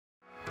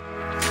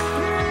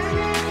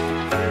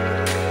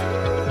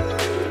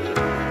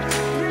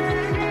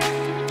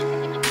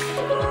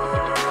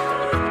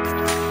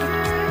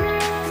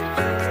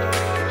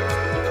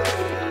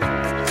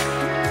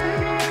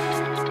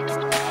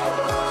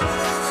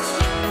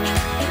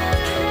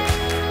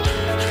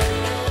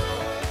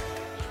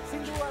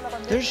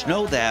There's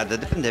no doubt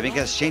that the pandemic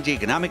has changed the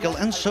economical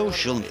and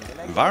social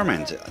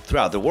environment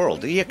throughout the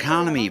world. The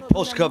economy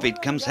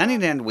post-COVID comes hand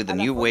in hand with a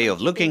new way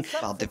of looking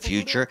at the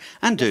future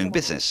and doing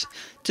business.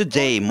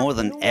 Today, more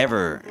than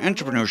ever,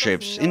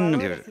 entrepreneurship,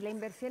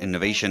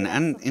 innovation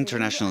and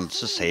international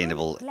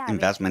sustainable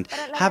investment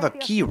have a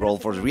key role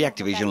for the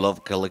reactivation of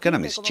local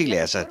economies. Chile,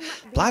 as a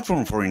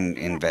platform for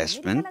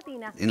investment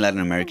in Latin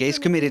America, is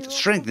committed to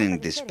strengthening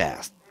this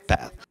path.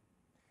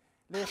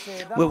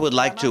 We would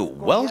like to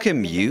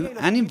welcome you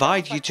and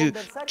invite you to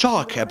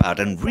talk about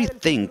and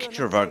rethink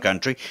of our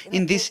country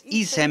in this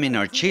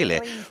e-seminar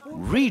Chile,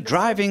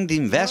 redriving the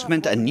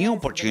investment and new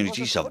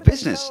opportunities of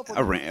business,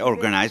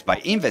 organized by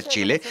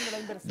InvestChile,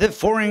 the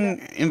foreign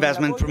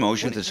investment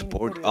promotion with the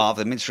support of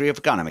the Ministry of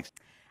Economics.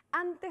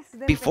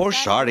 Before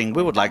starting,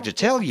 we would like to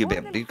tell you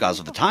that because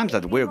of the times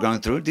that we're going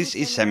through, this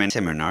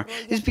seminar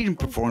is being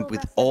performed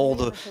with all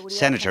the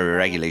sanitary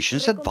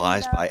regulations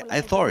advised by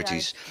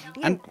authorities.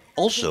 And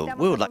also,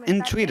 we would like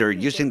in Twitter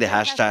using the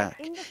hashtag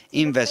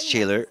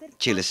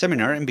InvestChile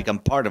Seminar and become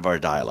part of our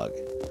dialogue.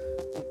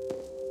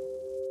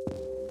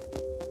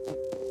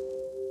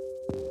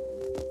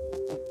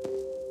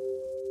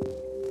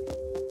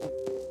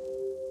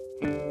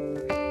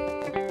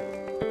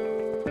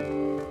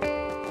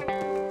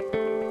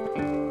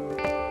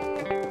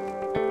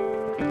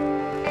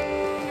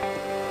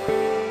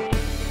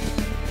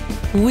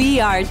 We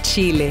are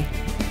Chile.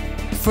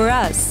 For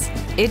us,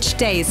 each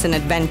day is an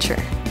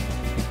adventure.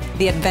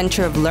 The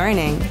adventure of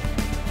learning,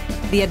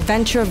 the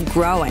adventure of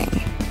growing,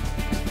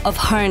 of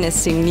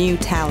harnessing new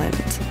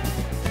talent.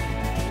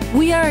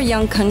 We are a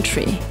young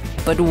country,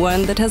 but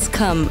one that has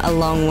come a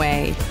long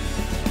way.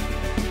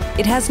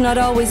 It has not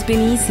always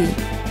been easy.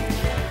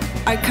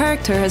 Our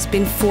character has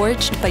been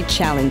forged by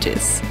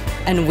challenges,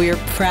 and we're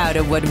proud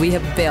of what we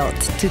have built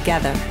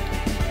together.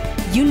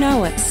 You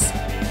know us.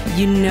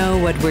 You know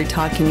what we're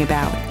talking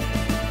about.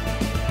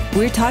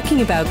 We're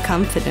talking about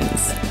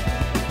confidence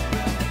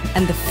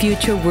and the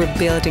future we're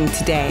building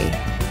today.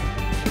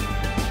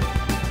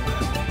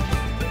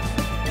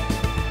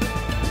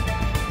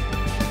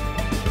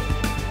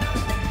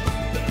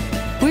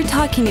 We're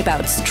talking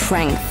about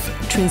strength,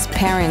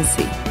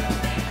 transparency,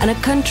 and a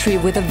country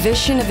with a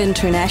vision of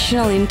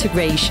international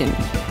integration,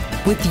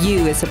 with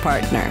you as a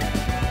partner.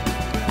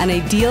 An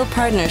ideal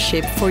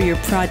partnership for your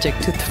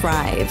project to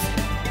thrive.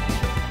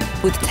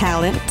 With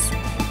talent,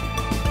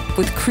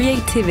 with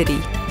creativity,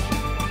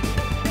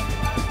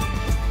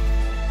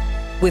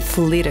 with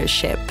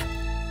leadership.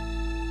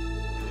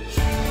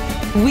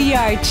 We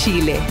are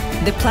Chile,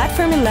 the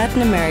platform in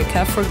Latin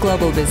America for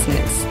global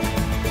business.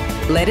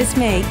 Let us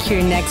make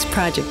your next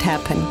project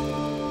happen.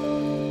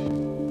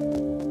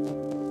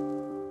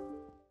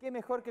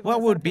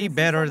 What would be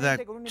better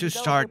to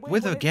start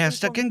with a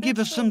guest that can give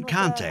us some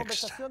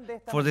context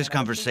for this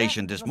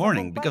conversation this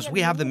morning, because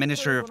we have the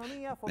Minister of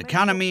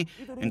Economy,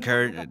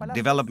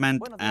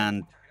 Development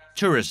and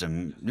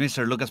Tourism,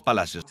 Mr. Lucas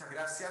Palacios.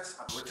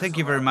 Thank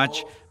you very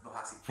much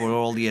for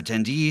all the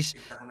attendees.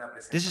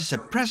 This is a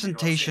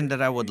presentation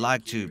that I would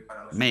like to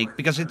make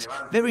because it's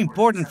very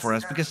important for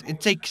us, because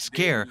it takes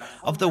care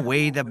of the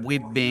way that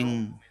we've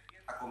been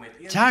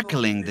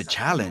tackling the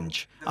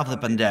challenge of the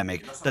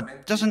pandemic.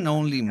 That doesn't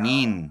only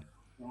mean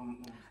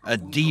a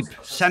deep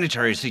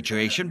sanitary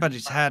situation, but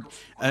it's had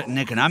an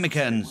economic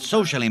and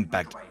social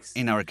impact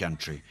in our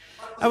country.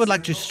 I would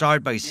like to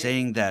start by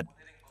saying that,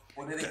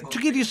 to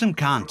give you some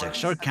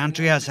context, our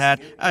country has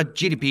had a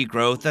GDP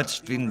growth that's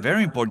been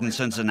very important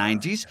since the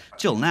 90s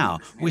till now.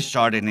 We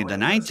started in the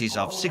 90s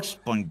of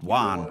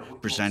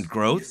 6.1%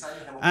 growth,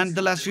 and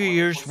the last few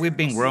years we've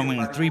been growing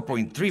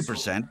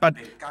 3.3%, but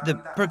the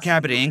per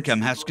capita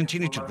income has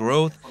continued to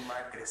grow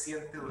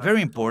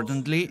very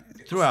importantly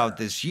throughout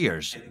these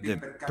years. The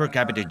per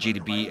capita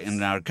GDP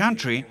in our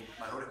country,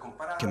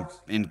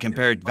 in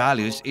compared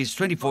values, is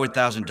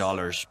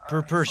 $24,000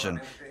 per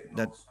person.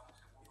 That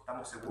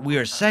we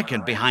are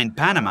second behind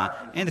Panama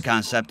in the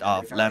concept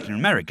of Latin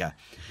America.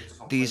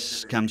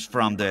 This comes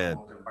from the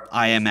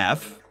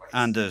IMF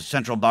and the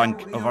central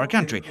bank of our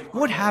country.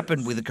 What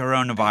happened with the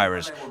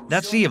coronavirus?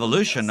 That's the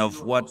evolution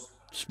of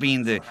what's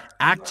been the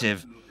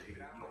active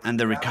and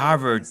the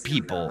recovered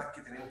people.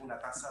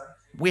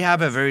 We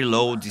have a very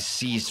low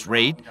disease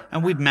rate,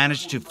 and we've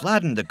managed to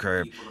flatten the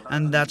curve,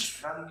 and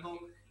that's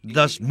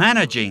thus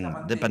managing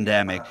the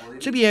pandemic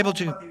to be able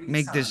to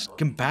make this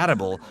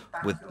compatible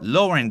with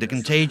lowering the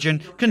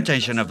contagion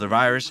of the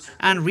virus,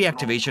 and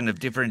reactivation of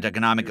different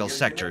economical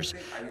sectors.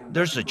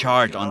 There's a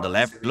chart on the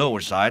left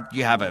lower side.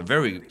 You have a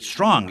very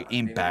strong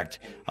impact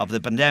of the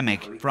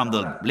pandemic from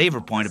the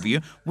labor point of view.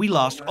 We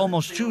lost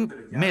almost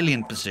 2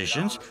 million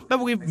positions,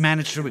 but we've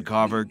managed to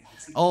recover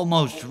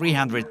almost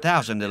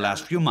 300,000 in the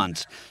last few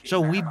months.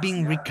 So we've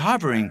been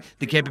recovering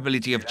the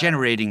capability of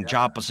generating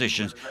job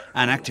positions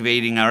and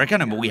activating our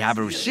economy. We have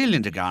a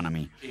resilient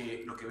economy.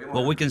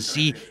 What we can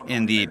see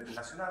in the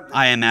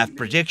IMF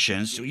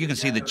predictions, you can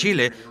see that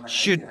Chile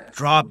should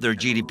drop their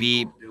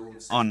GDP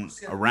on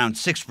around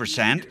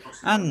 6%,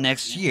 and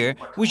next year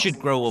we should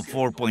grow at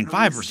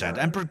 4.5%.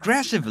 And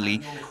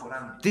progressively,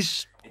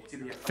 this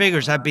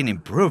figures have been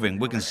improving.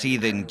 We can see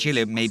that in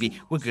Chile, maybe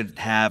we could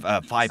have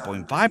a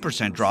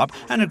 5.5% drop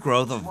and a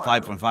growth of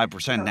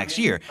 5.5% next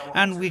year.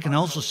 And we can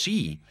also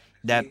see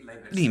that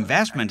the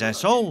investment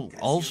has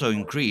also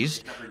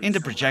increased in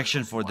the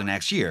projection for the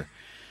next year.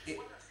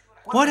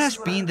 What has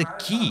been the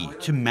key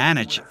to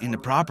manage in a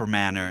proper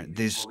manner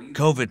this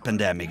COVID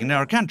pandemic in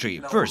our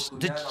country? First,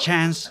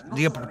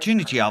 the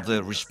opportunity of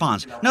the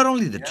response, not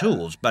only the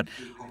tools, but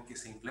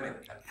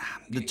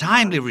the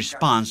timely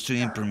response to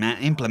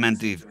implement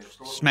these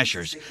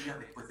measures.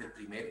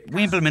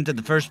 We implemented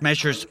the first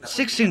measures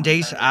 16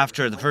 days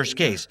after the first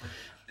case,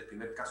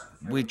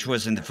 which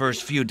was in the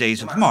first few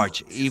days of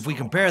March. If we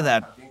compare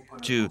that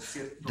to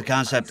the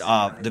concept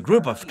of the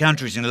group of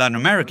countries in Latin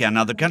America and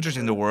other countries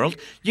in the world,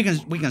 we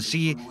can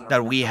see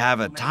that we have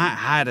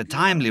had a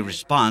timely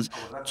response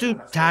to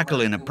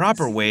tackle in a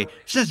proper way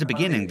since the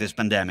beginning this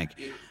pandemic.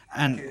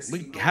 And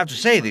we have to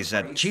say this,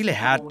 that Chile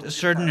had a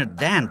certain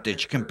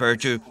advantage compared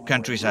to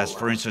countries as,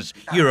 for instance,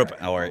 Europe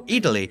or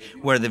Italy,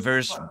 where the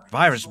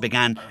virus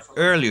began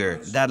earlier.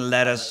 That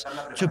led us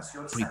to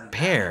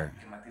prepare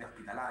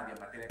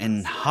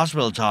in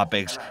hospital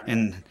topics,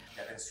 in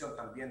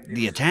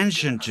the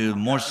attention to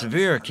more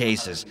severe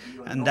cases,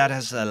 and that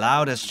has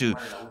allowed us to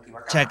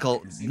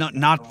tackle,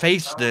 not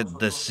face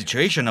the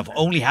situation of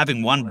only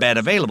having one bed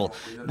available,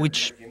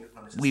 which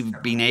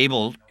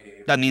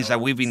that means that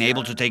we've been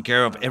able to take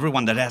care of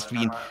everyone that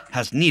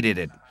has needed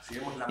it.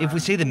 If we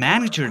see the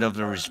magnitude of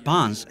the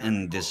response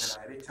in this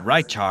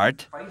right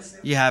chart,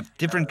 you have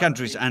different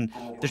countries, and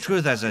the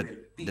truth is that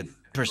the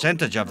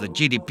percentage of the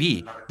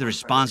GDP, the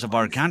response of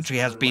our country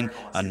has been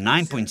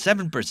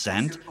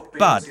 9.7%,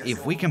 but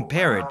if we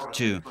compare it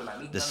to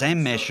the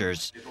same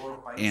measures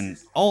in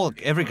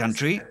every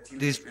country,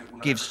 this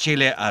gives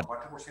Chile at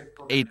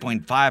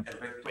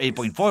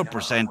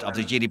 8.4% of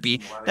the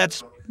GDP.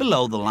 That's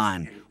below the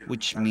line,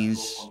 which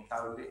means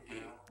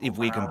if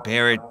we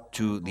compare it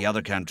to the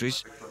other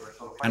countries,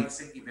 and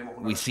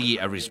we see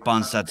a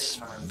response that's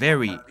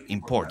very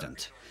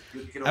important.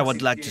 I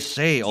would like to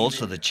say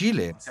also that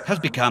Chile has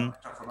become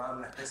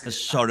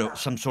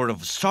some sort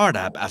of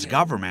startup as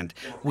government.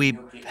 We've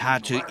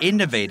had to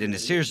innovate in a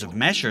series of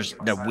measures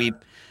that we've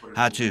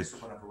had to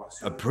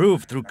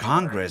approve through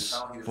Congress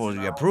for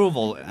the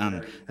approval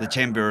and the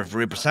Chamber of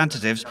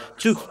Representatives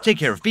to take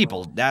care of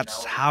people.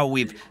 That's how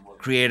we've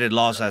created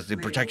laws as the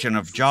protection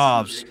of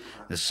jobs,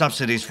 the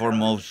subsidies for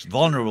most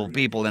vulnerable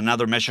people, and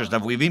other measures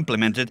that we've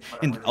implemented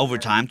over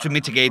time to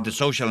mitigate the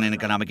social and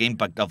economic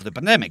impact of the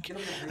pandemic.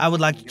 I would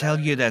like to tell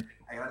you that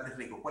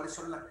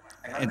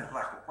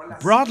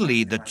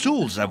broadly, the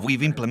tools that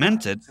we've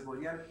implemented,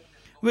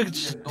 we could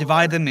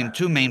divide them in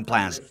two main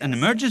plans. An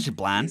emergency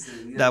plan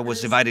that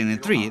was divided in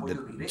three: the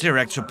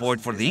direct support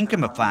for the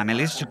income of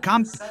families to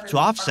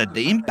offset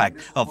the impact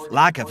of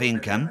lack of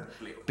income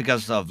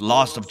because of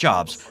loss of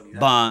jobs,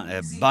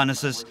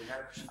 bonuses,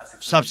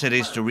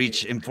 subsidies to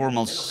reach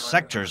informal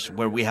sectors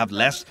where we have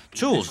less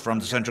tools from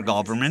the central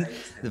government,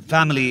 the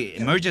family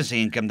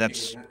emergency income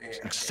that's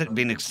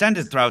been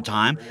extended throughout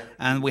time,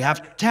 and we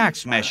have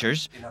tax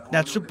measures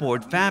that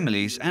support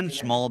families and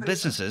small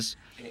businesses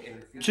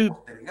to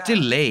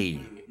delay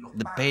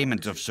the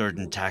payment of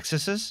certain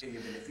taxes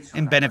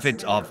in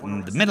benefit of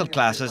the middle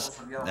classes,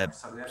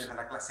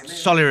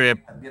 solidarity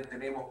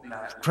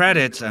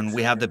credits, and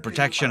we have the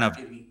protection of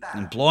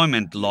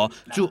employment law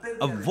to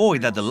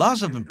avoid that the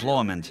loss of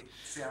employment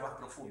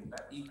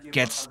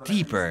gets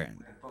deeper.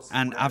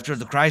 And after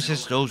the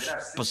crisis, those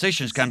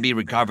positions can be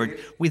recovered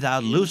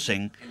without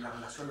losing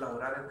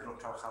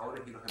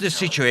the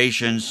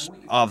situations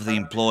of the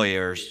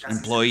employees.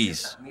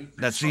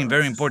 That's been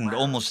very important.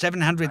 Almost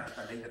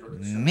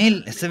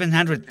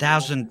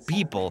 700,000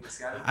 people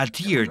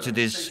adhere to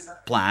this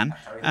plan,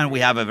 and we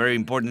have a very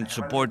important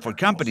support for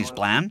companies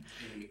plan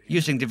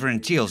using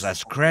different deals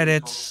as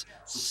credits,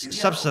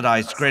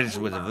 subsidized credits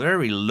with a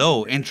very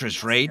low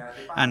interest rate,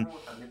 and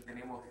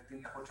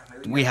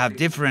we have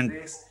different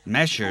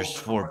measures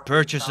for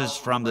purchases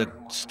from the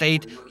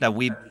state that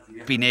we've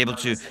been able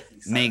to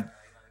make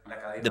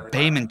the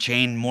payment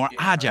chain more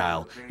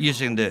agile.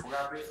 Using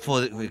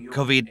for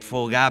COVID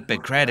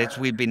FOGAPE credits,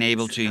 we've been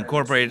able to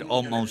incorporate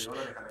almost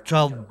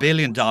 $12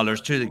 billion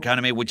to the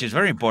economy, which is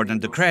very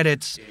important. The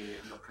credits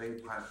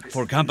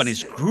for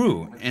companies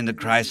grew in the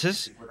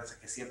crisis.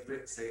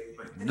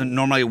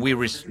 Normally,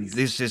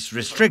 this is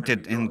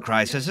restricted in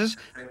crises,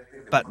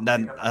 but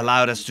that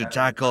allowed us to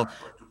tackle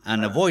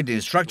and avoid the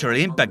structural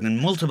impact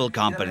in multiple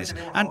companies.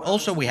 And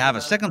also we have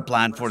a second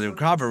plan for the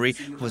recovery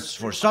with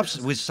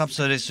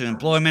subsidies to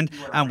employment,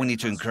 and we need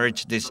to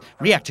encourage this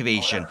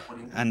reactivation.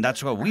 And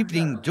that's what we've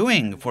been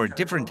doing for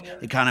different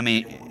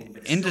economy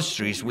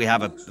industries. We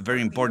have a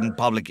very important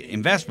public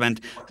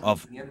investment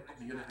of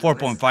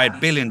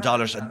 $4.5 billion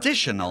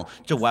additional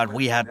to what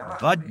we had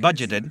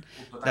budgeted.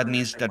 That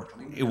means that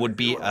it would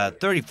be a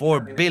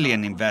 $34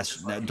 billion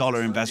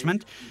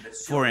investment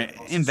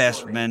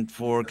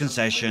for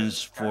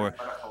concessions, for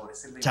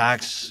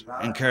tax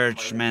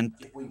encouragement.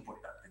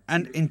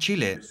 And in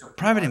Chile,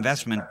 private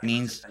investment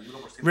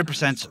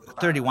represents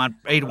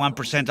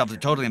 81% of the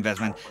total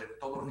investment.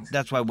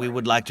 That's why we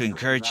would like to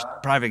encourage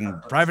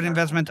private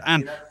investment,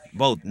 and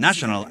both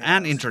national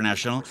and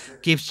international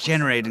keeps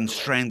generating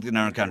strength in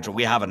our country.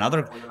 We have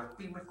another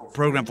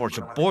program for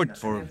support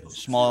for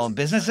small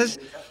businesses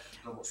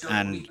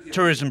and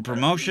tourism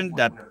promotion.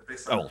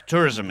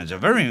 Tourism is a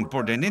very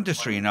important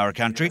industry in our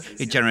country.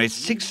 It generates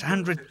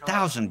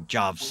 600,000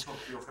 jobs,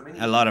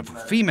 a lot of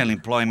female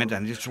employment,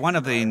 and it's one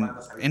of the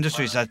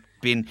industries that's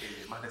been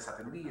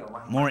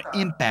more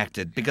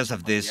impacted because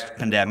of this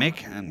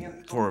pandemic.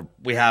 And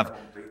we have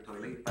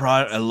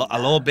a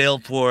law bill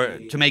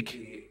to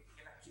make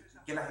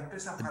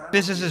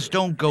businesses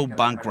don't go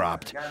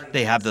bankrupt.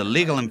 They have the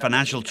legal and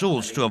financial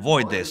tools to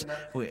avoid this.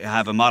 We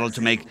have a model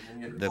to make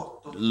the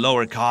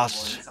lower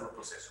costs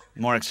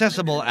more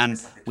accessible,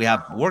 and we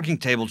have working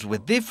tables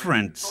with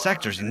different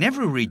sectors in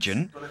every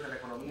region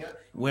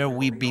where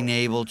we've been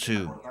able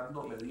to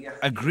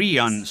agree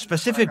on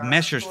specific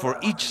measures for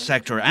each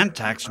sector and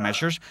tax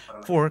measures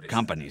for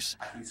companies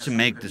to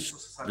make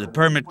the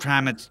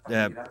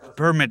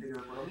permit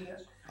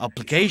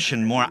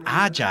application more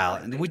agile.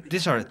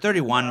 These are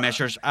 31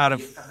 measures. Out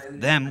of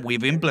them,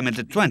 we've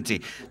implemented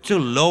 20 to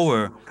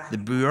lower the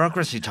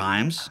bureaucracy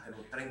times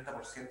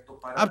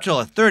up to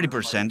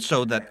 30%,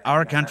 so that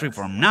our country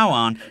from now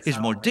on is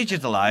more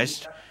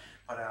digitalized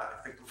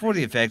for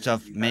the effects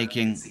of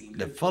making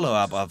the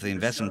follow-up of the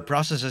investment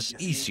processes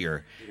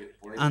easier,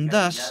 and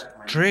thus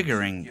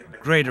triggering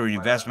greater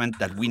investment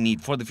that we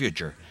need for the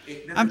future.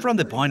 And from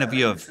the point of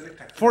view of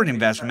foreign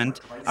investment,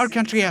 our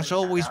country has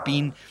always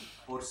been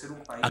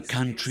a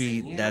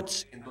country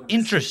that's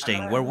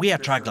interesting, where we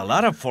attract a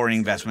lot of foreign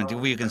investment.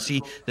 If you can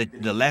see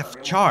the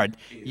left chart,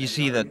 you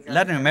see that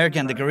Latin America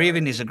and the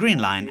Caribbean is a green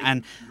line,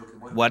 and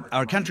what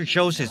our country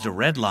shows is the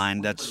red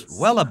line that's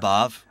well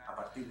above,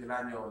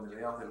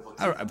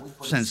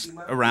 since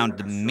around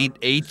the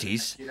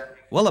mid-80s,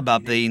 well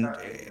above the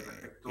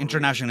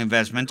international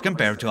investment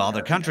compared to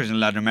other countries in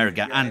Latin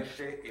America. And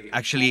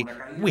actually,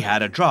 we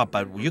had a drop,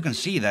 but you can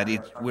see that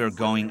we're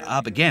going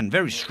up again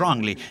very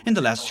strongly in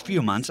the last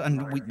few months,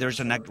 and there's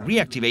a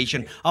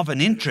reactivation of an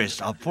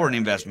interest of foreign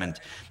investment.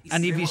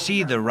 And if you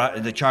see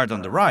the chart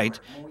on the right,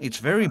 it's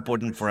very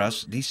important for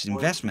us, this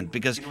investment,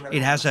 because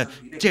it has a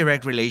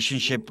direct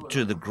relationship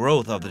to the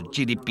growth of the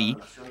GDP,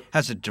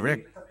 has a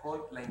direct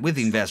with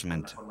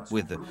investment,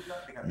 with the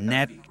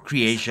net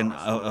creation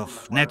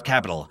of net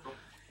capital.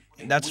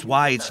 That's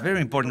why it's very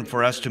important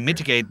for us to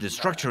mitigate the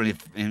structural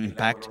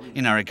impact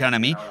in our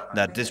economy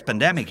that this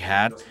pandemic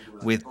had,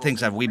 with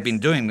things that we've been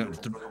doing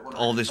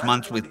all these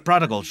months with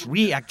protocols,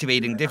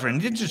 reactivating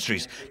different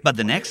industries. But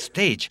the next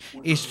stage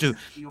is to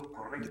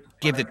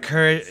give the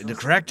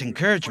correct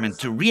encouragement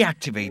to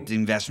reactivate the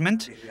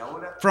investment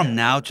from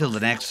now till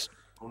the next,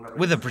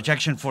 with a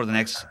projection for the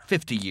next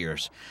 50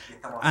 years.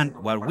 And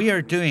what we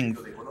are doing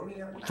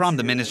from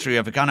the Ministry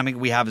of Economy,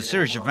 we have a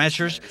series of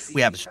measures.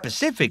 We have a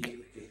specific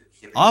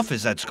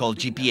office that's called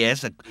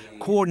GPS that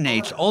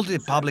coordinates all the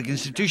public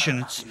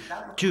institutions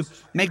to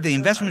make the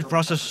investment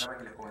process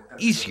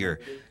easier.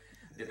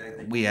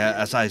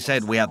 As I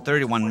said, we have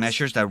 31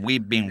 measures that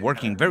we've been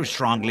working very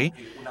strongly,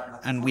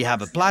 and we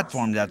have a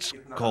platform that's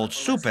called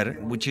Super,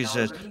 which is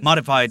a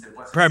modified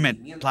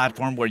permit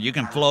platform where you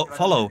can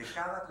follow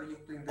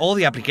all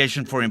the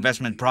application for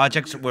investment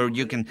projects, where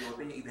you can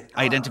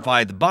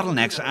identify the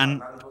bottlenecks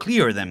and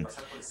clear them.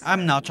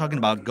 I'm not talking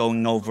about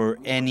going over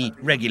any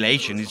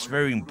regulation. It's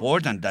very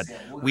important that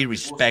we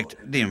respect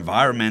the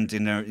environment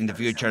in the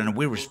future, and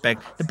we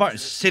respect the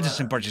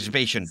citizen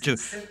participation to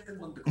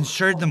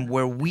insert them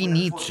where we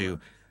need to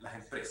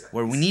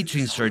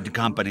insert the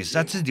companies.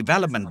 That's the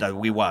development that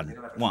we want,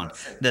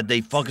 that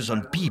they focus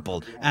on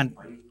people. And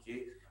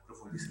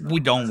we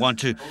don't want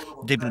to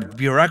deepen the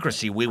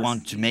bureaucracy. We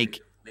want to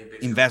make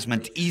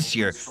investment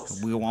easier.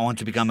 We want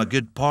to become a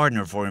good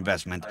partner for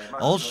investment.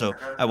 Also,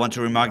 I want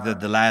to remark that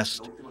the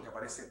last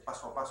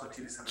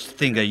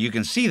thing that you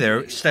can see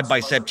there, Step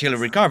by Step Chile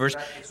Recovers,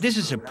 this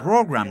is a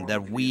program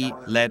that we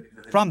led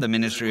from the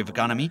Ministry of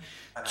Economy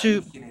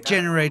to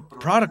generate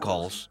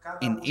protocols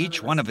in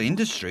each one of the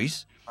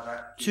industries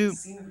to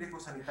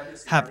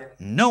have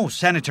no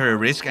sanitary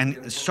risk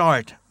and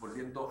start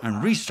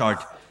and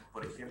restart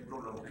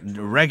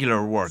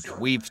regular work.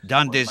 We've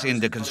done this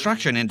in the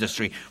construction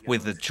industry,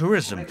 with the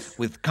tourism,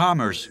 with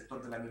commerce,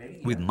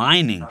 with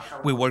mining.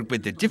 We work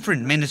with the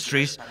different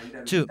ministries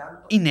to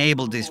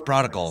enable these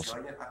protocols,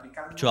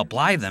 to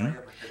apply them,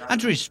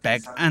 and to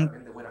respect and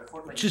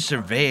to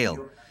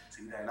surveil.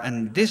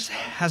 And this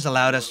has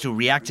allowed us to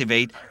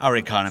reactivate our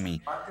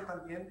economy.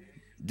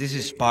 This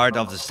is part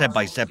of the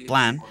step-by-step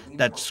plan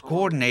that's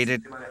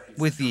coordinated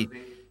with the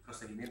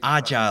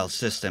agile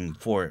system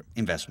for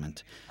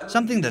investment.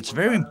 Something that's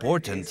very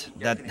important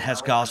that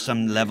has caused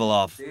some level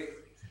of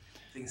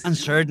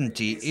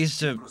uncertainty is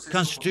the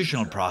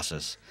constitutional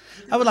process.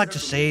 I would like to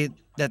say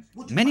that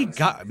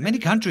many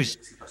countries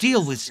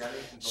deal with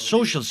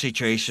social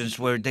situations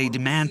where they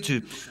demand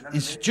to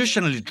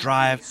institutionally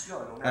drive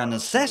an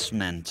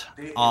assessment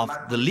of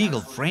the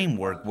legal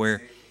framework,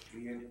 where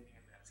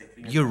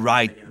you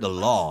write the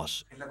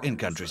laws in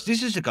countries.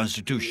 This is the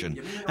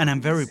Constitution, and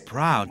I'm very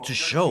proud to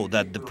show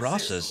that the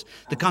process,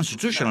 the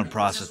constitutional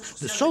process,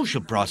 the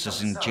social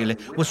process in Chile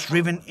was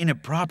driven in a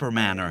proper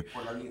manner,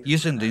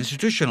 using the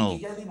institutional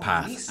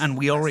path. And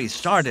we already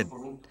started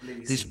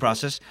this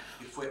process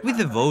with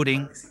the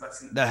voting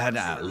that had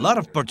a lot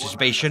of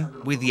participation,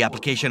 with the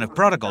application of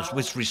protocols,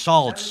 with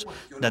results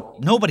that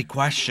nobody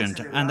questioned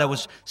and that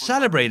was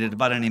celebrated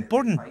by an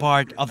important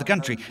part of the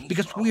country,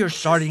 because we are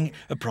starting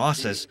a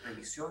process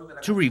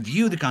to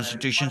review the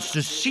constitutions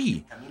to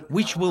see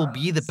which will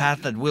be the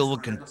path that we will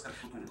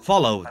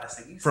follow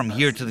from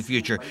here to the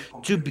future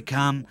to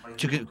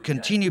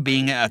continue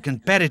being a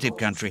competitive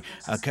country,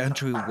 a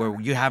country where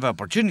you have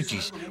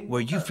opportunities, where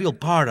you feel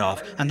part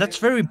of. And that's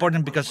very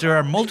important because there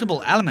are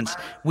multiple elements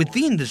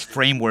within this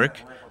framework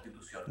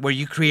where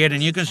you create a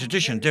new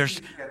constitution.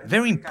 There's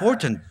very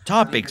important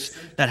topics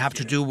that have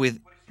to do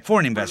with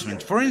foreign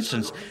investment. For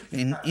instance,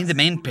 in the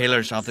main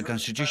pillars of the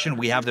Constitution,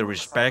 we have the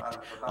respect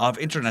of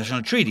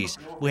international treaties.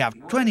 We have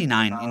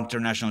 29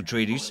 international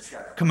treaties,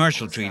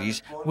 commercial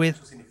treaties,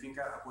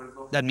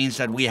 that means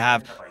that we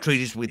have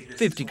treaties with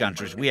 50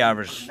 countries. We are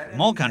a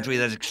small country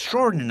that's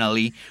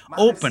extraordinarily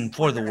open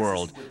for the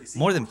world.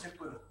 More than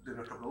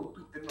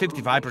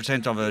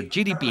 55% of the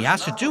GDP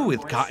has to do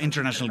with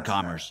international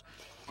commerce.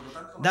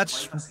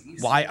 That's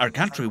why our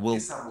country will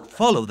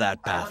follow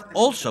that path.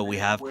 Also, we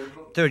have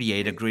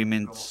 38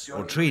 agreements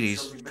or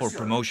treaties for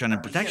promotion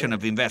and protection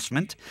of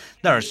investment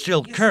that are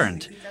still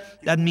current.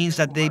 That means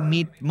that they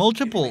meet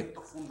multiple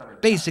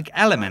basic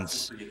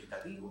elements.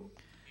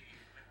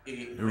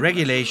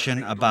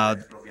 Regulation about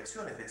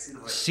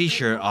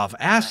seizure of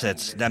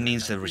assets, that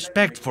means the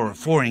respect for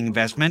foreign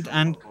investment,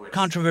 and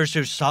controversy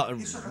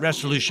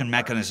resolution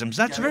mechanisms.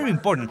 That's very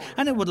important.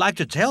 And I would like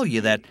to tell you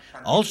that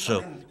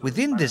also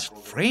within this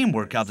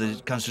framework of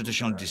the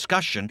constitutional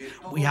discussion,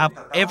 we have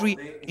every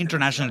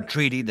international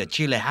treaty that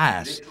Chile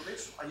has.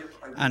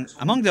 And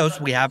among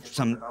those, we have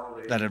some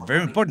that are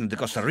very important. The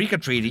Costa Rica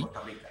Treaty,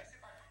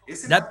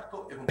 that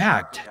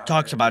pact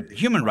talks about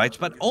human rights,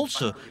 but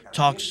also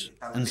talks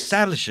and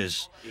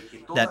establishes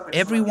that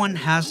everyone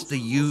has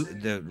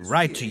the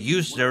right to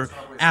use their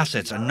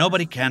assets and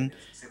nobody can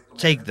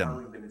take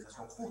them,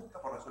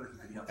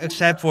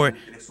 except for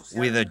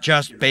with a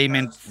just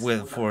payment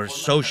for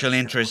social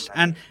interests,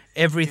 and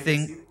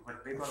everything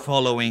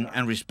following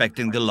and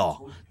respecting the law,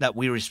 that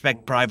we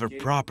respect private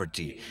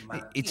property.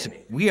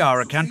 We are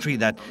a country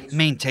that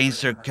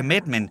maintains their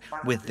commitment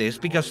with this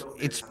because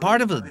it's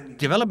part of a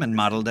development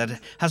model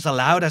that has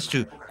allowed us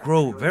to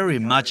grow very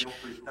much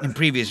in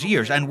previous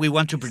years, and we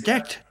want to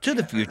protect to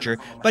the future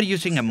by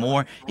using a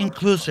more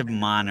inclusive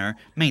manner,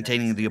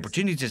 maintaining the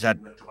opportunities that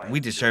we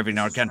deserve in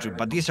our country.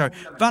 But these are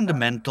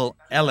fundamental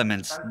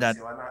elements that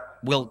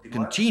will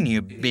continue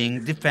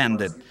being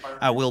defended.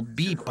 Will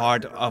be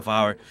part of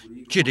our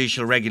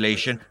judicial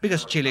regulation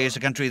because Chile is a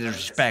country that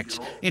respects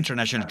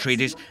international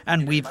treaties,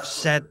 and we've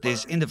said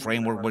this in the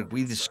framework where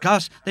we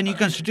discuss the new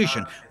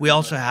constitution. We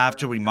also have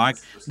to remark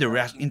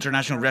the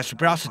international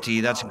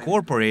reciprocity that's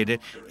incorporated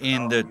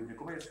in the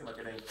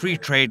free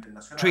trade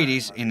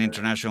treaties in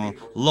international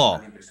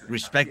law,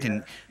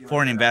 respecting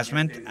foreign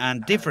investment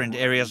and different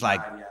areas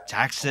like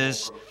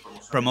taxes,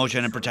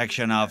 promotion and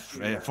protection of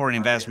foreign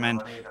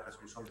investment,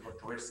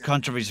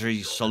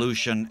 controversy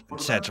solution,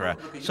 etc.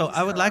 So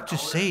I would like to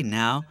say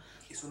now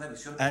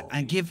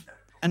and give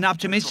an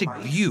optimistic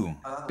view,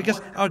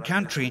 because our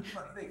country,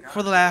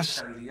 for the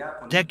last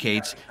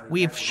decades,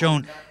 we've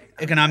shown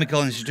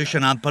economical,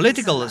 institutional, and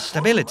political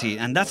stability,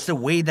 and that's the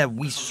way that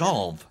we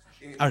solve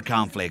our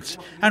conflicts.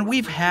 And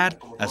we've had,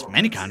 as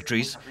many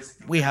countries,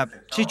 we have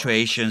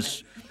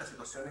situations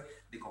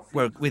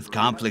with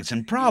conflicts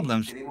and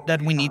problems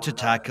that we need to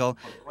tackle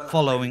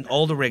following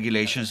all the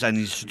regulations that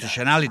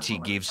institutionality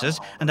gives us.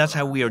 And that's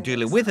how we are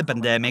dealing with the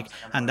pandemic,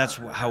 and that's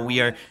how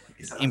we are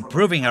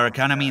improving our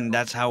economy, and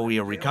that's how we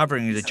are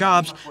recovering the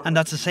jobs. And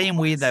that's the same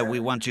way that we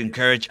want to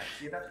encourage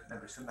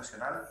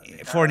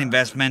foreign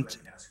investment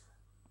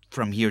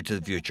from here to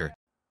the future.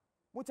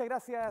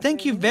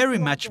 Thank you very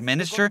much,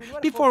 Minister.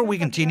 Before we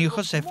continue,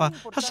 Josefa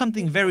has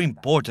something very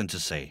important to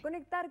say.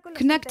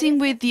 Connecting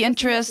with the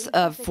interests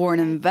of foreign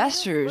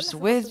investors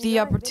with the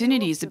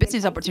opportunities, the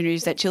business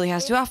opportunities that Chile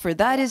has to offer.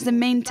 That is the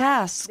main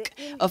task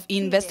of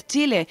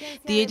InvestChile,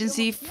 the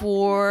agency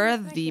for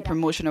the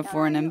promotion of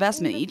foreign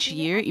investment. Each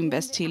year,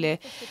 InvestChile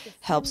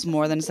helps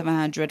more than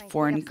 700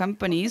 foreign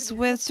companies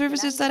with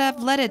services that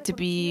have led it to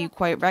be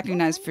quite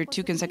recognized for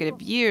 2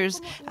 consecutive years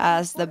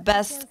as the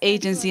best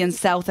agency in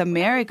South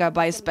America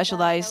by a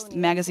specialized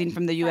magazine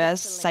from the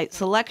U.S., Site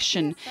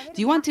Selection.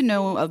 Do you want to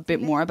know a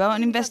bit more about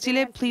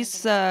InvestChile?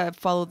 Please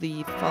follow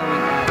the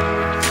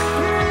following.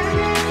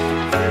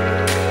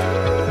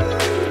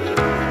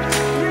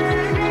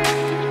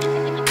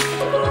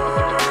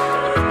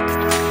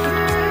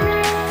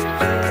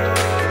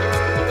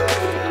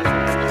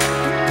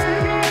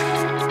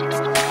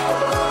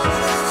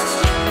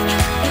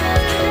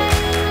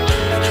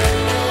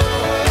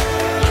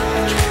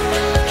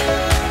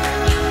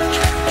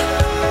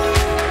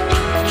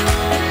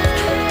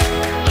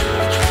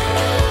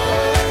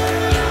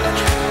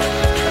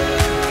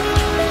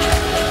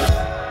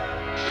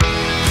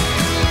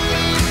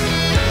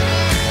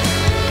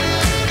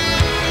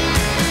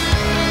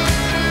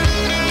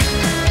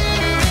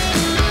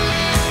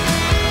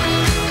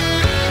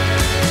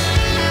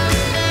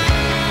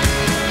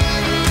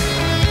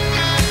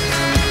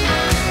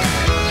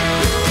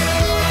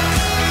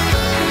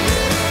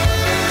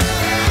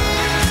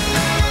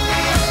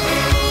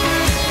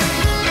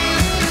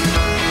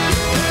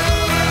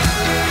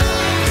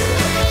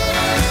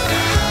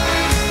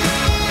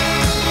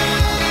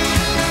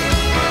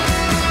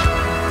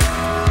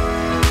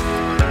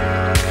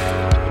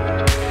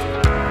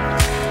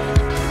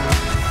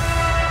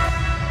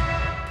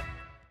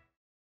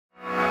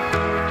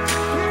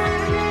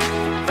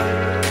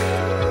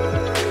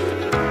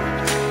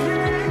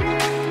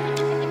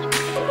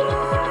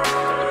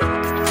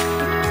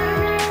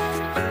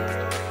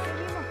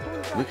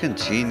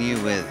 continue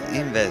with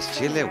Invest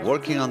Chile,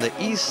 working on the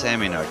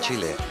e-seminar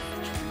Chile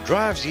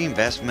drives the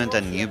investment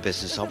and new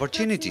business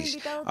opportunities.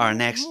 Our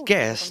next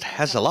guest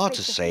has a lot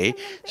to say,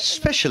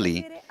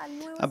 especially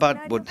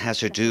about what has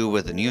to do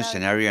with the new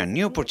scenario and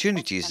new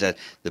opportunities that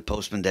the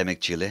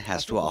post-pandemic Chile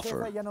has to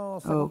offer.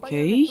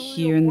 Okay,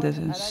 here in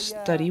the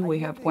study we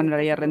have Juan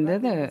Araya,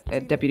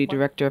 the Deputy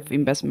Director of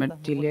Investment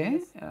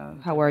Chile.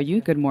 How are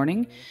you? Good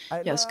morning.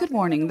 Yes, good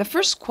morning. The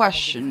first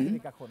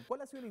question,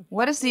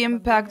 what is the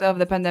impact of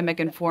the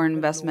pandemic in foreign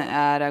investment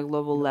at a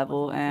global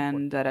level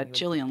and at a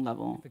Chilean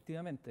level?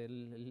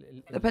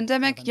 The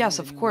pandemic, yes,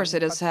 of course,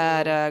 it has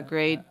had a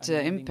great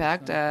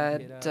impact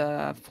at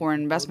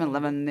foreign investment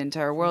level in the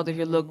entire world. If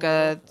you look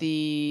at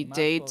the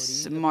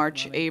dates,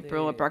 March,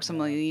 April,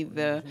 approximately,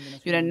 the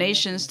United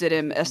Nations did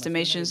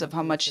estimations of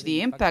how much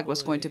the impact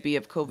was going to be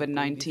of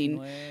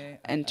COVID-19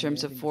 in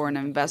terms of foreign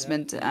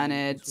investment, and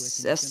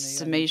its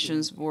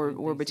estimations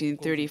were between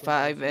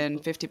 35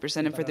 and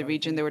 50%, and for the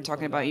region they were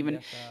talking about even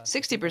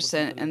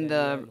 60% in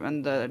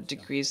the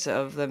decrease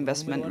of the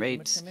investment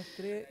rates.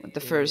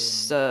 The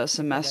first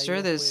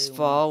semester this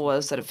fall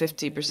was at a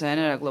 50%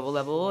 at a global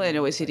level, and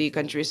OECD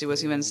countries it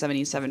was even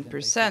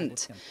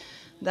 77%.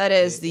 That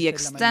is the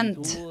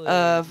extent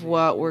of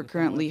what we're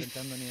currently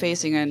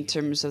facing in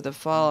terms of the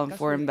fall in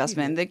foreign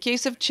investment. In the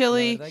case of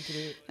Chile,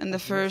 in the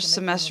first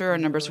semester, our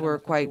numbers were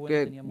quite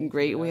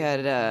great. We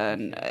had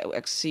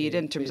exceed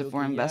in terms of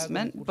foreign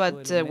investment,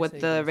 but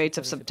with the rates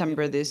of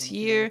September this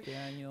year,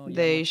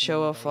 they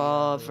show a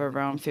fall of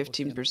around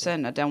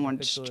 15%, a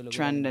downward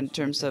trend in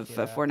terms of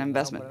foreign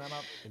investment.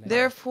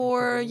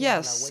 Therefore,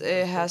 yes,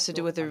 it has to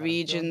do with the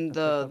region,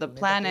 the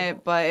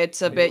planet, but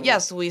it's a bit,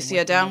 yes, we see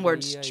a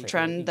downward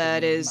trend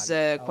that is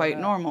quite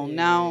normal.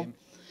 Now,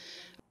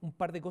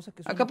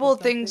 a couple of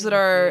things that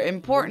are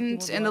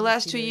important. In the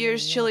last 2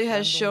 years, Chile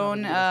has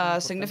shown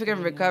a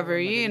significant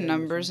recovery in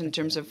numbers in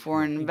terms of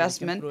foreign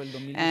investment.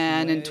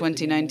 And in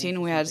 2019,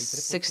 we had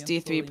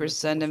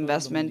 63%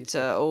 investment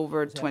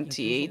over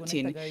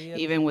 2018.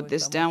 Even with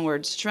this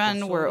downward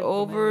trend, we're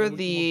over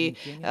the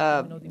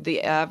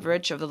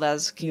average of the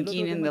last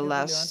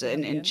quinquenio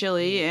in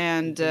Chile.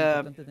 And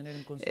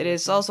it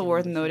is also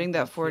worth noting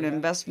that foreign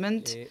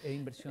investment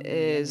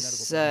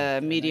is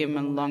medium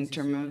and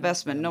long-term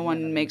investment. No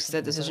one makes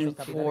that decision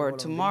for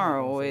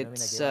tomorrow.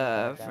 It's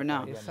for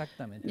now.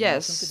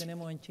 Yes,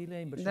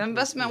 the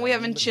investment we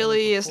have in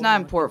Chile is not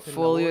in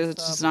portfolios.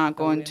 It's just not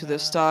going to the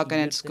stock, and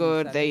it's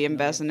good. They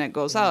invest and it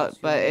goes out,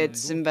 but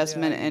it's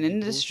investment in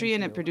industry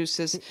and it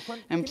produces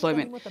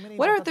employment.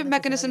 What are the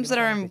mechanisms that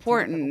are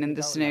important in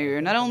this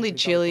scenario? Not only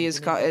Chile is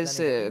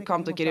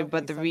complicated,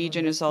 but the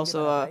region is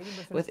also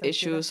with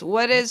issues.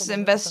 What is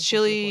Invest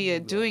Chile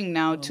doing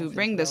now to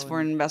bring this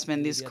foreign investment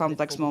in these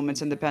complex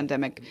moments in the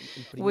pandemic?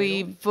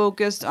 We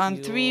focused on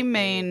three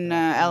main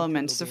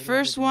elements. The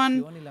first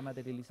one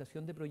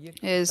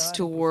is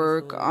to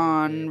work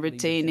on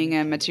retaining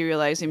and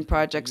materializing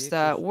projects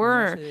that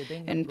were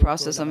in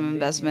process of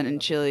investment in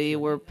Chile,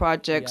 where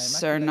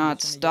projects are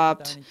not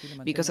stopped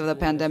because of the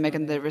pandemic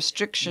and the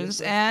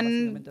restrictions,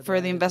 and for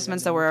the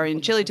investments that were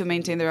in Chile to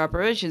maintain their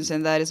operations,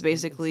 and that is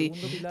basically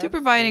through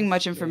providing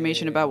much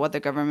information about what the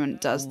government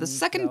does. The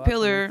second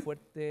pillar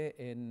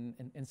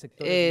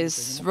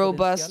is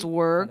robust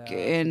work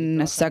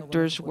in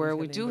sectors where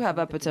we do have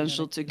a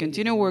potential to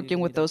continue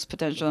working with those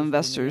potential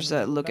investors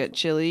that look at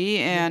Chile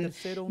and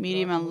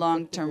medium and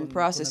long-term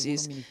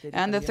processes.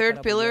 And the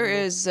third pillar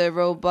is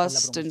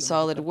robust and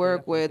solid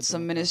work with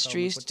some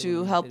ministries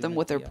to help them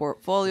with their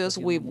portfolios.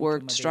 We've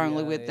worked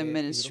strongly with the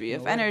Ministry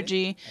of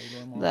Energy,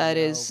 that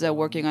is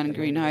working on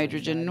green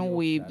hydrogen.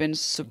 We've been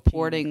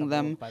supporting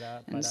them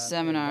in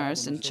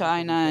seminars in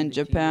China and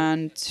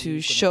Japan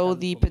to show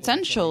the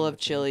potential of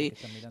Chile,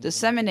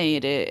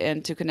 disseminate it,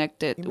 and to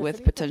connect it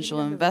with potential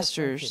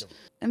investors.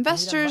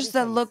 Investors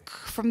that look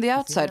from the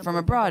outside, from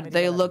abroad,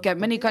 they look at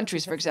many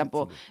countries, for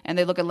example, and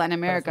they look at Latin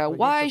America.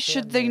 Why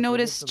should they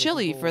notice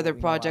Chile for their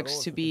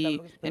projects to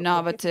be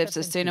innovative,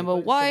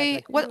 sustainable?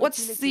 Why?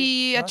 What's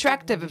the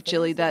attractive of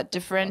Chile that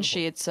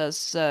differentiates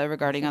us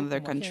regarding other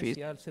countries?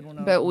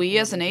 But we,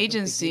 as an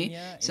agency,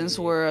 since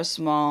we're a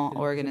small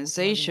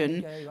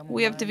organization,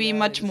 we have to be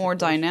much more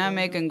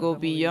dynamic and go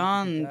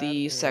beyond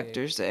the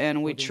sectors,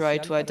 and we try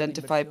to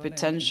identify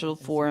potential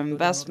for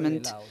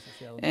investment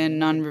in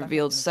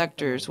non-revealed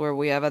sectors where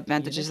we have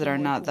advantages that are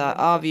not that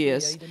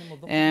obvious.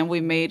 And we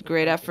made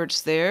great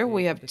efforts there.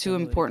 We have two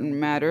important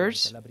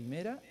matters.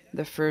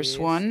 The first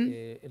one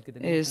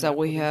is that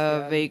we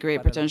have a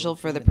great potential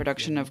for the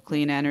production of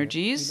clean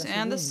energies.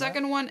 And the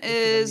second one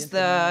is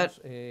that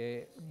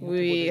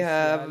we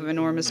have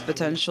enormous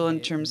potential in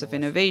terms of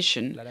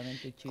innovation.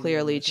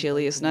 Clearly,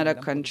 Chile is not a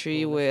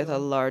country with a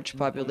large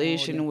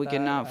population. We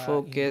cannot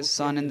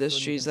focus on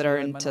industries that are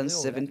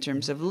intensive in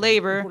terms of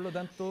labor.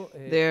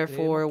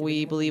 Therefore,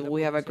 we believe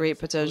we have a great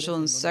potential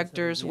in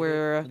sectors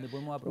where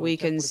we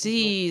can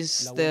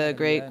seize the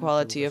great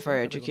quality of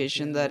our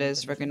education that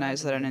is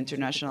recognized at an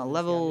international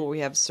level. We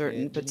have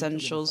certain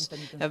potentials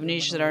of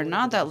niches that are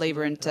not that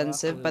labor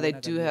intensive, but they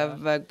do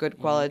have good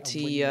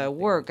quality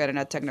work at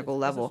a technical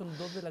level.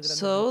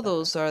 So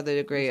those are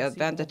the great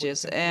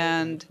advantages.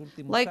 And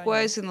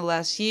likewise, in the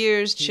last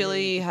years,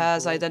 Chile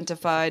has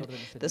identified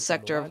the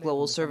sector of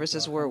global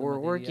services where we're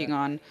working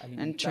on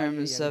in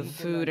terms of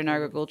food and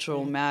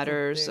agricultural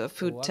matters,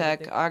 food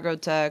tech,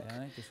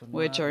 agrotech,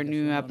 which are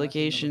new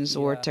applications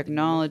or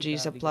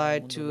technologies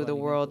applied to the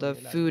world of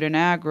food and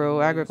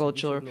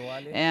agriculture,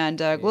 and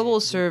global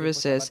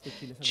services.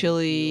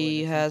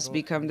 Chile has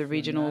become the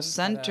regional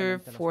center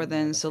for the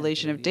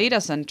installation of data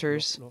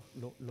centers.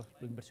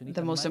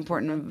 The most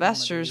important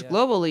investors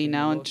globally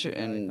now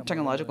in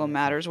technological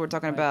matters. We're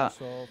talking about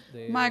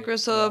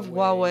Microsoft,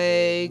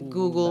 Huawei,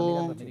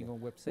 Google,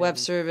 web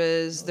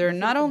service. They're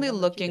not only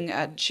looking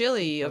at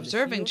Chile,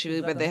 observing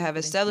Chile, but they have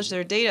established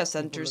their data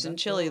centers in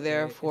Chile.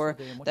 Therefore,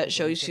 that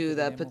shows you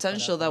the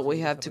potential that we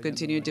have to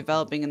continue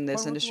developing in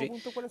this industry.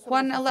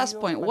 Juan, a last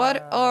point.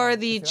 What are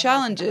the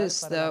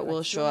challenges that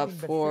will show up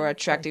for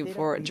attracting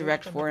for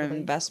direct foreign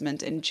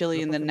investment in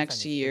Chile in the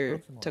next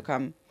year to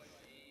come?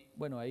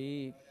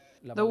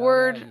 The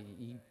word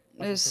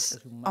is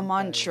a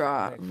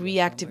mantra,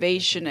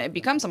 reactivation. It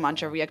becomes a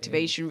mantra,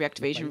 reactivation,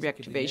 reactivation,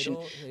 reactivation.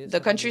 The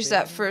countries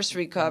that first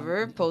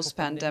recover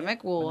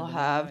post-pandemic will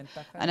have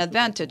an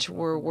advantage.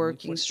 We're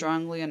working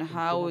strongly on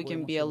how we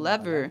can be a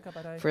lever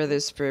for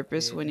this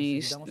purpose. We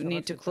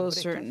need to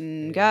close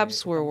certain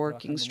gaps. We're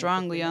working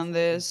strongly on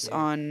this,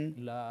 on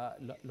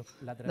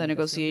the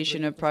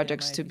negotiation of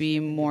projects to be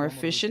more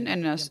efficient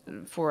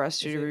and for us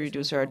to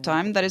reduce our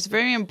time. That is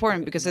very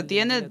important because at the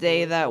end of the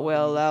day, that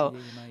will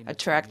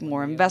attract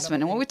more investment.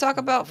 And when we talk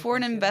about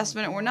foreign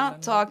investment, we're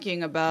not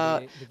talking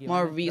about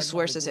more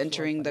resources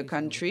entering the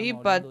country,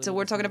 but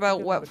we're talking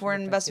about what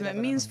foreign investment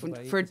means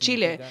for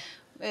Chile.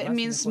 It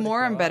means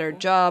more and better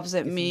jobs.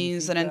 It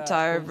means an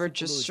entire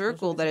virtuous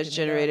circle that is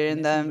generated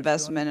in the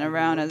investment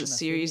around a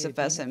series of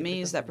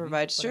SMEs that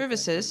provide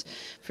services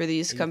for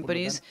these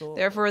companies.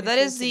 Therefore, that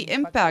is the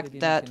impact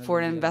that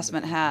foreign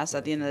investment has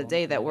at the end of the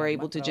day, that we're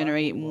able to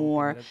generate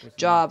more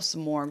jobs,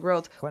 more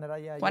growth.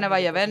 Juan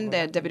Araya,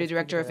 the Deputy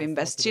Director of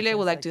InvestChile,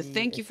 would like to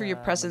thank you for your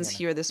presence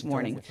here this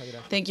morning.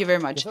 Thank you very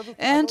much.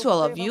 And to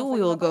all of you,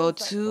 we will go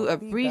to a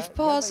brief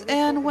pause,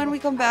 and when we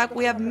come back,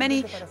 we have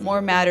many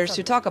more matters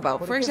to talk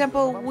about. For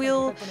example,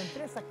 we'll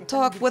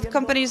talk with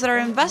companies that are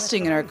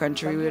investing in our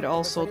country. We'd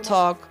also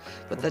talk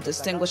with the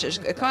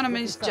distinguished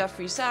economist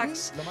Jeffrey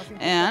Sachs,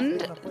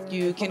 and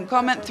you can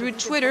comment through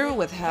Twitter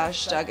with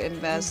hashtag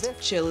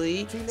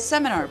InvestChile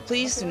Seminar.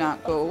 Please do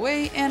not go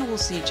away, and we'll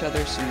see each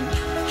other soon.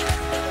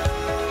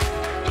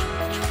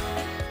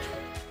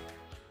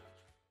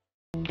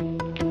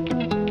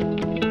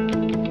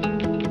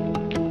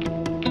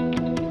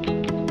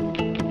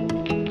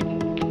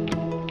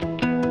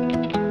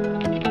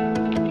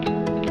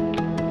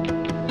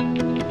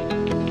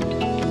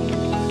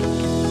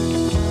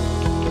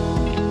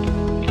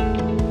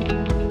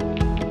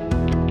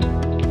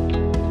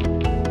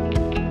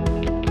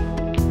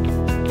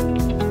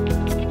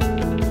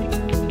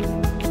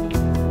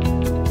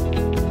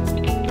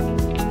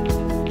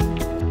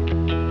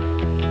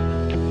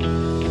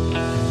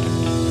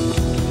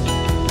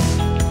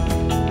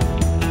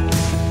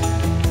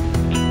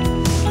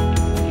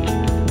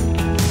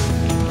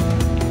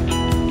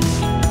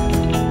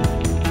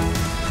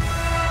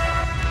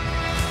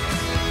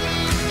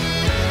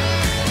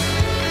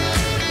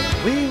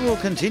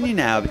 Continue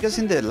now, because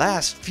in the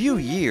last few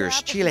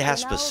years, Chile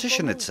has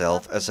positioned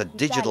itself as a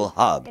digital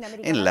hub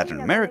in Latin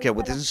America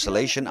with the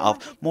installation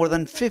of more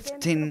than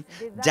 15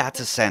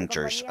 data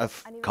centers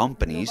of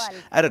companies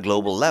at a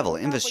global level.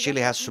 InvestChile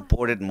has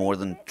supported more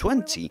than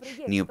 20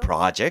 new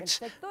projects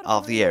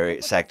of the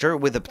area sector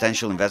with a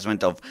potential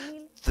investment of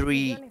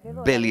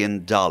 $3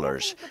 billion.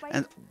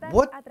 And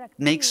what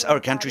makes our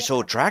country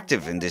so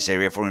attractive in this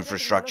area for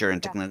infrastructure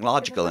and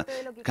technological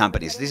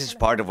companies? This is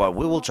part of what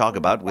we will talk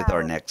about with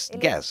our next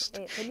guest.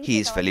 He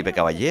is Felipe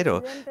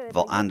Caballero,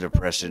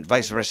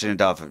 Vice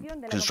President of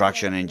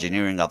Construction and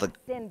Engineering of the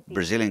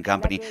Brazilian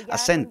company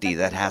Ascenty,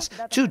 that has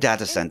 2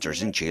 data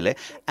centers in Chile,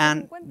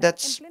 and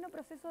that's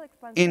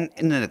in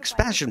an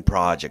expansion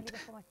project.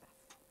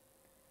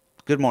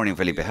 Good morning,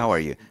 Felipe. How are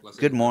you?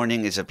 Good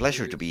morning. It's a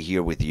pleasure to be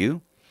here with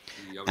you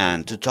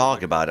and to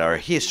talk about our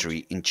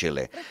history in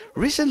Chile.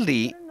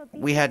 Recently,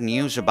 we had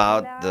news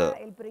about the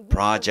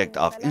project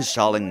of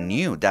installing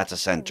new data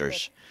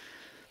centers.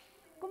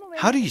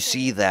 How do you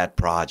see that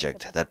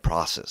project, that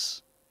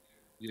process?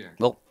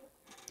 Well,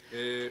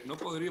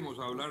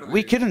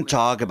 we couldn't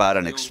talk about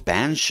an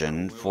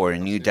expansion for a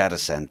new data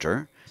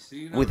center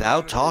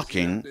without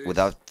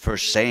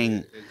first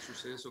saying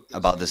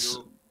about this,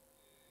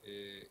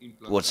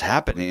 what's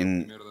happening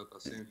in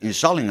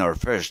installing our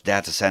first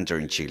data center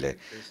in Chile.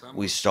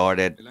 We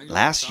started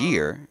last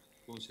year.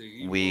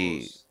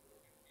 We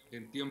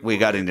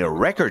got in a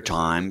record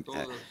time,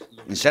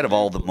 instead of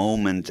all the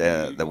moment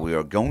that we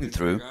are going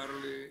through,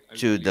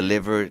 to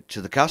deliver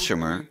to the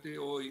customer.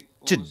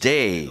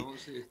 Today,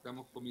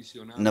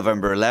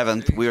 November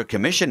 11th, we are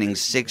commissioning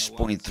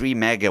 6.3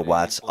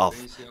 megawatts of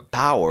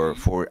power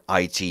for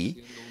IT,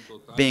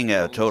 being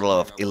a total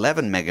of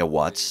 11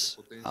 megawatts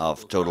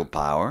of total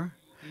power.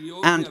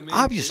 And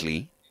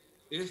obviously,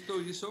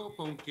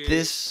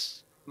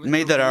 This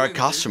made that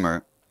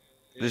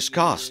this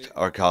caused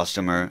our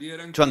customer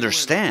to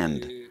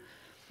understand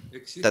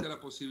that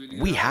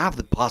we have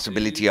the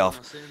possibility of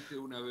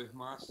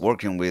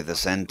working with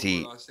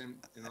Ascenty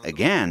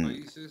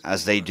again,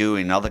 as they do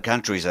in other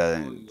countries,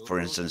 for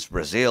instance,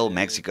 Brazil,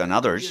 Mexico, and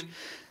others,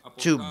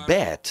 to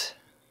bet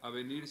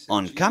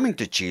on coming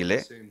to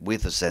Chile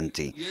with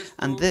Ascenty.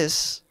 And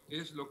this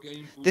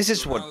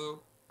is what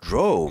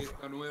drove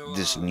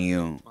this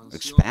new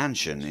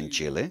expansion in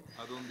Chile,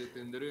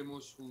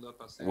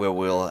 where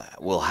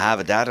we'll have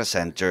a data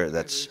center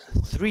that's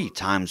 3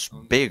 times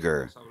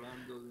bigger,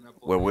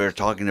 where we're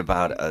talking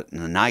about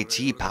an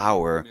IT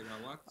power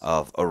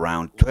of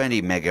around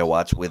 20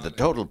 megawatts with a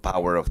total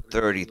power of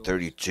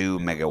 32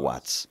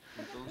 megawatts.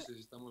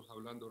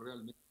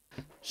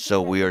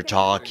 So we are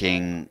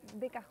talking,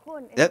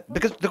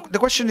 because the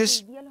question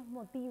is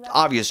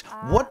obvious,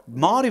 what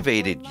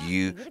motivated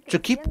you to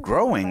keep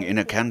growing in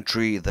a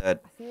country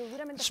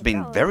that's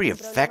been very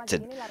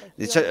affected?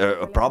 It's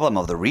a problem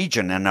of the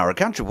region and our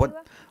country.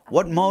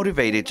 What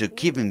motivated to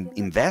keep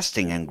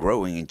investing and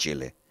growing in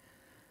Chile?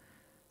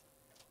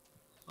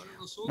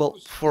 Well,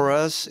 for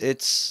us,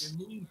 it's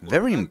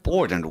very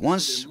important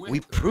once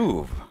we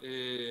prove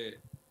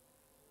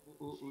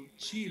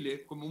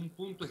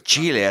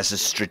Chile as a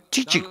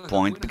strategic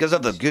point because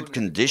of the good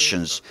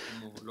conditions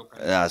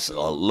as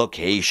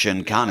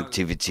location,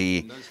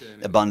 connectivity,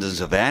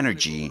 abundance of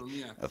energy,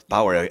 of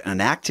power,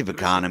 an active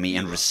economy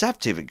and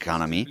receptive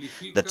economy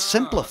that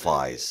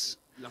simplifies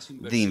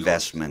the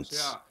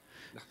investments.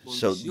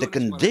 So the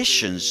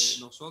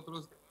conditions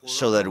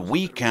so that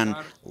we can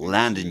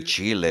land in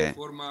Chile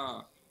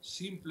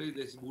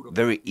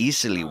very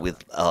easily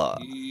with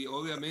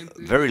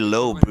very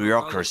low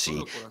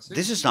bureaucracy.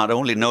 This is not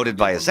only noted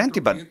by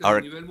Ascenty, but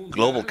our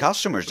global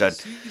customers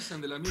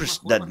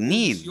that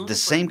need the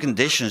same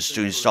conditions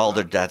to install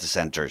their data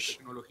centers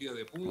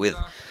with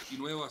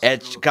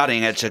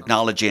cutting-edge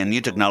technology and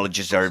new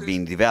technologies that are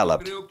being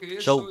developed.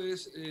 So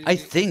I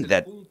think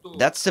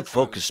that's the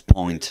focus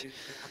point,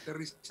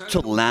 to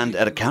land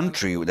at a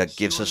country that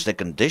gives us the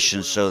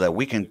conditions so that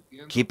we can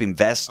keep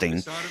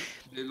investing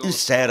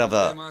instead of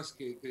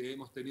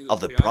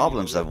the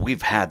problems that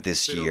we've had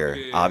this year,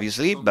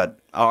 obviously, but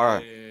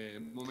are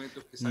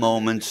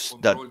moments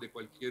that,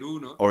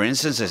 or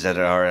instances that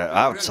are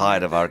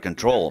outside of our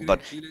control.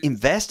 But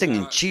investing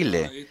in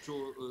Chile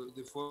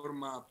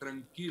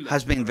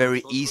has been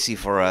very easy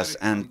for us,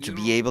 and to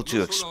be able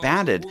to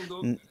expand it,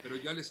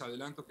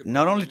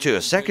 not only to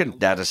a second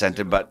data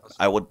center, but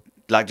I would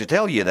like to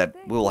tell you that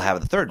we will have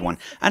the third one.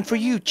 And for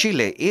you,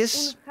 Chile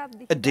is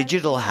a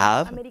digital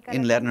hub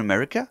in Latin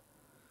America?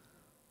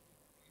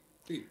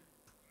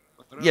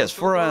 Yes,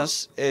 for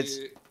us, it's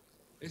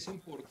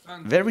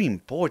very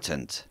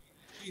important.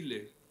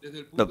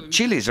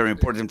 Chile is very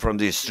important from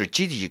the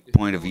strategic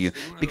point of view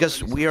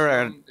because we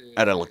are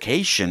at a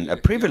location, a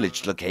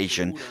privileged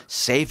location,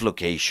 safe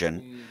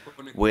location,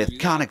 with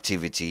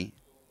connectivity,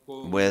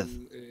 with,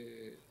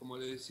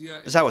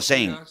 as I was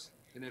saying,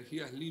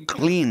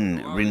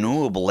 clean,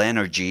 renewable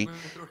energy.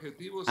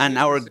 And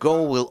our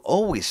goal will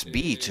always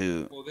be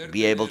to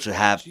be able to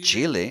have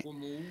Chile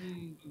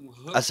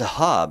as a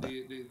hub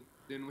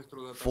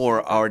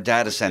for our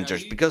data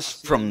centers, because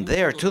from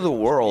there to the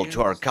world,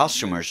 to our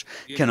customers,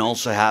 can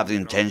also have the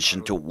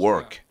intention to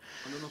work.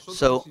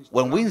 So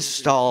when we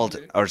installed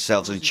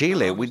ourselves in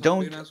Chile, we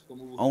don't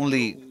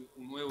only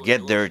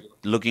get there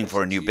looking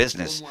for a new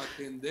business,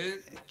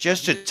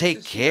 just to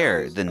take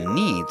care of the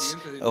needs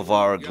of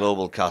our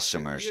global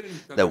customers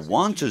that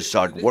want to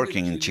start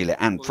working in Chile,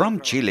 and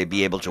from Chile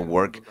be able to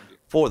work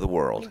for the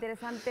world.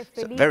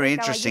 So very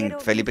interesting,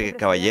 Felipe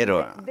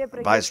Caballero,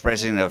 Vice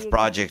President of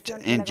Project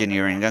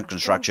Engineering and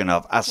Construction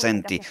of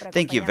Ascenty.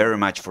 Thank you very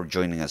much for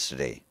joining us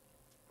today.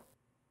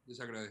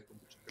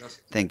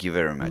 Thank you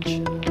very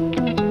much.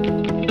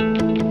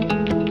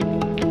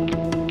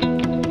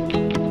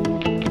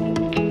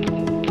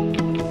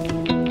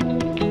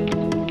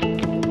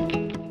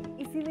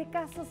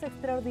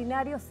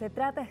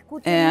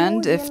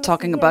 And if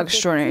talking about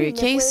extraordinary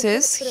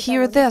cases,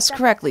 hear this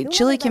correctly.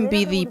 Chile can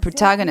be the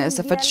protagonist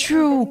of a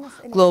true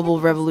global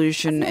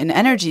revolution in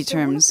energy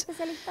terms.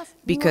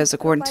 Because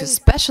according to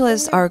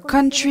specialists, our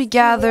country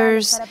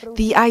gathers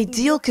the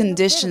ideal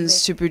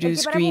conditions to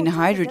produce green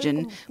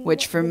hydrogen,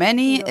 which for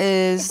many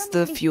is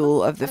the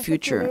fuel of the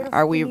future.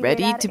 Are we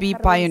ready to be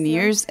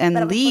pioneers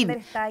and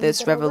lead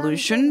this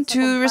revolution?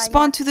 To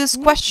respond to this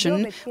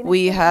question,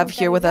 we have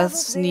here with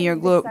us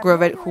Nils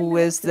Grobet, who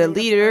is the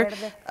leader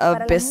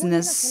of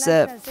business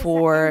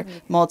for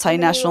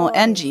multinational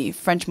Engie,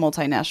 French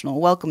multinational.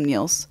 Welcome,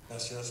 Nils.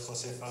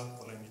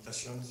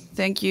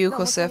 Thank you,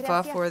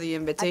 Josefa, for the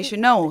invitation.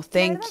 No,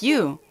 thank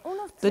you.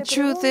 The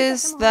truth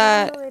is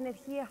that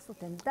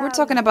we're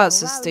talking about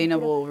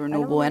sustainable,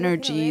 renewable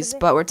energies,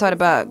 but we're talking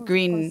about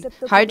green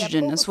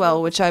hydrogen as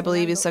well, which I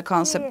believe is a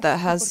concept that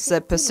has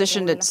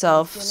positioned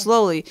itself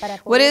slowly.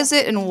 What is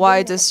it, and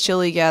why does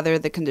Chile gather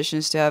the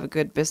conditions to have a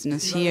good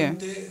business here?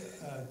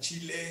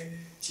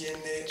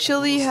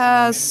 Chile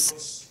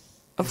has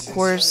of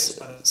course,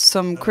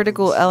 some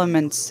critical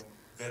elements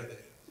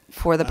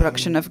for the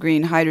production of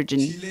green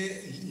hydrogen.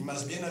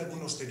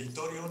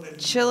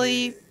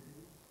 Chile,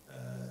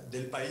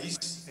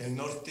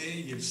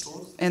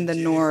 in the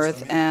north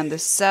and the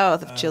south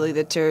of Chile,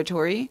 the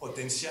territory,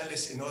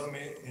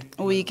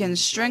 we can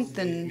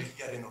strengthen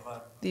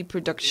the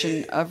production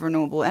of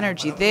renewable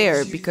energy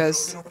there,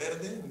 because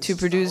to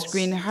produce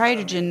green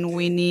hydrogen,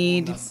 we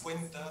need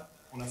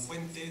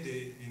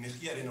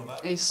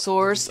a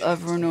source of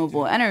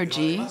renewable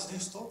energy.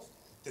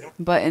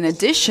 But in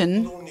addition,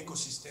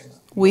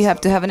 we have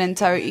to have an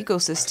entire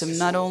ecosystem,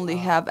 not only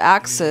have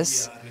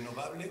access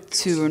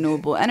to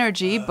renewable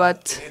energy,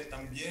 but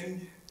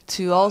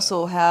to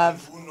also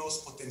have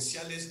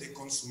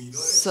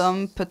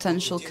some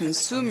potential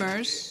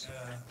consumers,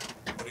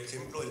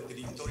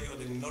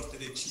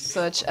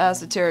 such as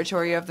the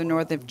territory of the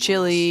north of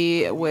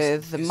Chile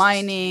with the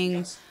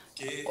mining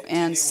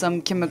and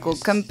some chemical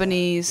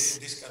companies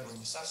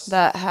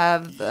that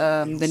have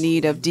the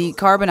need of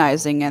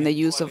decarbonizing and the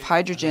use of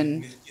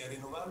hydrogen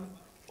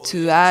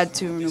to add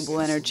to renewable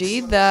energy.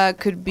 That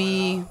could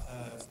be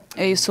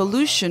a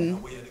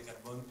solution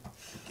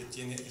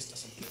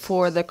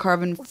for the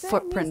carbon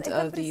footprint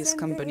of these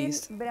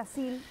companies.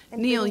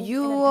 Neil,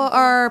 you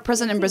are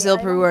present in Brazil,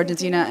 Peru,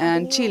 Argentina,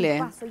 and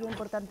Chile.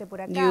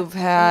 You've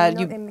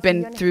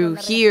been through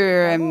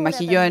here in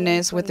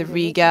Mejillones with the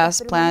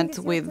regas plant,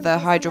 with the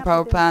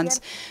hydropower plants.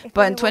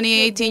 But in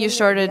 2018, you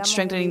started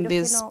strengthening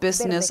this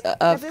business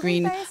of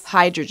green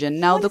hydrogen.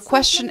 Now the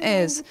question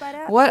is,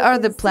 what are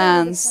the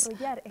plans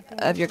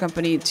of your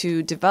company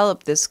to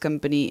develop this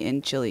company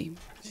in Chile,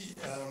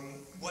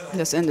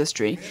 this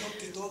industry?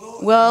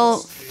 Well,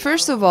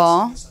 first of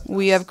all,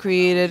 we have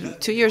created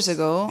 2 years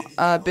ago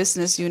a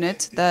business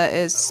unit that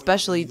is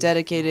specially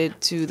dedicated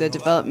to the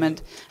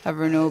development of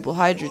renewable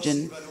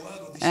hydrogen.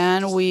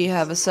 And we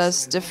have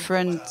assessed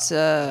different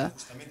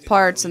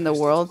parts in the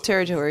world,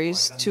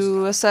 territories,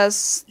 to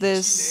assess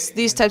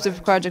these types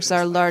of projects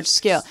are large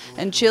scale.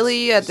 And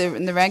Chile,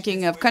 in the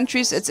ranking of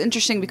countries, it's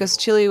interesting because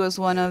Chile was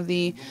one of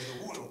the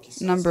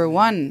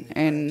 #1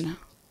 in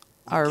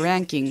our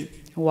ranking.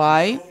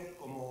 Why?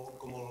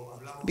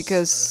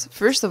 Because,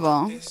 first of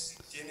all,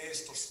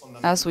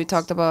 as we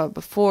talked about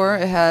before,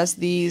 it has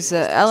these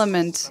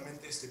elements,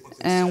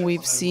 and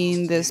we've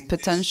seen this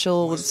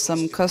potential with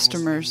some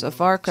customers,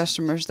 of our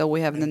customers that we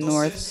have in the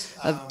north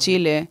of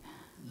Chile.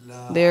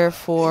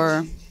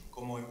 Therefore,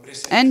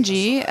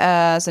 Engie,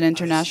 as an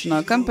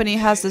international company,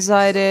 has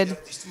decided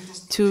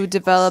to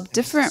develop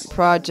different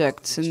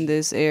projects in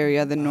this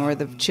area, the north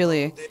of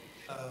Chile,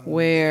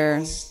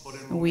 where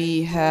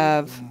we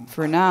have,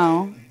 for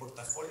now,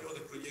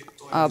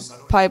 a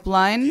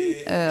pipeline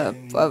of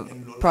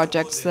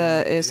projects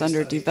that is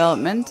under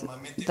development,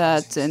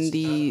 that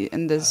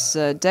in this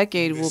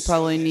decade will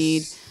probably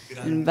need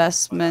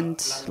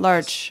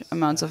large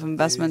amounts of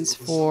investments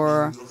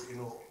for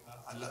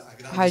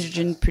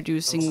hydrogen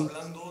producing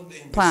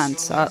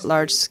plants at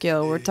large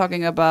scale. We're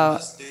talking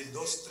about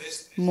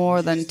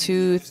more than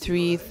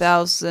 $2-3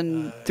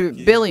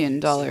 billion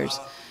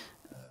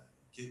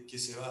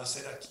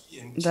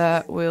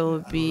that will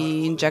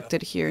be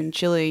injected here in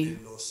Chile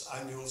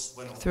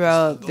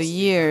throughout the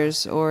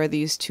years or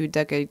these 2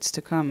 decades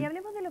to come.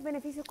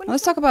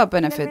 Let's talk about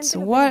benefits.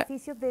 What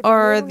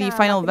are the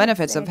final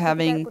benefits of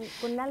having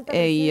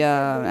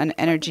an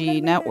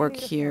energy network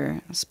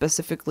here,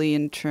 specifically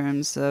in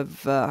terms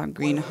of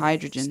green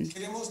hydrogen?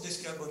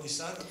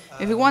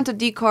 If we want to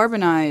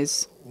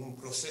decarbonize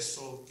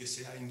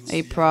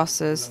a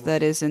process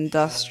that is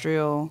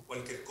industrial,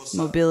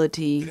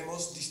 mobility,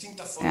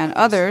 and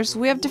others,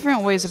 we have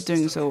different ways of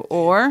doing so,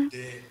 or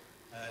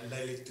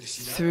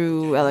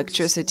through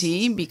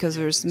electricity, because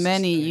there's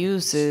many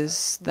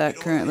uses that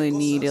currently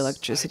need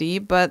electricity,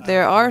 but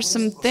there are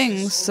some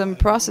things, some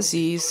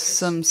processes,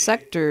 some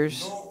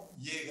sectors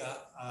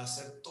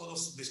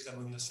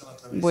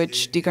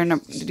which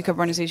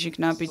decarbonization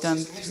cannot be done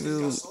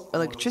through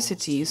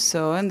electricity.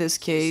 So in this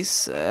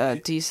case,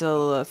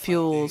 diesel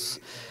fuels,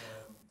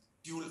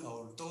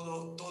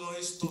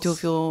 dual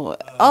fuel,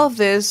 all of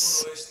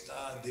this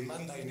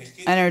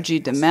energy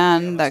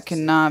demand that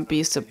cannot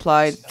be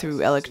supplied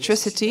through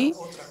electricity.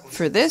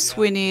 For this,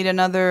 we need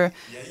another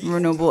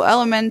renewable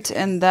element,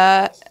 and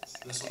that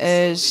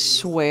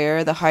is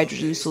where the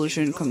hydrogen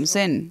solution comes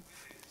in.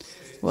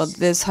 Well,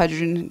 this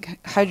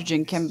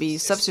hydrogen can be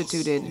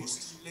substituted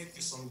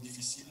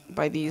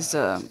by these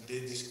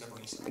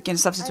can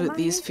substitute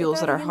these fuels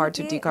that are hard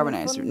to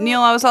decarbonize.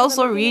 Neil, I was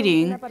also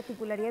reading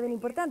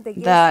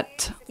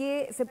that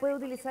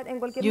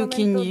you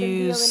can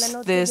use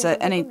this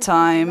at any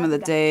time of the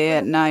day,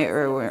 at night,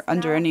 or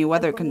under any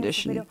weather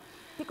condition.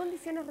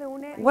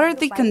 What are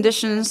the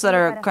conditions that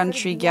our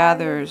country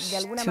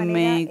gathers to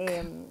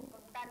make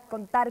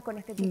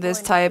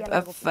this type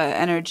of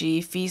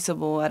energy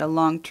feasible at a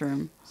long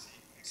term?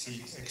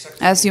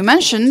 As you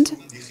mentioned,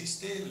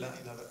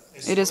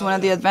 it is one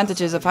of the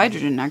advantages of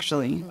hydrogen,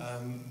 actually.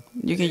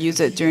 You can use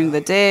it during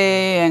the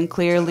day, and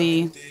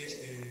clearly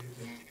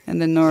In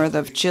the north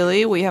of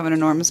Chile, we have an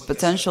enormous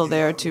potential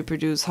there to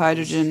produce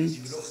hydrogen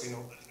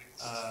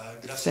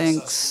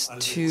thanks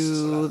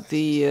to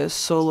the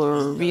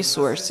solar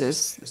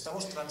resources.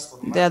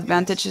 The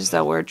advantage is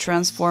that we're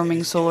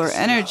transforming solar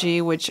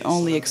energy, which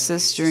only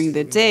exists during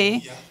the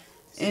day,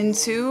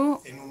 into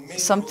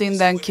something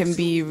that can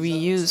be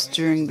reused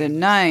during the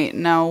night.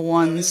 Now,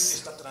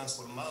 once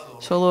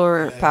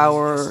solar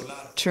power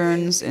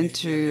turns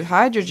into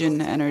hydrogen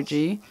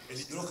energy,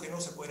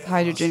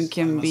 hydrogen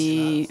can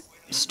be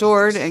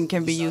stored and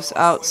can be used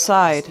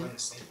outside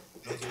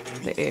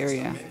the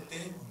area,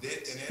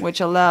 which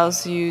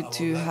allows you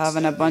to have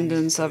an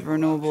abundance of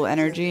renewable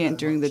energy and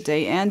during the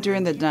day and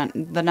during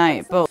the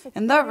night, both.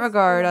 In that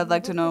regard, I'd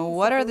like to know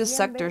what are the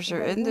sectors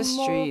or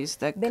industries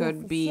that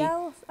could be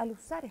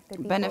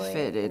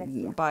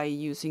benefited by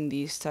using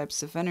these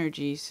types of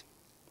energies?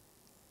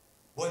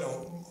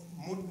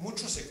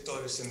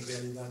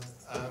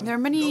 There are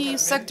many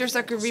sectors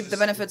that could reap the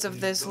benefits of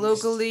this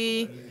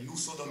locally,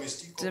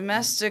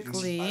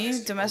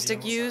 domestically.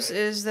 Domestic use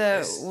is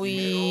that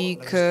we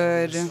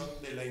could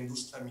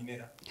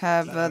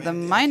have the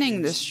mining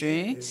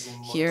industry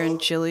here in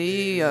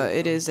Chile.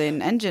 It is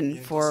an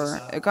engine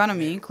for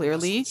economy,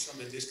 clearly.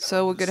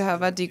 So we could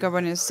have a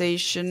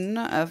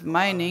decarbonization of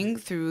mining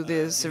through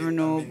this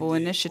renewable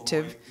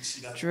initiative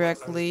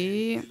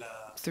directly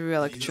through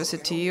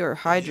electricity or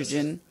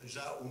hydrogen,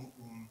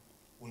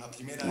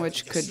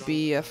 which could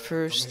be a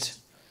first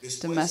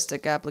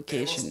domestic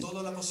application.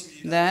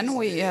 Then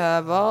we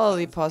have all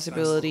the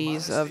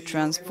possibilities of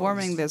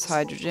transforming this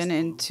hydrogen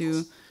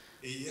into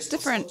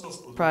different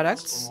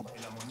products,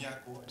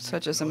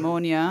 such as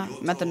ammonia,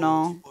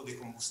 methanol,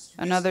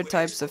 and other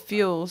types of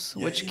fuels,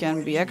 which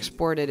can be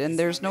exported. And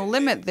there's no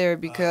limit there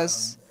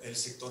because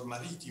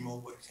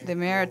the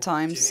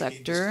maritime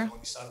sector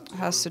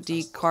has to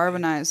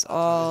decarbonize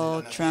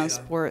all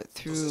transport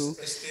through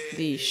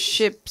the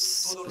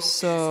ships.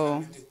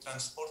 So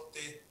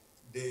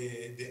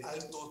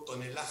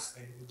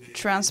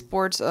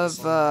transports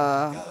of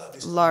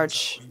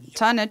large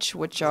tonnage,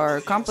 which are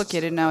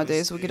complicated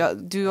nowadays, we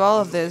could do all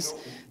of this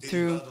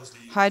through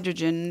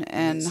hydrogen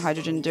and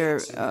hydrogen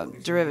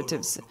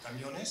derivatives.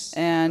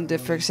 And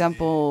for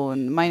example,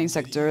 in the mining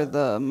sector,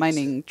 the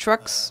mining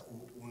trucks,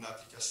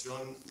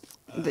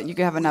 that you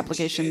can have an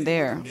application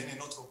there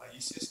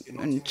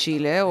in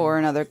Chile or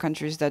in other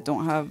countries that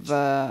don't have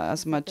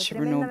as much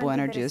renewable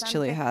energy as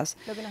Chile has.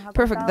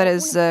 Perfect. That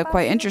is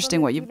quite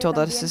interesting what you've told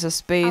us. This is a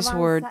space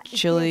where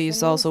Chile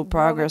is also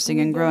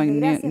progressing and growing.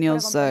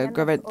 Nils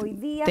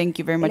Grobet, thank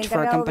you very much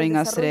for accompanying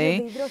us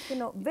today.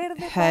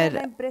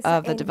 Head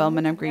of the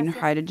Development of Green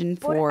Hydrogen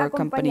for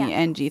company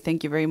Engie.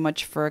 Thank you very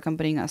much for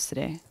accompanying us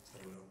today.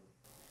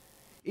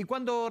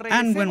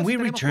 And when we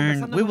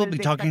return, we will be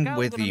talking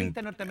with the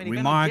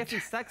remarked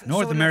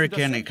North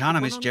American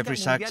economist Jeffrey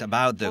Sachs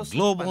about the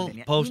global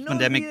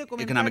post-pandemic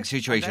economic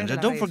situation. And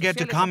don't forget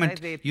to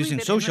comment using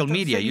social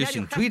media,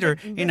 using Twitter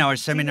in our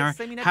seminar,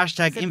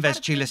 hashtag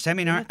InvestChile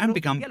seminar, and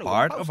become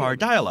part of our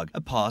dialogue. A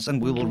pause and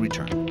we will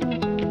return.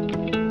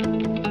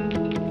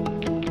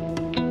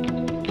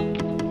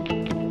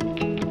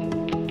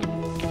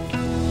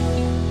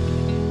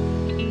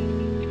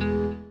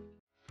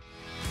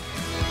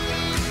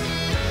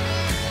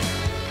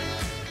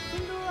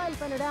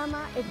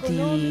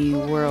 The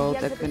world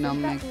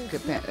economic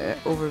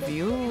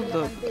overview,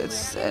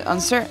 it's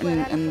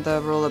uncertain in the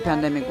role of the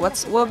pandemic.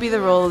 What will be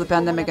the role of the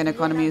pandemic in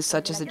economies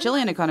such as the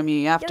Chilean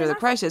economy after the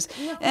crisis?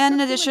 And in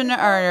addition,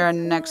 our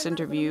next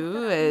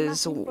interview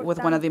is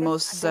with one of the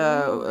most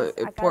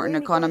important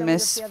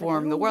economists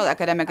from the world,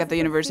 academic at the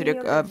University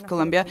of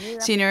Columbia,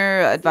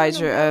 senior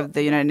advisor of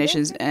the United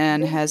Nations,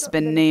 and has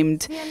been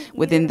named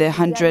within the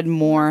 100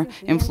 more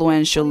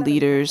influential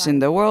leaders in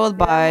the world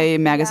by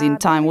magazine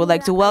Time. We'd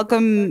like to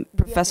welcome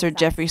Professor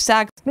Jeffrey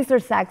Sachs.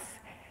 Mr. Sachs,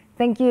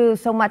 thank you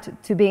so much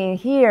to being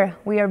here.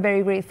 We are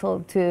very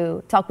grateful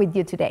to talk with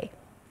you today.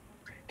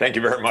 Thank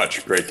you very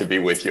much. Great to be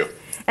with you.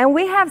 And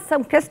we have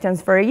some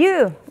questions for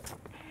you.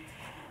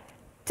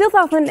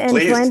 2020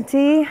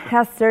 Please.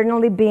 Has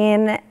certainly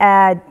been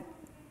a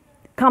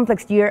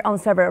complex year on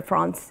several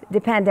fronts.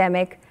 The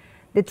pandemic,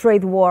 the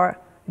trade war,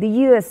 the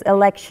US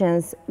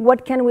elections.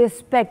 What can we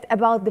expect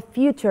about the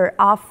future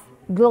of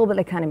global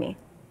economy?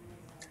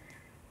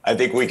 I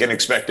think we can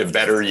expect a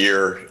better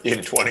year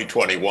in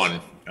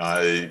 2021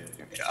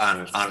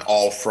 on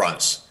all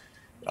fronts.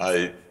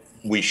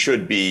 We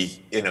should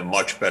be in a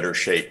much better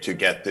shape to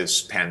get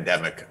this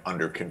pandemic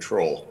under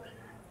control.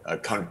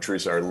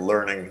 Countries are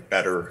learning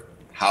better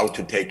how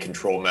to take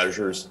control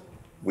measures.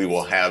 We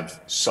will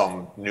have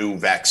some new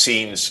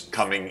vaccines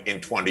coming in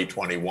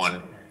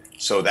 2021,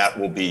 so that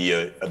will be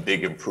a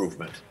big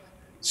improvement.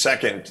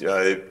 Second,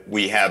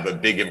 we have a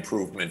big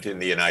improvement in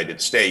the United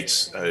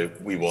States.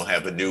 We will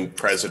have a new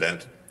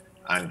president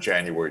on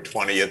January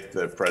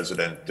 20th,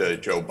 President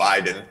Joe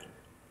Biden,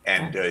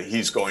 and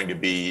he's going to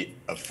be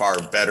a far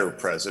better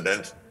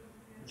president.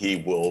 He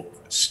will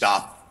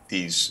stop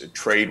these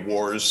trade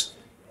wars,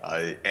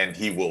 and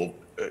he will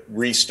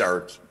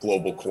restart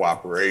global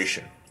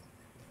cooperation.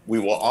 We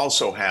will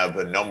also have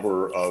a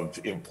number of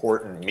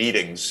important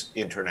meetings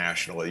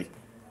internationally,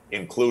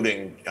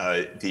 including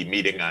the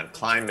meeting on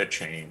climate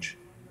change,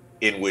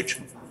 in which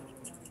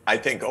I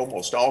think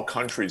almost all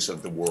countries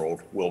of the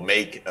world will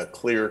make a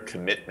clear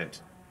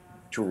commitment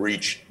to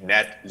reach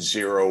net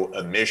zero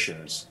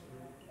emissions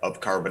of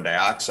carbon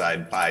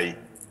dioxide by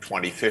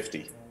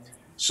 2050.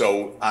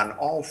 So on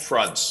all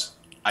fronts,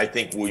 I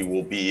think we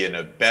will be in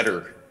a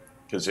better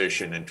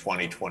position in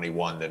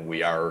 2021 than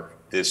we are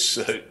this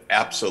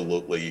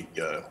absolutely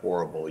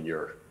horrible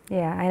year.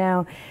 Yeah, I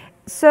know.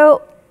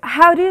 So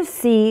how do you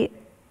see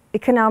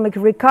economic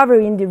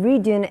recovery in the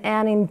region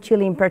and in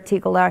Chile in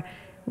particular?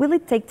 Will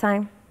it take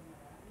time?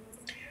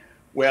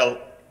 Well,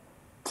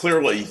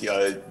 clearly,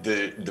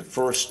 the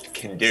first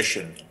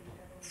condition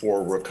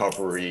for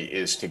recovery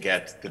is to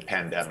get the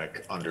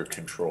pandemic under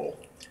control.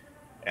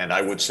 And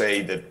I would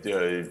say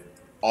that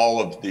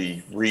all of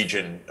the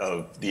region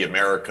of the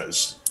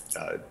Americas,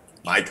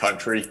 my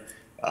country,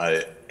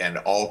 and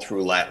all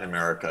through Latin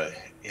America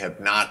have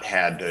not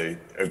had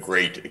a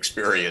great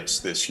experience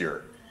this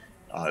year.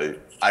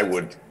 I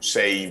would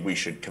say we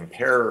should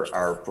compare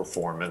our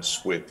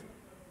performance with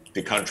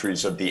the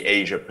countries of the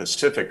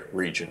Asia-Pacific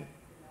region,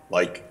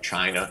 like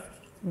China,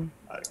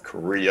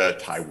 Korea,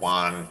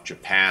 Taiwan,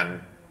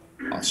 Japan,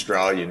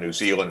 Australia, New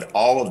Zealand.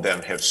 All of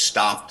them have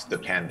stopped the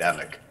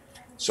pandemic.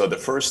 So the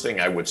first thing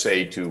I would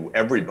say to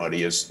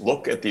everybody is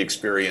look at the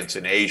experience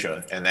in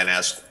Asia and then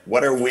ask,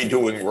 what are we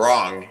doing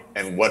wrong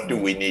and what do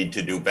we need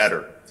to do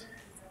better?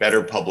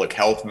 Better public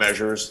health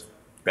measures,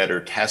 better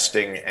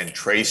testing and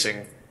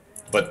tracing.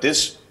 But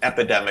this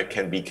epidemic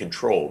can be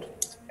controlled.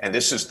 And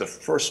this is the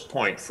first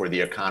point for the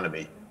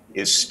economy,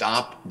 is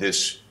stop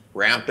this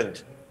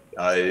rampant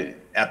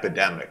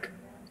epidemic.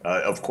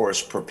 Of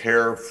course,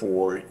 prepare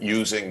for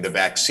using the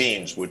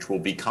vaccines, which will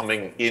be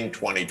coming in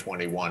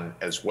 2021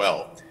 as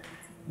well.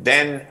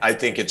 Then I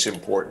think it's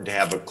important to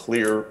have a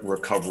clear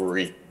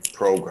recovery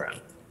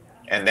program.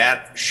 And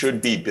that should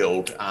be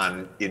built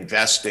on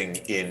investing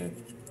in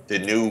the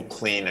new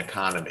clean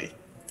economy.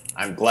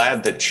 I'm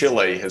glad that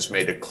Chile has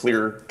made a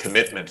clear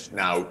commitment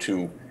now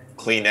to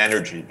clean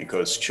energy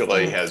because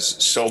Chile has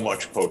so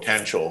much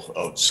potential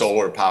of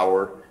solar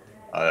power,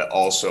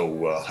 also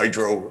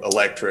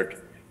hydroelectric,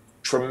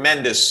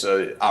 tremendous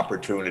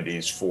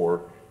opportunities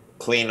for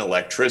clean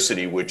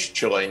electricity, which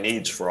Chile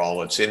needs for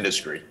all its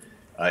industry.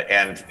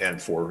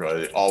 And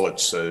for all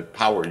its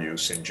power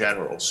use in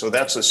general. So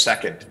that's a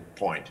second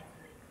point.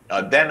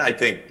 Then I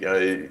think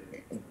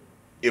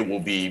it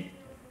will be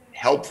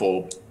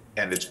helpful,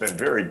 and it's been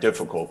very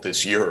difficult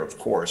this year, of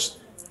course,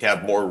 to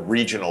have more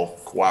regional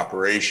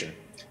cooperation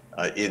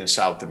in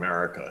South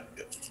America,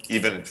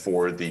 even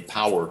for the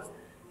power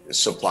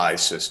supply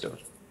system.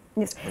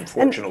 Yes.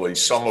 Unfortunately,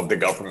 some of the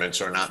governments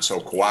are not so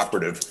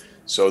cooperative.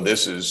 So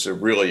this is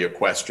really a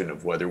question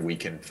of whether we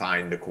can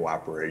find the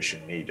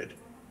cooperation needed.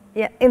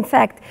 Yeah, in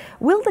fact,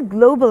 will the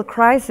global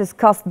crisis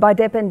caused by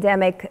the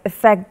pandemic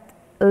affect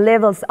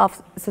levels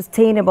of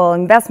sustainable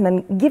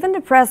investment given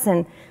the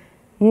present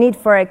need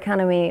for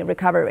economy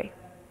recovery?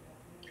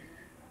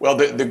 Well,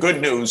 the good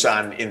news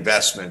on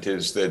investment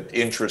is that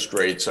interest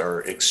rates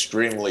are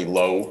extremely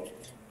low.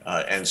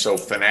 And so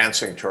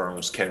financing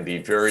terms can be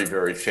very,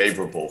 very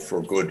favorable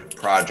for good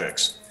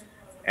projects.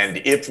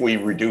 And if we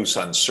reduce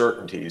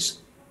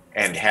uncertainties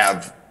and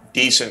have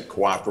decent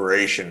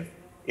cooperation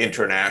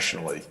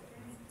internationally,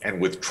 and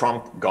with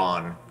Trump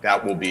gone,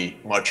 that will be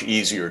much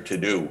easier to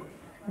do.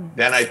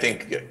 Then I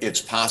think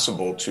it's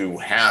possible to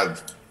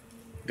have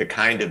the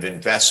kind of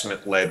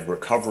investment-led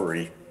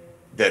recovery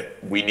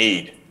that we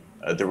need.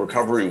 The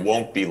recovery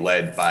won't be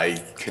led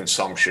by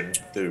consumption.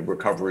 The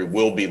recovery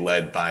will be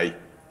led by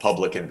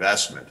public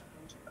investment.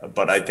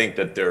 But I think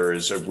that there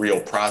is a real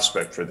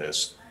prospect for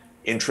this.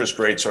 Interest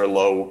rates are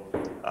low.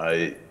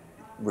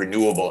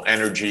 Renewable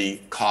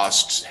energy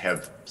costs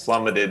have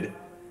plummeted.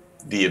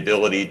 The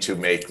ability to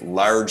make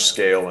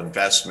large-scale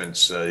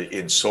investments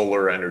in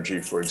solar energy,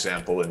 for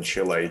example, in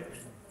Chile,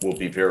 will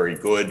be very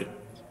good.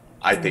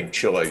 I think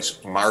Chile's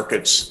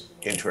markets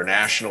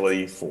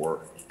internationally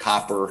for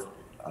copper,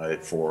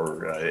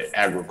 for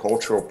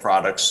agricultural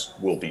products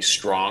will be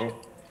strong.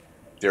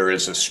 There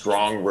is a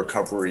strong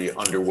recovery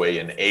underway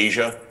in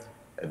Asia.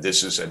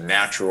 This is a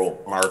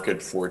natural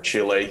market for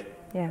Chile.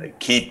 Yeah.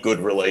 Keep good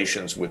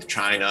relations with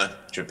China,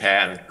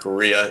 Japan,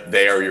 Korea.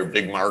 They are your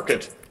big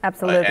market.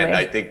 Absolutely. And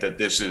I think that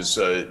this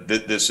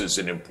is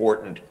an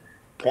important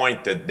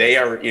point, that they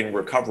are in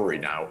recovery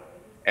now,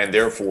 and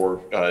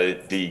therefore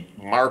the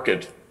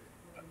market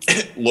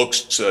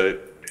looks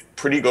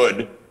pretty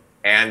good,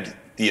 and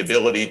the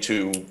ability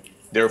to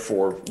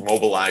therefore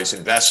mobilize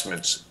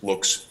investments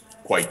looks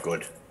quite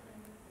good.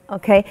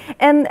 Okay,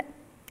 and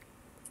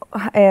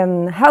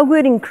how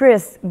would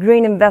increased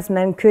green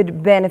investment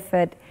could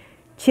benefit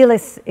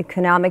Chile's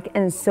economic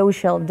and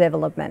social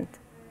development?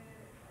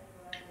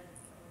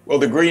 Well,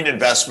 the green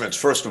investments,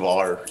 first of all,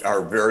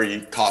 are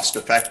very cost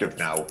effective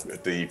now.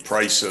 The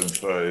price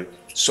of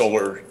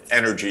solar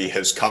energy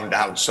has come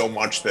down so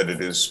much that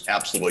it is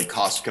absolutely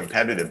cost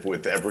competitive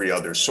with every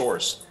other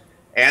source.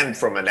 And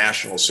from a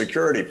national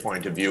security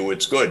point of view,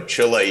 it's good.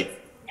 Chile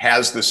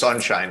has the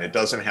sunshine. It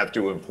doesn't have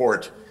to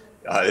import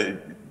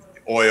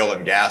oil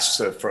and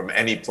gas from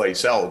any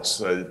place else.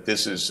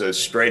 This is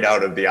straight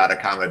out of the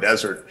Atacama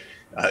Desert,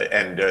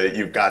 and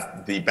you've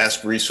got the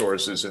best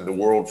resources in the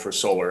world for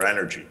solar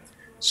energy.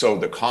 So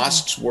the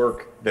costs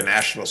work, the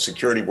national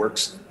security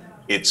works.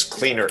 It's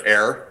cleaner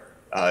air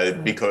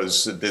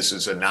because this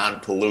is a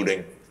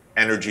non-polluting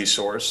energy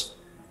source.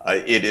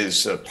 It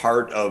is a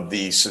part of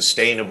the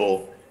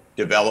sustainable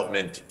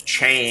development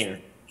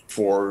chain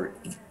for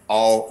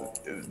all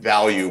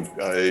value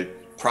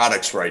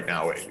products right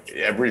now.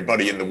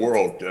 Everybody in the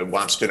world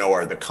wants to know,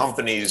 are the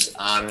companies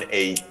on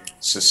a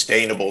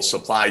sustainable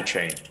supply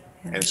chain?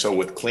 And so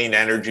with clean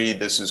energy,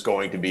 this is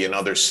going to be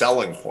another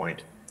selling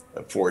point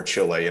for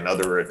Chile,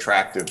 another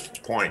attractive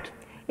point.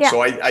 Yeah.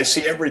 So I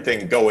see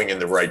everything going in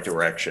the right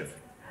direction.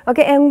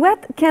 Okay, and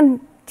what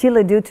can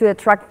Chile do to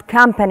attract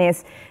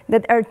companies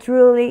that are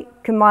truly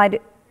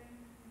committed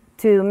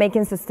to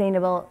making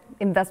sustainable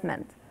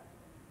investment?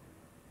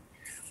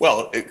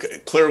 Well,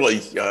 clearly,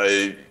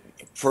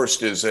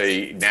 first is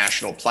a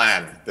national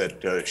plan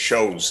that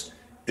shows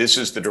this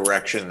is the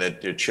direction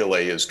that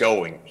Chile is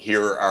going.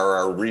 Here are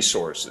our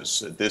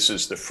resources. This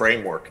is the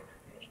framework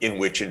in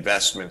which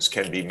investments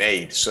can be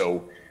made.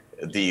 So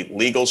the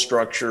legal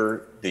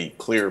structure, the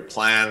clear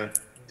plan,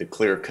 the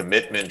clear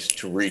commitment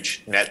to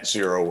reach net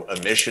zero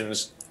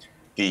emissions,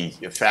 the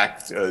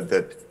fact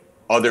that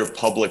other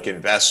public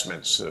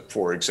investments,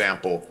 for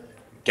example,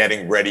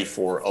 getting ready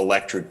for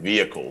electric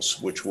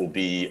vehicles, which will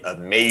be a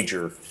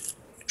major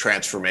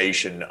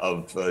transformation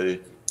of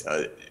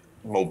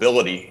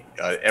mobility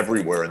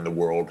everywhere in the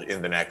world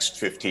in the next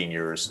 15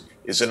 years,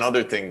 is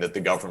another thing that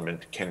the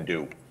government can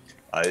do.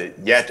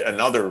 Yet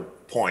another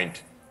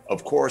point,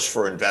 of course,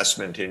 for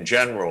investment in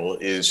general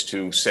is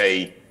to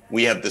say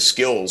we have the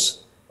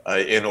skills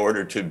in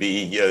order to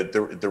be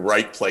the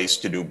right place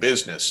to do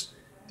business.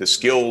 The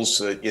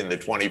skills in the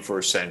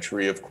 21st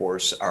century, of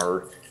course,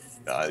 are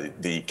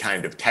the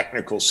kind of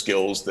technical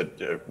skills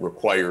that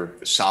require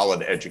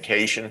solid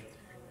education.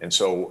 And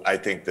so I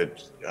think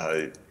that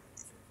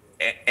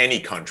any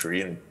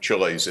country, and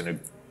Chile is in a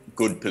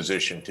good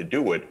position to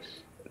do it,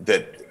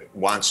 that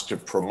wants to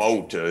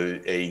promote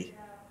a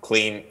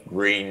clean,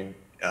 green,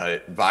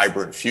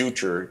 vibrant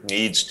future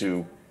needs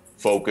to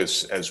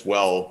focus as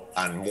well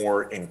on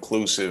more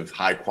inclusive,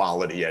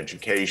 high-quality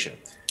education.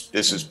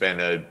 This has been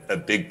a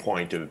big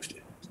point of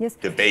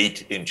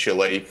debate in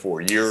Chile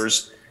for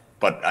years,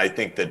 but I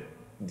think that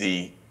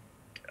the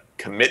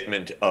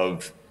commitment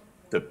of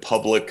the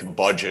public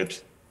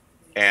budget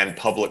and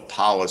public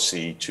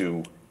policy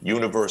to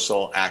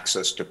universal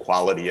access to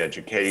quality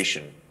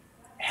education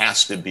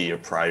has to be a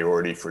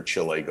priority for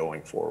Chile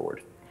going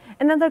forward.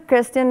 Another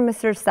question,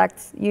 Mr.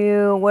 Sachs,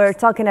 you were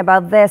talking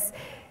about this.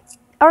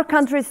 Our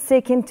country is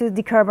seeking to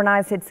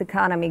decarbonize its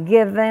economy,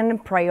 giving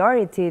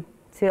priority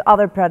to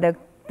other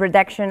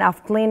production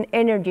of clean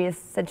energies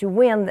such as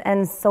wind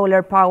and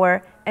solar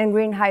power and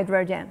green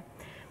hydrogen.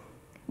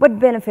 What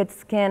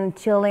benefits can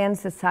Chilean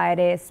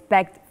society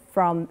expect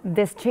from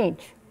this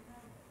change?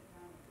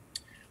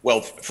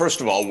 Well,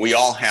 first of all, we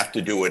all have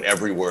to do it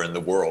everywhere in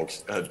the world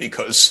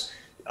because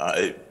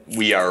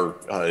we are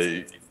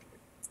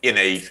in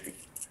a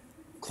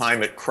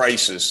climate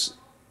crisis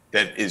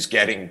that is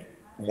getting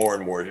more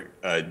and more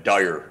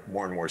dire,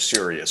 more and more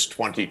serious.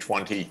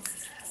 2020,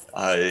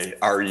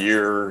 our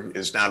year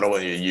is not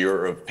only a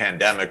year of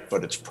pandemic,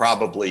 but it's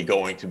probably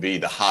going to be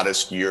the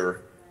hottest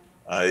year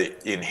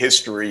in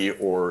history,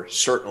 or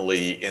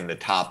certainly in the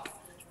top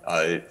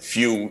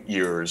few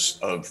years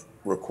of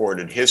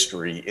recorded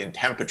history in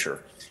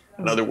temperature.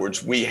 In other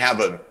words, we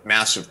have a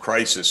massive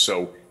crisis,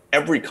 so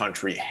every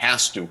country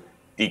has to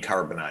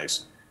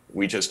decarbonize.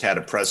 We just had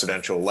a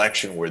presidential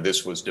election where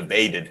this was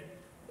debated,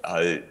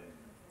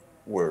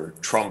 where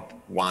Trump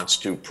wants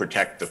to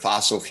protect the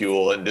fossil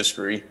fuel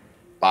industry.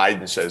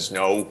 Biden says,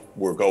 no,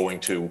 we're going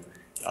to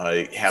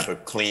have a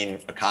clean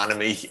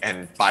economy,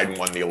 and Biden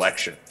won the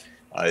election.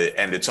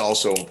 And it's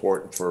also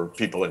important for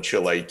people in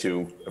Chile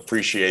to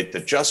appreciate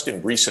that just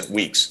in recent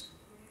weeks,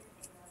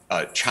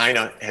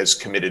 China has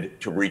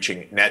committed to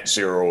reaching net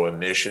zero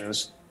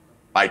emissions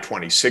by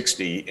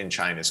 2060 in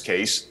China's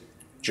case.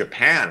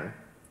 Japan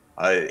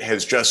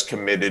has just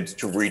committed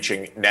to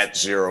reaching net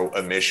zero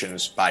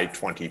emissions by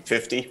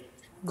 2050.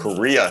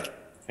 Korea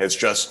has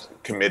just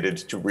committed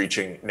to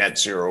reaching net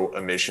zero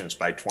emissions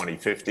by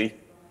 2050.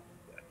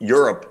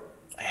 Europe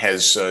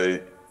has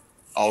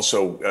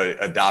also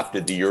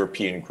adopted the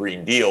European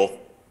Green Deal,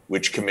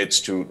 which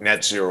commits to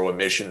net zero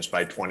emissions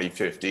by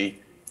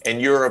 2050. And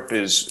Europe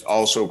is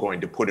also going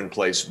to put in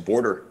place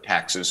border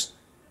taxes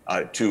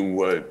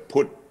to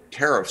put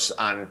tariffs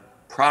on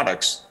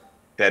products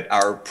that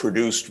are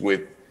produced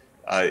with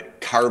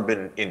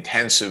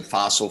carbon-intensive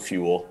fossil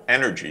fuel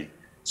energy.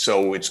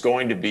 So it's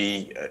going to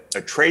be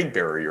a trade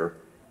barrier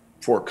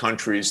for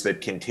countries that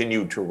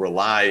continue to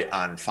rely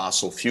on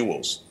fossil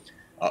fuels.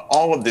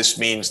 All of this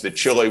means that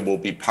Chile will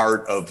be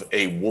part of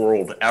a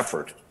world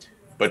effort,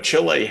 but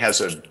Chile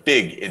has a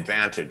big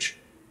advantage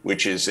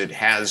which is it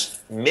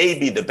has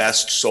maybe the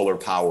best solar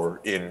power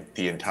in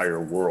the entire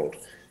world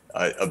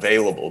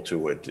available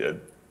to it.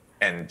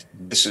 And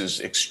this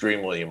is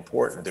extremely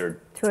important. There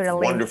are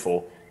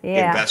wonderful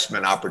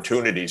investment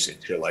opportunities in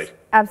Chile.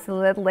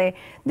 Absolutely.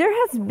 There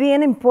has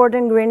been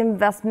important green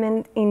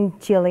investment in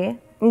Chile,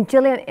 in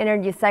Chilean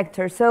energy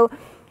sector. So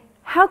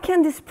how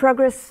can this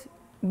progress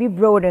be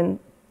broadened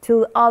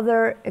to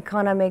other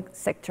economic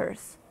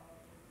sectors?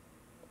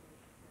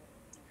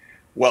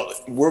 Well,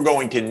 we're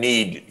going to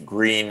need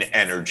green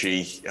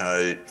energy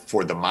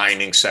for the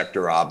mining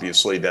sector,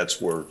 obviously.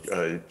 That's where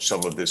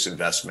some of this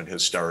investment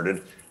has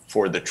started.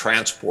 For the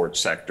transport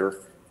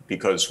sector,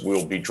 because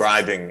we'll be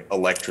driving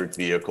electric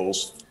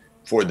vehicles.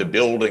 For the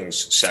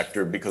buildings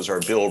sector, because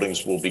our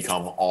buildings will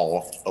become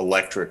all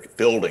electric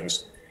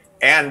buildings.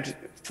 And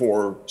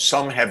for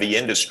some heavy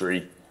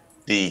industry,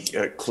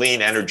 the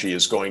clean energy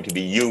is going to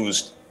be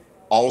used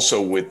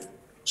also with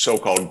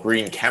so-called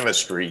green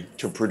chemistry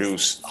to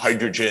produce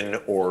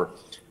hydrogen or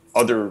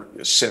other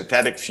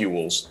synthetic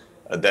fuels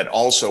that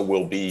also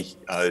will be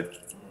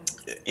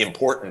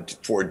important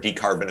for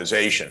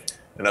decarbonization.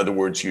 In other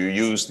words, you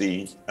use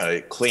the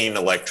clean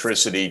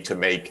electricity to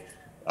make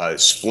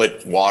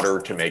split water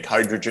to make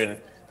hydrogen,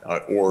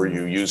 or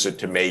you use it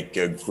to make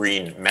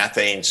green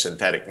methane,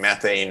 synthetic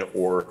methane,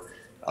 or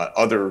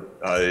other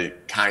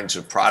kinds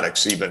of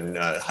products, even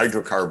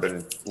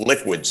hydrocarbon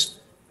liquids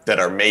that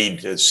are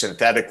made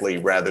synthetically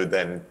rather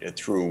than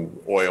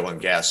through oil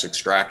and gas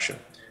extraction.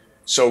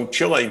 So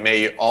Chile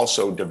may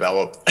also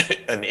develop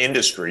an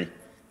industry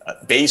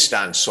based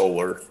on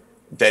solar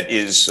that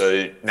is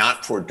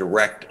not for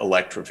direct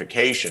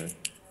electrification,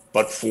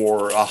 but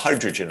for a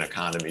hydrogen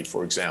economy,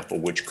 for example,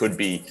 which could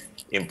be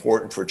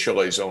important for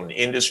Chile's own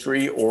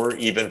industry or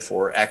even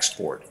for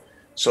export.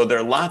 So there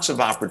are lots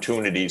of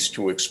opportunities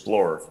to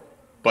explore.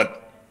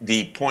 But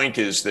the point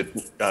is that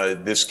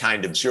this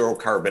kind of zero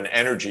carbon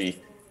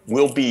energy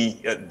will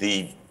be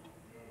the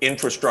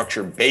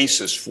infrastructure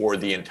basis for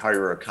the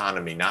entire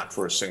economy, not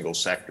for a single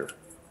sector.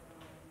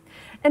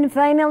 And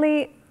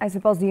finally, I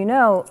suppose you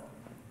know,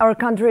 our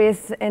country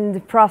is in the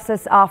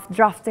process of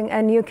drafting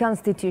a new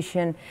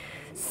constitution.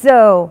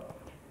 So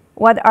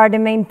what are the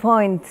main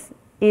points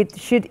it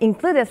should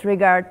include as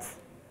regards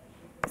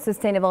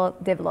sustainable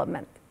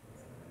development?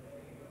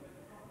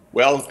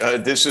 Well,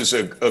 this is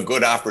a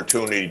good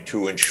opportunity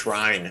to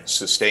enshrine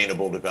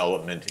sustainable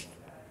development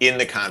in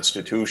the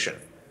Constitution.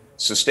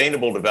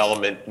 Sustainable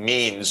development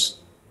means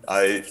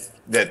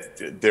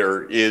that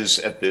there is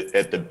at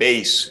the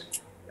base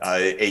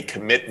a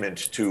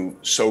commitment to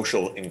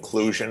social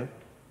inclusion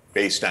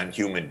based on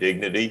human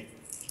dignity.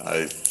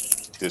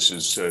 This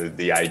is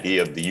the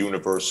idea of the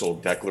Universal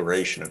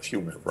Declaration of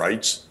Human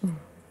Rights,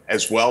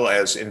 as well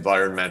as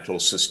environmental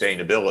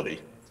sustainability.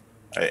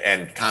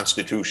 And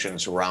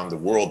constitutions around the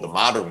world, the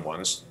modern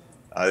ones,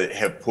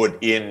 have put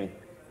in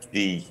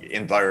the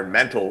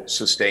environmental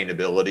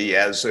sustainability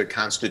as a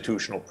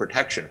constitutional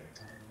protection.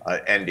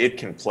 And it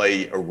can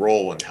play a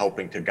role in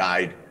helping to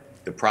guide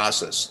the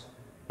process.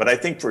 But I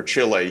think for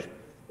Chile,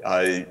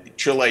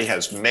 Chile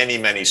has many,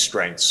 many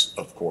strengths,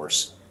 of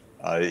course.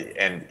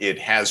 And it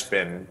has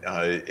been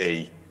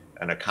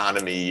an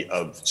economy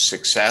of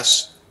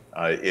success.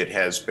 It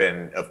has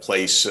been a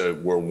place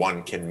where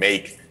one can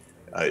make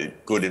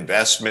good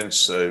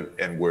investments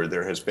and where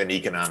there has been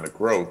economic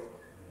growth.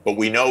 But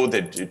we know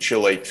that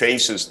Chile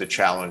faces the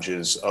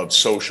challenges of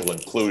social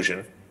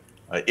inclusion.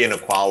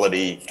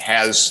 Inequality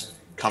has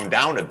come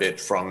down a bit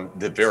from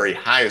the very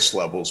highest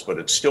levels, but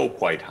it's still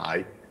quite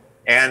high.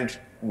 And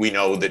we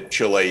know that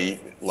Chile,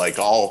 like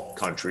all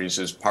countries,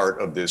 is part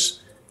of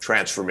this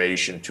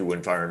transformation to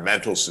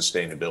environmental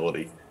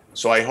sustainability.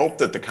 So I hope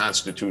that the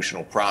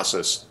constitutional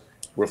process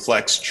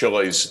reflects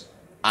Chile's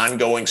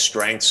ongoing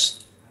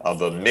strengths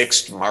of a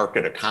mixed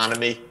market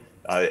economy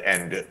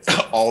and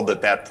all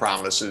that that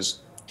promises,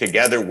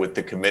 together with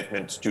the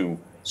commitment to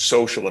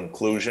social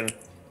inclusion,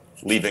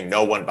 leaving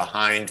no one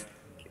behind,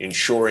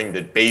 ensuring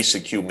that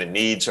basic human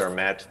needs are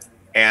met,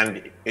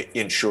 and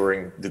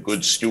ensuring the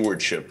good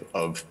stewardship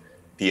of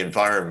the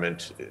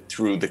environment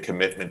through the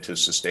commitment to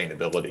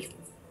sustainability.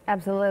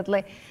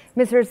 Absolutely.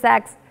 Mr.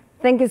 Sachs,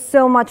 thank you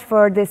so much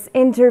for this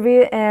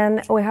interview,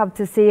 and we hope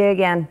to see you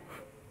again.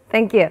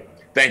 Thank you.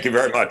 Thank you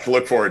very much.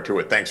 Look forward to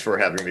it. Thanks for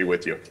having me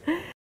with you.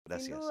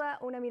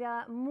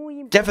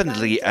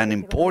 Definitely an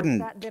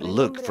important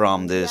look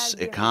from this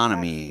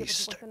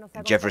economist.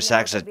 Jeffrey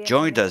Sachs has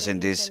joined us in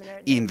this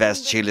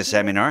Invest Chile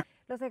seminar.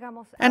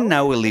 And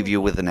now we'll leave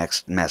you with the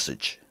next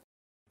message.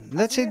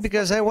 That's it,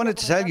 because I wanted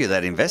to tell you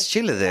that Invest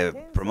Chile, the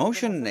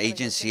promotion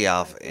agency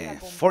of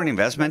foreign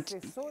investment,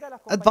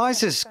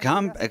 advises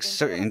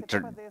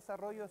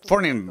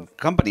foreign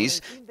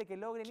companies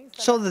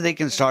so that they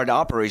can start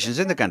operations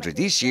in the country.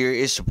 This year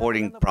is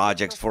supporting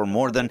projects for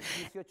more than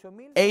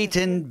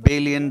 $18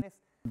 billion.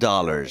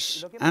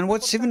 And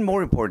what's even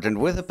more important,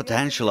 with the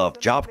potential of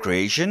job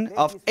creation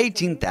of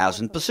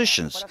 18,000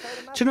 positions.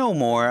 To know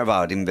more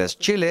about Invest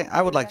Chile,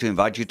 I would like to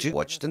invite you to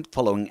watch the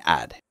following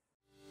ad.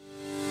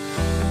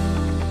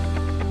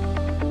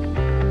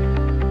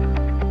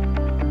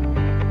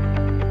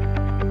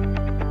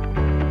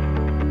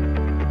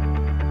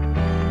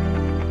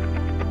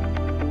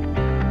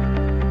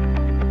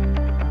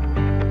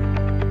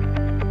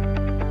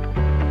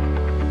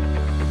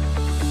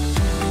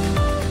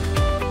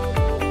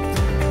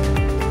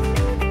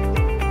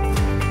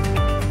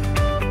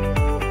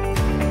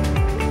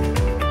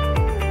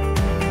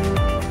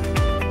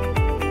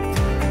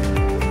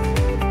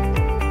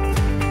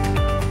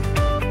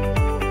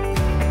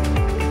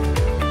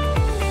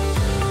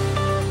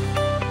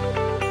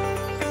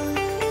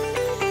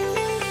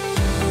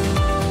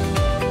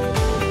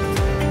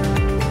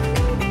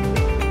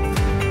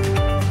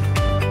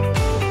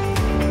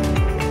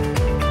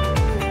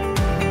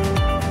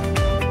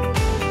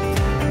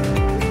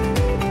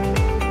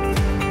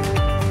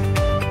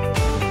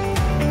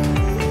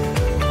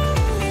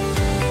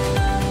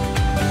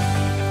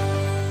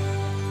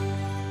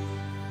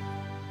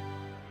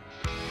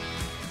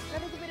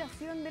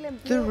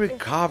 The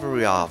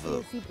recovery of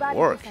the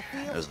work,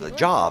 as the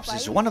jobs,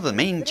 is one of the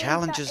main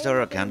challenges that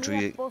our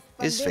country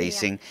is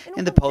facing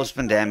in the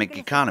post-pandemic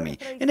economy,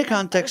 in a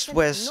context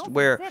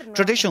where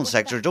traditional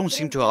sectors don't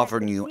seem to offer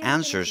new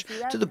answers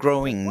to the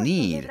growing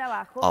need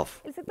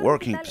of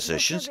working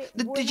positions.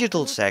 The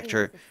digital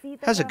sector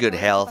has a good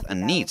health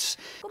and needs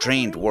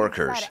trained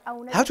workers.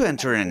 How to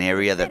enter an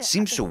area that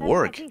seems to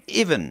work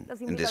even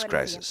in this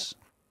crisis?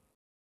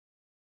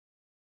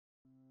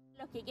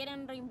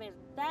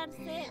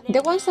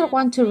 The ones that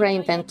want to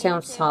reinvent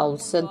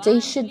themselves, they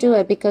should do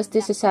it because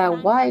this is a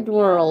wide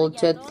world.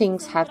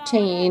 Things have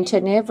changed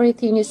and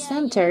everything is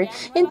centered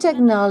in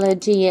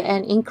technology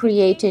and in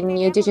creating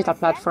new digital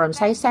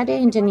platforms. I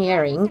studied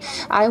engineering.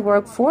 I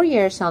worked 4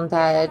 years on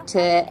that.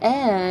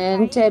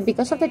 And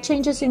because of the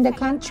changes in the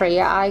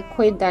country, I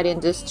quit that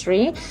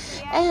industry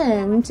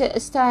and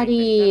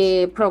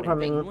study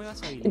programming.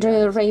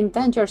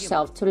 Reinvent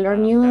yourself to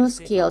learn new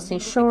skills in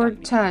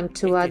short time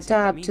to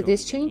adapt to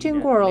this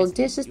changing world.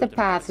 This is the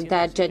path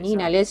that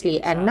Janina,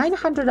 Leslie, and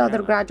 900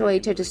 other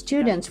graduated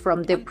students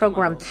from the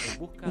program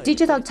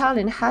Digital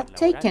Talent have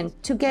taken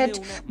to get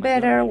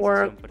better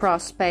work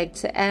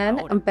prospects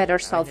and better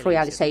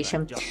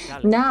self-realization.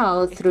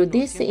 Now, through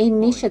this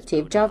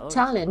initiative, Job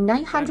Talent,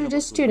 900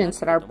 students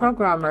that are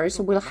programmers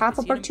will have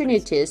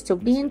opportunities to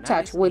be in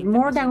touch with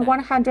more than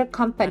 100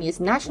 companies,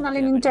 national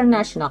and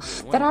international,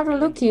 that are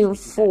looking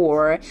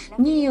for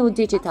new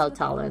digital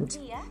talent.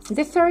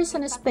 The fair is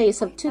in a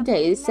space of 2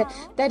 days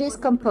that is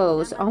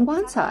composed on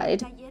one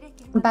side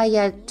by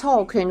a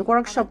talk and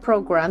workshop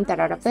program that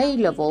are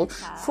available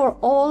for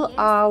all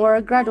our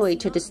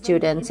graduated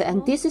students.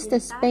 And this is the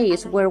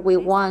space where we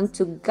want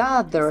to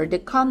gather the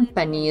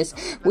companies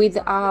with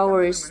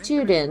our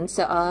students.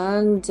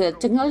 And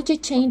technology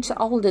changes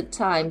all the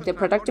time, the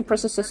productive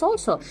processes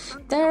also.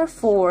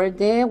 Therefore,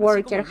 the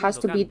worker has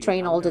to be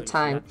trained all the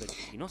time.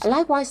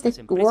 Likewise,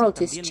 the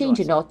world is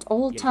changing at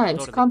all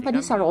times.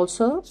 Companies are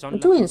also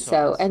doing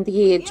so. And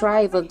the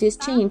drive of this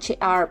change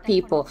are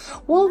people.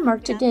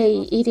 Walmart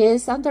today, it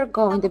is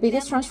undergoing the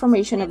biggest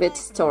transformation of its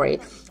story.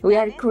 We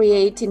are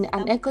creating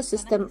an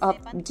ecosystem of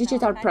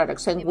digital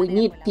products, and we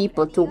need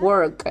people to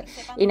work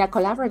in a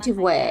collaborative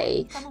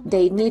way.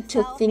 They need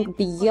to think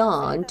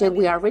beyond.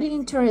 We are really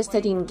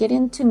interested in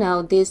getting to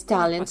know this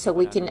talent so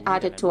we can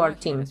add it to our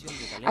team.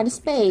 And a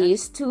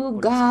space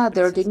to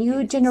gather the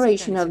new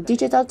generation of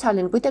digital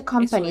talent with the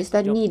companies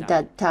that need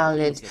that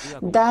talent.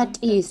 That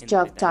is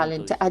Job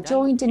Talent, a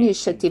joint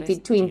initiative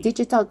between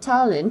Digital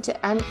Talent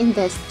and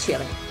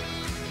InvestChile.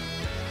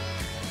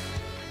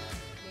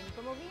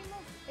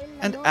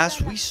 And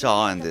as we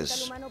saw in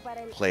this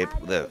clip,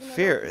 the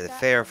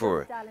fair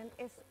for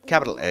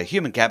capital,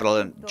 human capital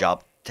and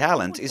job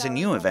talent is a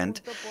new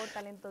event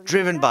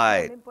driven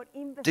by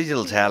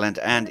Digital Talent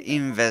and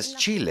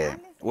InvestChile,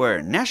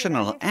 where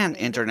national and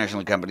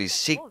international companies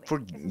seek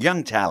for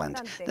young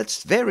talent.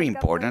 That's very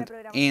important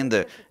in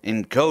the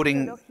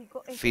coding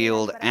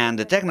field and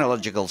the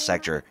technological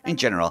sector in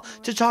general.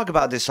 To talk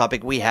about this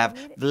topic, we have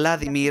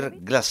Vladimir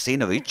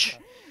Glasinovic,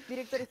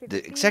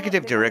 the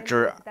Executive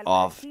Director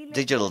of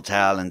Digital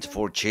Talent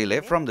for Chile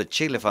from the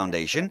Chile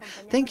Foundation.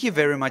 Thank you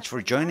very much for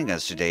joining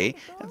us today.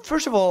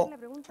 First of all,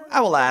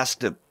 I will ask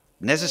the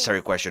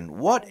necessary question: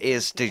 what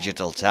is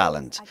digital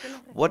talent?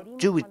 What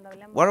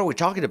are we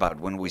talking about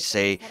when we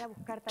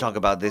talk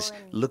about this,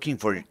 looking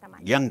for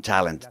young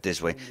talent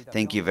this way?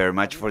 Thank you very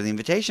much for the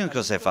invitation,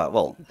 Josefa.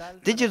 Well,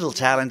 Digital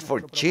Talent for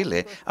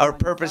Chile, our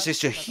purpose is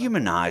to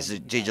humanize the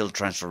digital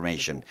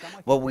transformation.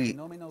 What we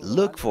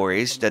look for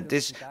is that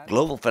this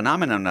global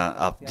phenomenon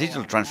of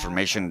digital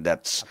transformation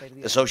that's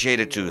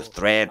associated to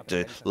threat,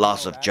 the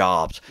loss of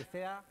jobs,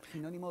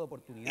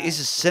 is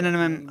a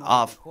synonym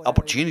of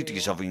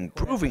opportunities of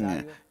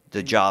improving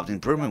the jobs,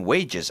 improving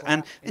wages,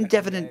 and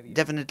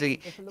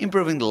definitely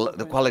improving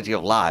the quality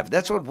of life.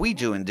 That's what we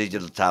do in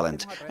Digital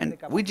Talent. And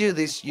we do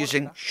this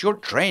using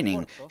short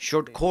training,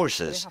 short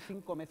courses,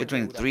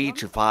 between 3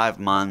 to 5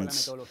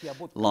 months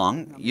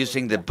long,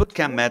 using the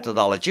bootcamp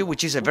methodology,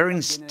 which is a very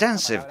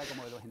extensive.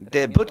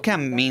 The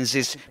bootcamp means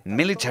this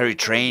military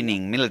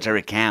training,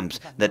 military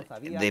camps, that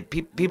the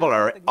people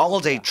are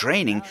all-day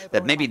training,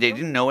 that maybe they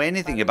didn't know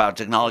anything about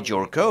technology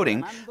or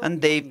coding,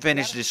 and they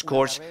finish this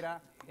course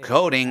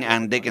coding,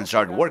 and they can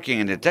start working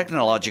in the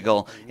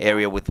technological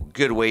area with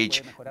good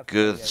wage,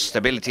 good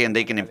stability, and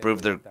they can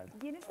improve their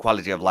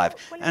quality of life.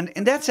 And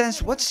in that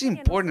sense, what's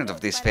important of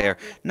this fair,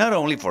 not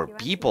only for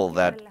people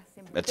that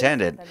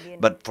attend it,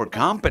 but for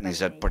companies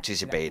that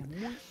participate,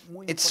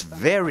 it's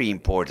very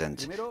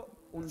important.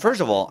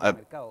 First of all,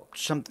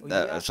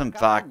 some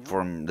fact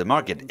from the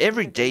market.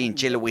 Every day in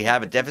Chile we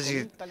have a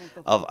deficit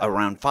of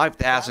around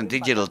 5,000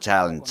 digital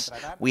talents.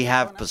 We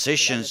have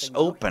positions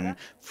open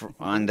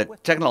in the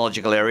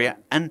technological area,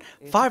 and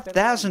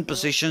 5,000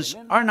 positions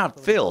are not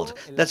filled.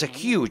 That's a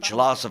huge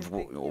loss of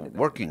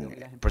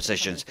working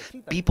positions.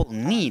 People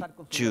need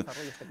to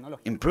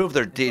improve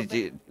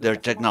their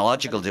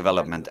technological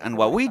development. And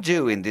what we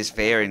do in this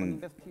fair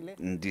in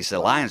this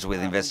alliance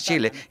with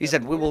InvestChile is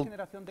that we will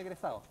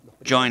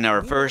join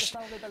our first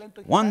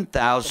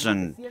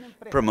 1,000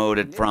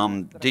 promoted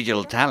from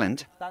digital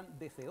talent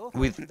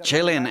with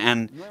Chilean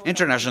and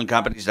international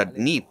companies that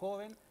need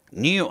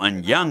new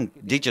and young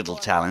digital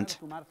talent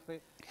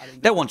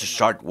that want to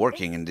start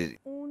working in the...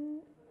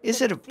 Is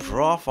it a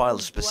profile,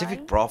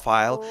 specific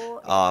profile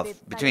of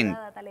between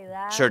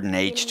certain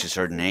age to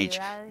certain age?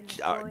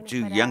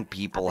 Do young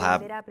people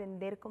have it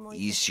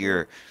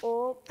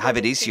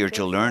easier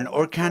to learn,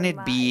 or can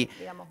it be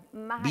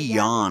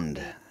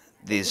beyond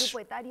this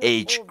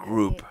age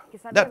group?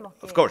 That,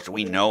 of course,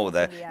 we know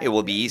that it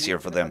will be easier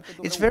for them.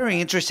 It's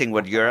very interesting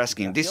what you're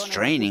asking. These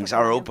trainings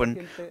are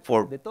open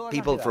for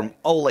people from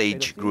all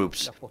age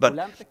groups, but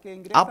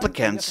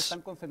applicants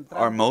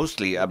are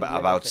mostly,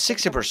 about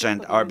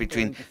 60% are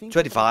between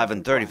 25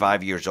 and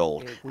 35 years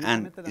old.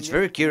 And it's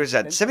very curious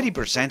that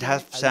 70%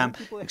 have some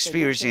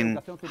experience in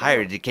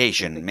higher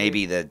education,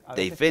 maybe that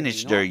they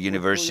finished their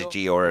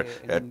university or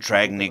a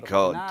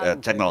technical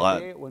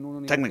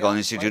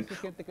institute,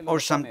 or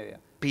some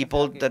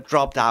people that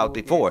dropped out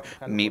before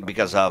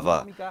because of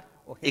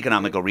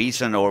economical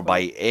reason or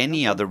by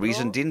any other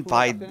reason, didn't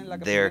find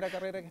their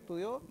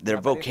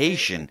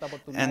vocation,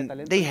 and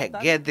they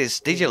get this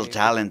digital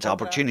talent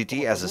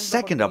opportunity as a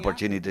second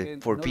opportunity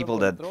for people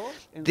that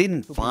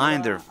didn't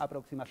find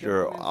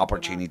their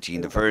opportunity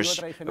in the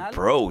first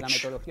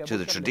approach to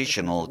the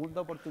traditional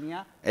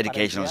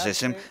educational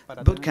system.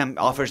 Bootcamp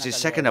offers this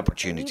second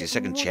opportunity,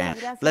 second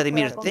chance.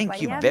 Vladimir,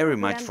 thank you very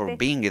much for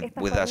being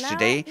with us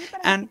today,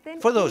 and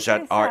for those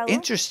that are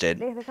interested,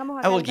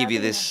 I will give you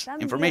this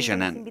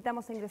information, and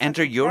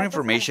enter your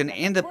information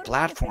in the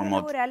platform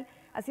of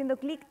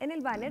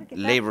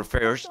labor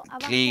fairs,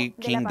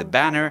 clicking the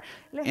banner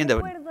in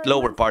the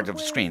lower part of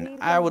the screen.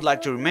 I would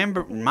like to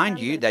remind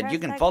you that you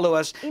can follow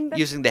us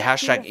using the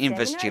hashtag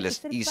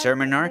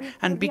InvestChile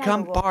and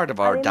become part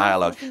of our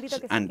dialogue.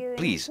 And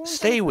please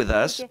stay with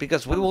us,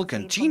 because we will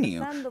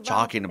continue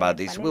talking about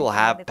this. We will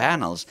have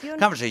panels,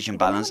 conversation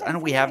panels,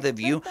 and we have the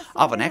view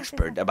of an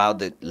expert about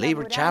the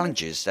labor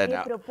challenges that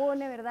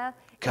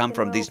come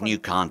from this new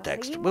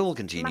context. We will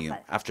continue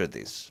after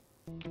this.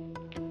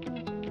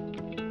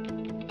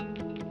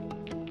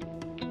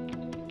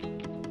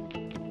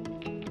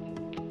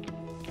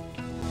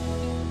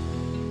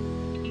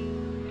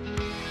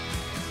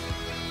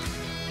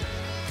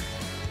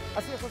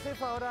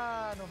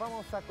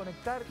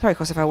 Sorry,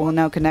 Josefa will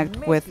now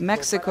connect with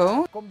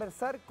Mexico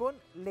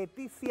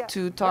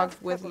to talk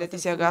with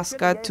Leticia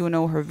Gasca to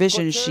know her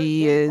vision.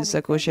 She is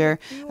a co-chair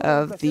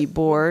of the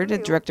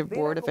Directive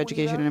Board of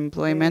Education and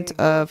Employment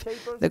of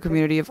the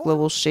Community of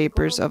Global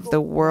Shapers of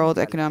the World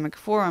Economic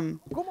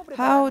Forum.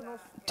 How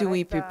do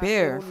we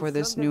prepare for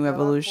this new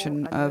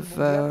evolution of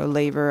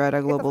labor at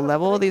a global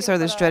level? These are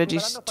the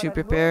strategies to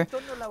prepare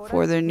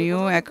for the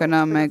new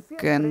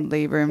economic and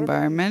labor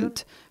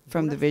environment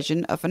from the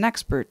vision of an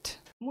expert.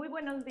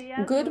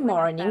 Good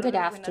morning, good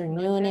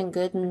afternoon, and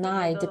good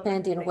night,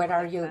 depending where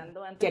are you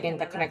getting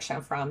the connection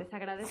from.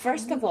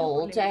 First of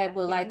all, I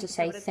would like to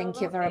say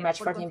thank you very much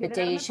for the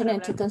invitation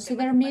and to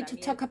consider me to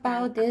talk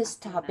about this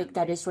topic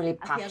that is really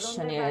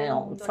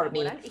passionate for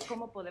me,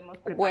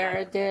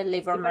 where the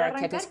labor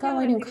market is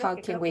going and how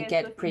can we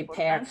get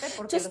prepared.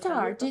 To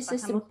start, this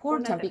is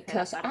important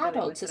because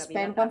adults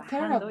spend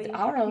 1/3 of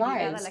our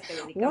lives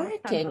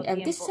working,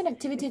 and this is an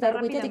activity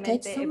that we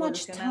dedicate so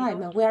much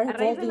time, and we are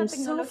evolving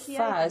so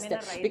fast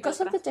because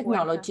of the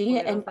technology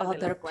and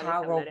other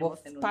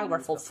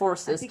powerful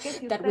forces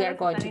that we are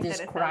going to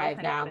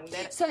describe now.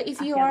 So if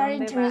you are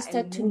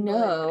interested to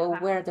know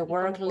where the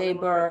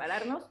labor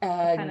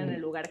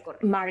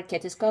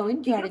market is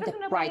going, you are in the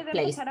right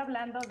place.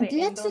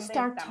 Let's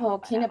start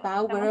talking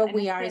about where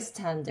we are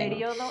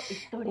standing.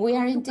 We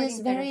are in this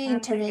very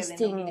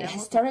interesting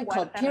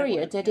historical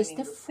period that is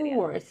the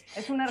fourth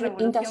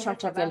industrial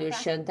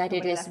revolution, that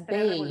it is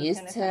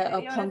based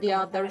upon the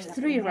other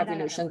three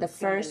revolutions. The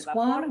first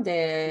one,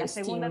 the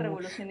steam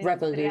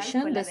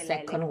revolution. The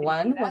second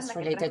one was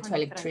related to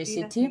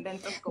electricity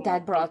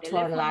that brought to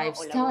our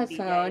lives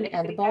telephone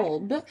and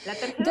bulb.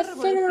 The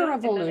third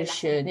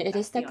revolution, it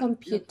is the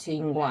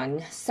computing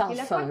one, cell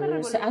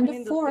phones. And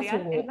the fourth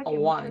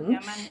one,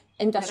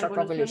 industrial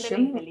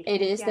revolution,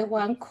 it is the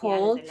one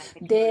called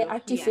the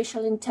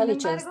artificial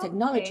intelligence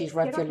technology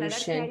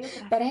revolution.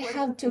 But I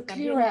have to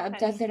clear up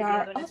that there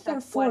are other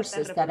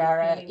forces that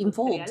are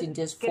involved in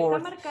this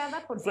fourth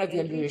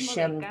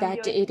revolution,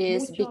 that it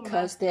is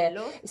because the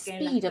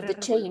speed of the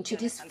change,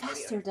 it is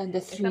faster than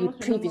the three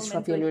previous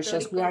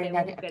revolutions. We are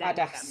at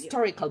a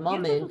historical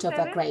moment of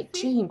a great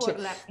change.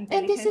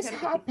 And this is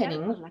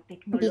happening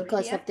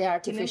because of the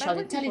artificial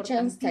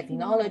intelligence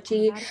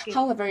technology.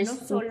 However,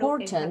 it's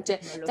important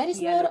that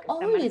is not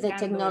only the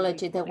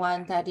technology, the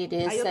one that it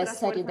is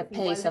setting the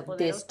pace of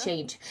this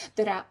change.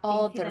 There are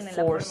other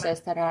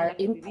forces that are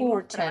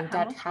important,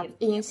 that have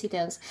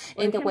incidence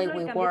in the way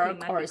we work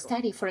or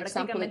study. For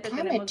example,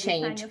 climate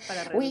change.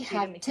 We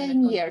have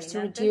 10 years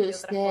to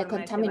reduce the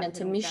contaminant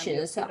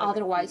emissions.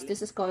 Otherwise,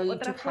 this is going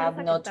to have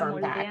no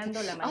turn back.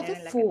 Other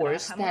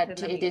force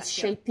that it is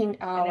shaping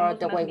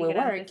the way we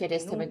work, it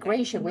is the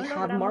migration. We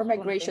have more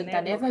migration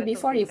than ever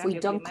before. If we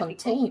don't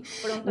contain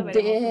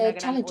the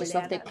challenges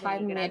of the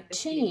climate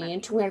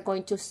change, we are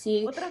going to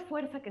see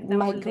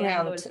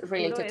migrants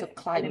related to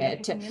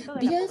climate.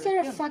 The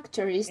other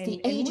factor is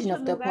the aging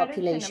of the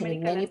population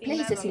in many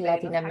places in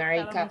Latin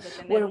America,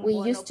 where we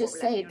used to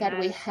say that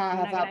we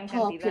have a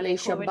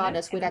population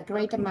bonus with a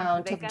great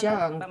amount of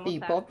young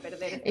people.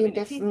 In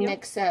the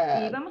next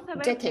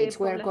decades,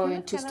 we are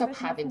going to stop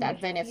having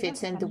that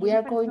benefits, and we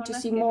are going to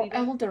see more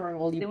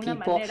elderly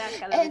people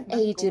and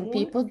aging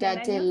people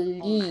that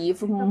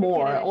live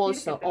more,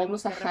 also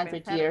almost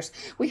 100 years.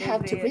 We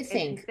have to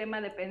rethink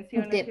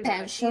the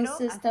pension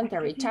system, the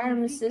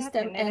retirement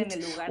system, and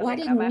what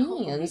it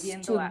means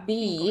to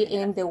be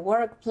in the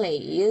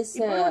workplace,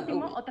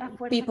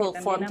 people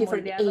from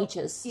different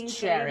ages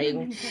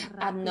sharing.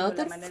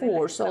 Another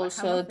force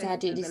also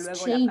that it is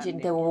changing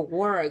the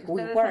work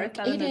we work,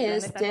 it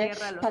is the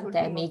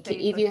pandemic.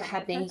 If you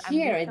have been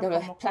here in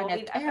the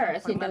planet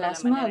Earth in the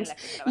last months,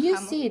 you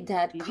see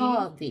that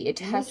COVID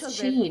has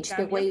changed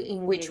the way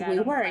in which we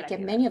work,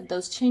 and many of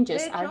those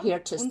changes are here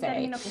to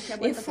stay.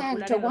 In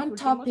fact, one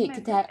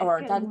topic that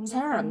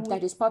term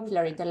that is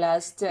popular in the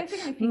last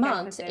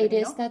month, it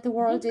is that the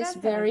world is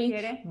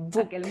very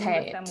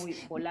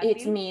VUCA.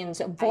 It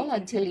means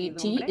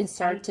volatility,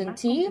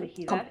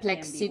 uncertainty,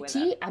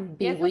 complexity,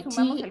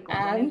 ambiguity,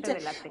 and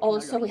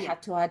also we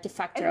have to add the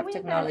factor of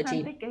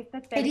technology.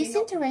 It is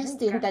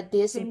interesting that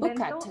this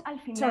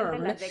VUCA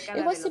term,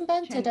 it was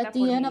invented at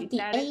the end of the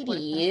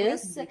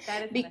 80s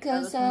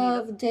because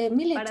of the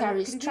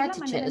military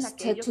strategists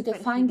to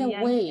define the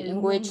way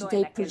in which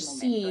they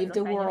perceived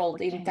the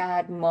world in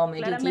that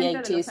moment in the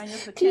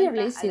 80s.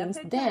 Clearly, since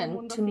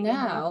then to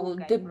now,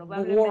 the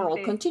world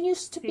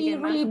continues to be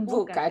really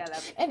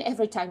VUCA, and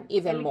every time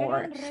even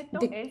more.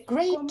 The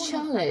great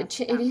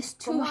challenge it is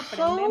to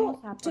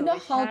know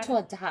how to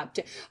adapt.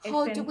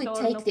 How do we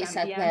take this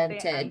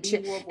advantage?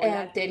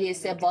 And there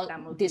is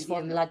this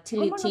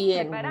volatility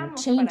and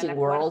changing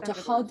world.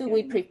 How do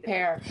we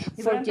prepare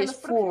for this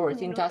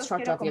fourth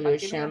industrial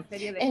revolution?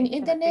 And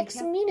in the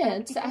next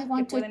minutes, I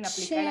want to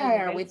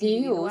share with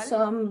you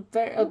some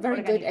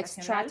very good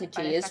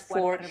strategies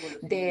for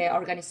the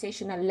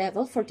organizational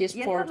level for this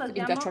fourth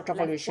industrial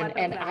revolution.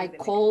 And I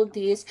call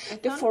these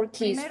the 4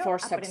 keys for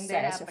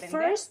success.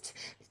 First,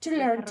 to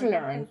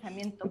learn,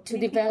 to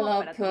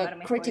develop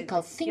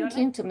critical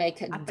thinking, to make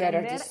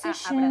better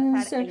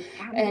decisions,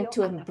 and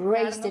to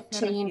embrace the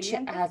change,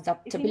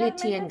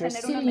 adaptability, and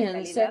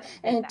resilience,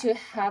 and to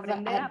have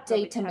a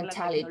data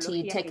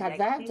mentality, take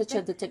advantage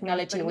of the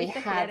technology we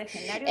have.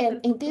 And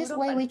in this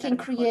way, we can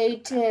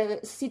create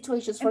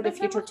situations for the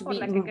future to be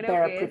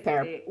better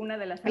prepared.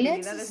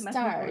 Let's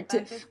start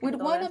with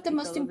one of the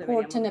most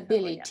important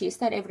abilities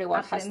that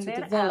everyone has to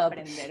develop.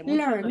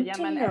 Learn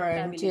to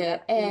learn.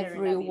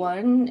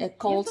 Everyone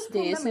calls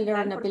this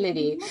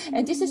learnability.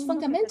 And this is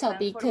fundamental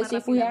because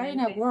if we are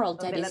in a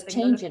world that is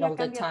changing all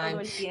the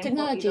time,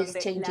 technology is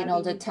changing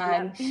all the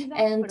time,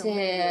 and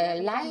the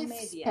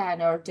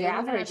lifespan or the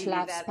average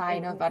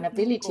lifespan of an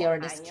ability or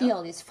a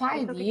skill is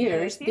 5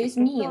 years, this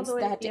means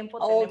that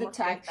all the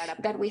time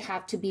that we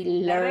have to be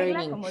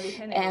learning.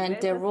 And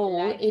the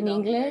rule in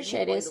English,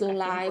 it is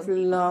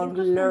lifelong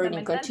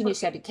learning,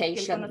 continuous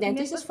education. And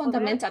this is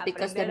fundamental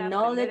because the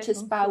knowledge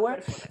is power,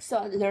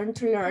 so learn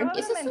to learn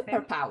is a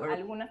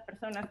superpower.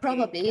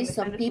 Probably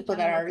some people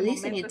that are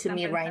listening to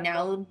me right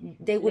now,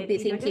 they would be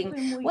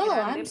thinking, well,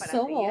 I'm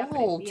so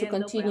old to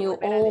continue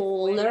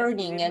all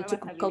learning and to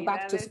go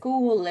back to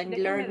school and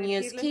learn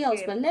new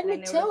skills. But let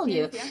me tell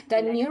you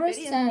that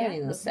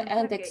neuroscience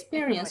and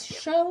experience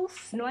shows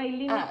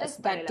us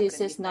that this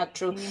is not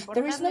true.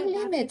 There is no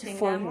limit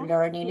for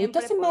learning. It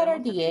doesn't matter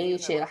the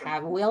age you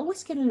have. We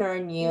always can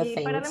learn new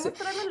things.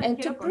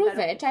 And to prove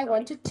it, I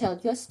want to tell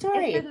you a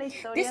story.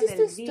 This is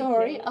the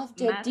story of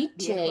the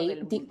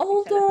DJ, the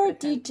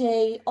oldest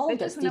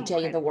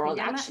DJ in the world.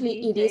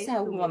 Actually, it is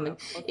a woman.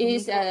 It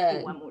is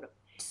a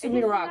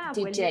rock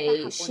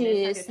DJ.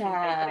 She is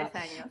a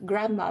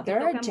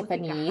grandmother,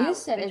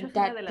 Japanese,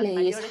 that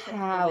plays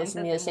house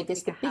music.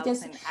 It's the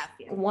biggest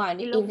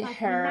one in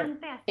her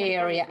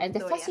area. And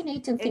the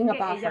fascinating thing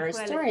about her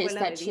story is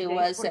that she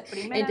was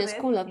in the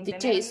school of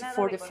DJs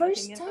for the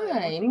first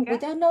time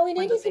without knowing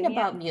anything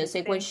about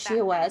music when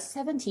she was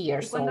 70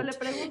 years old.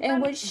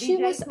 And when she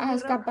was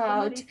asked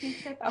about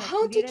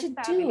how did you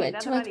do it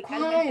to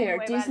acquire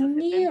this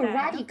new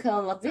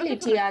radical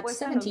ability at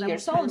 70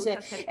 years old,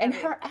 and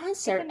her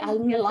answer professor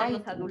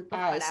enlightened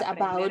us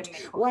about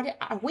what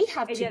we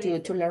have to do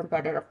to learn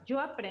better.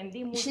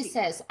 She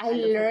says, I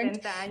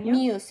learned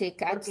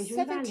music at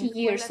 70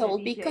 years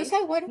old because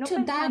I went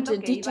to that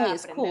DJ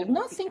school,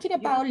 not thinking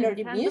about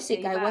learning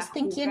music. I was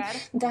thinking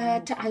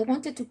that I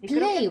wanted to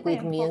play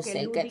with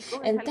music,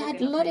 and that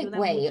ludic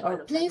way or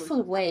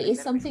playful way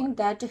is something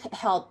that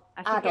helps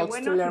adults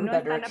to learn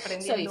better.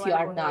 So if you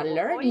are not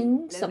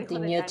learning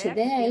something new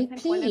today,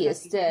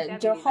 please,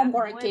 your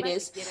homework it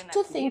is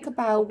to think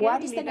about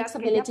what is the next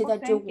ability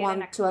that you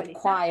want to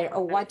acquire,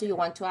 or what do you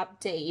want to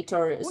update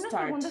or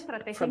start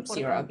from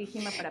zero.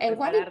 And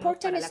one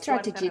important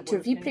strategy to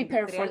be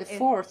prepared for the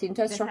fourth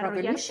industrial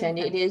revolution,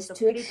 it is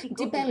to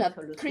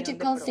develop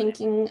critical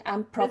thinking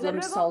and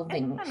problem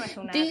solving.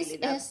 This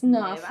is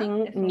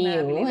nothing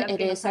new.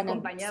 It is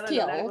a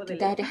skill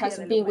that has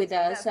been with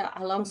us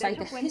alongside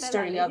the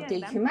history of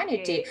the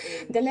humanity.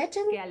 The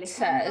legend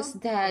says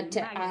that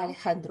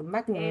Alexander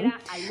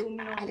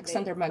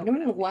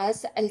Magnum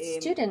was a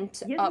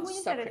student of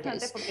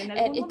Socrates.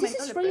 And this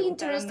is really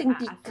interesting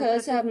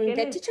because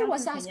the teacher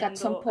was asked at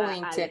some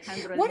point,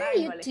 what are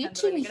you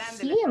teaching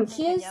him?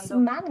 He is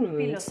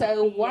Magnum.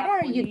 So what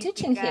are you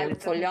teaching him?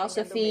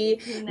 Philosophy,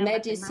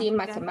 medicine,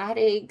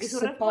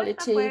 mathematics,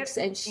 politics?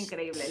 And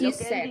he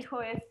said,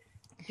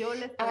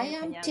 I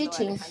am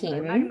teaching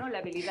him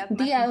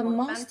the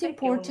most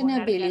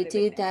important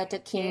ability that a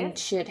king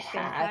should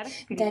have,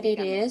 that it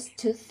is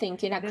to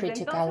think in a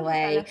critical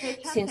way.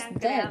 Since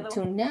then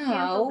to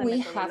now, we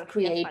have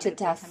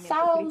created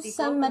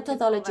 1,000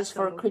 methodologies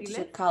for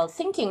critical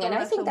thinking, and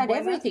I think that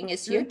everything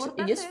is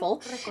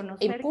useful,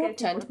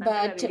 important,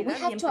 but we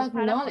have to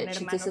acknowledge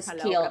this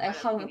skill and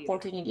how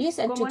important it is,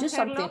 and to do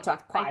something to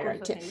acquire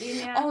it.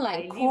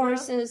 Online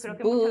courses,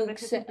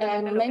 books,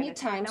 and many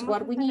times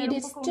what we need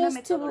is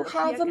just to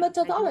have a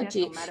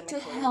methodology to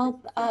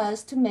help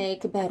us to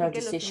make better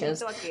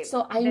decisions.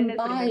 So I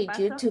invite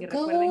you to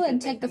go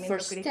and take the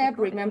first step.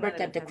 Remember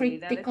that the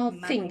critical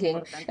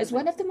thinking is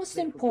one of the most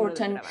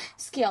important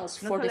skills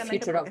for the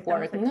future of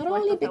work, not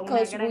only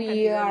because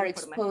we are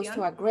exposed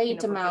to a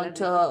great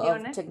amount of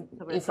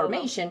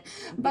information,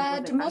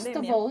 but most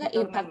of all,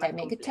 in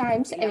pandemic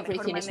times,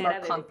 everything is more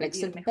complex.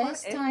 So the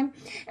best time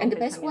and the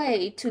best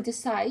way to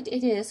decide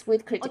it is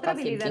with critical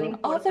thinking.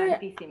 Other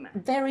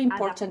very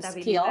important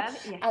skill,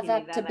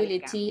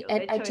 adaptability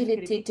and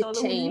agility to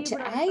change.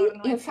 I,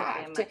 in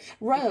fact,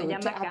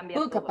 wrote a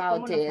book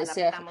about this.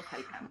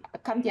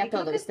 Cambia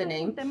Todo is the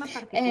name.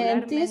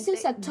 And this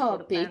is a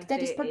topic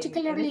that is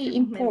particularly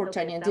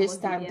important in this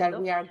time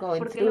that we are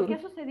going through.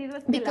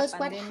 Because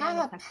what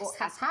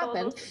has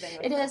happened,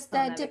 it is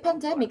that the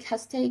pandemic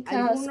has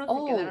taken us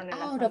all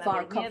out of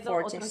our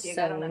comfort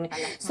zone.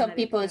 Some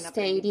people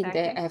stayed in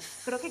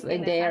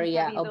the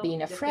area of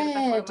being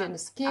afraid and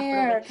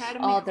scared.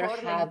 Others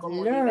have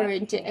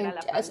learned, and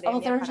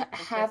others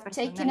have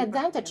taken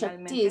advantage of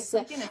this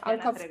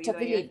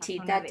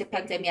uncomfortability that the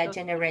pandemic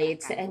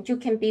generates, and you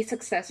can be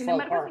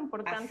successful or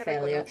a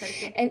failure.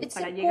 And it's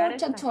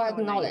important to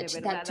acknowledge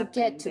that to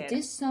get to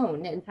this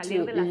zone and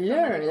to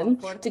learn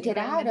to get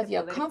out of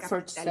your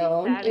comfort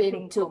zone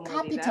and to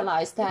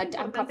capitalize that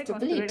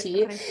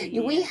uncomfortability,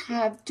 we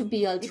have to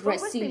build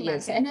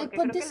resilience. And I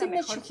put this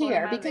image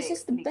here because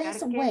it's the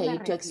best way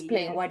to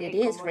explain what it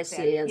is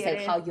resilience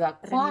and how you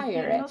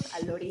acquire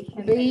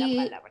it.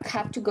 We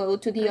have to go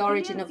to the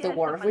origin of the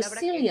word.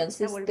 Resilience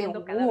is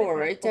the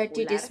word that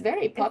it is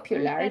very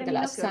popular the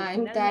last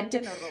time, that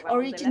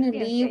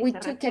originally we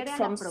took it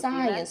from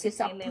science. It's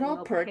a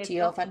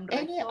property of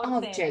any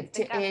object,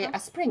 a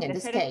spring in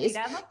this case,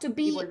 to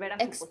be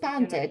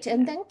expanded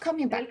and then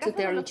coming back to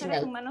the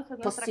original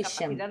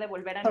position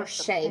or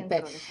shape.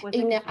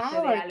 In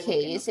our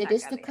case, it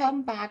is to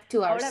come back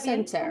to our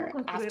center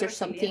after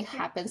something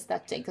happens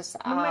that takes us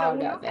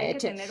out of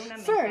it.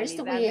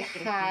 First, we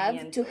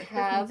have to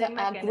have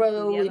a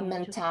growing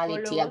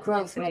mentality, a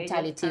growth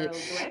mentality.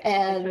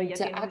 And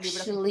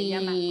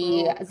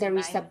actually, there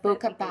is a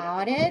book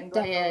about it.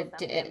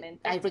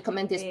 I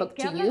recommend this book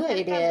to you.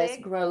 It is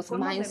Growth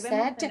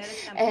Mindset.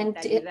 And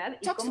it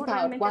talks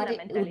about what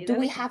do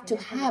we have to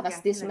have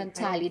as this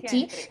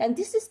mentality. And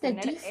this is the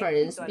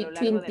difference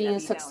between being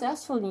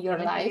successful in your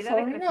life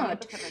or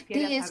not.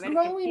 This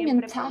growing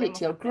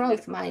mentality or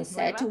growth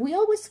mindset, we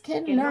always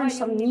can learn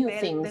some new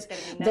things.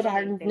 There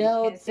are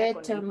no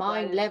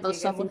determined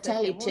levels of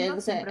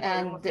intelligence,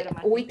 and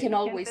we can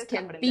always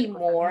be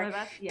more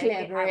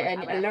clever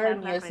and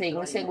learn new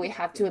things, and we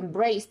have to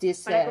embrace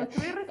this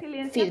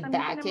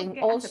feedback. And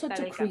also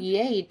to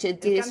create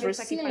this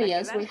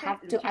resilience, we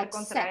have to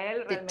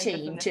accept the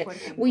change.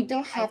 We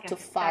don't have to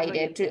fight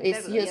it.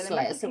 It's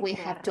useless. We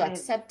have to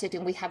accept it,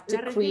 and we have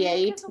to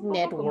create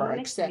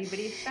networks.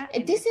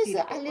 This is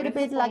a little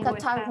bit like a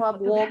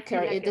tightrope walker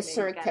in the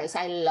circus.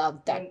 I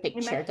love that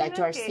picture that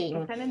you are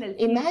seeing.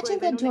 Imagine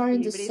that you are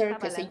in the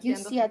circus and you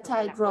see a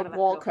tightrope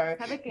walker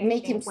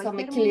making some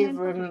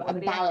equilibrium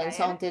and balance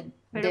on the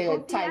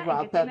the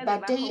tightrope,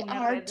 but they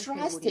are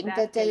trusting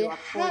that they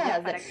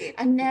have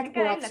a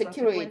network of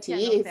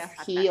security. If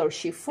he or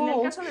she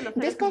falls,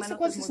 this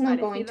consequence is not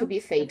going to be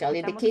fatal.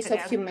 In the case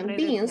of human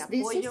beings,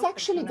 this is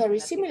actually very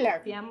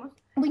similar.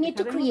 We need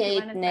to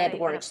create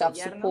networks of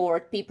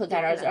support, people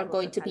that are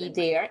going to be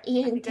there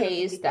in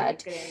case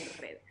that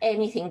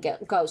anything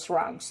goes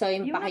wrong. So I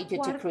invite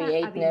you to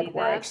create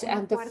networks.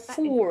 And the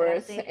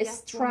fourth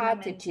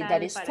strategy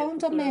that is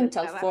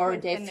fundamental for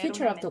the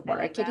future of the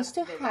work, it is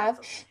to have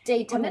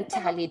data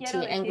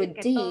mentality. And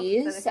with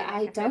this,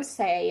 I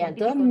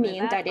don't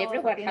mean that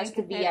everyone has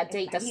to be a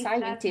data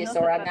scientist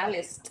or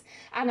analyst,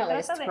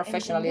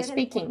 professionally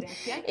speaking.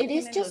 It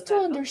is just to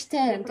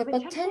understand the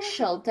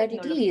potential that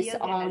it is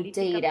on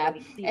data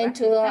and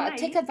to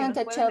take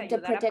advantage of the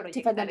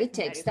predictive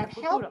analytics that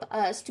help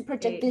us to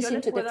project this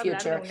into the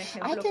future.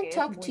 I can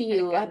talk to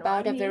you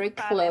about a very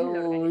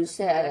close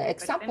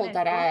example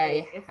that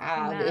I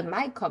have in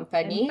my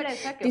company.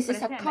 This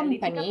is a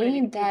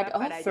company that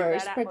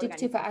offers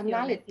predictive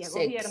analytics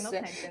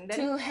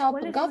to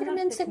help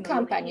governments and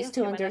companies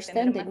to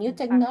understand the new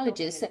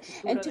technologies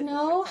and to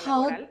know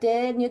how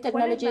the new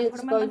technology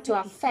is going to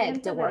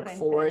affect the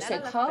workforce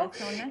and how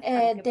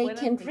they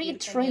can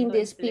retrain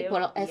these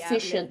people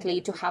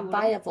efficiently to have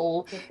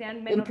viable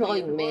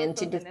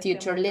employment in the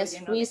future, less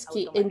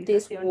risky in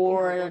this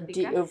world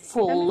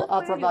full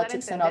of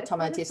robotics and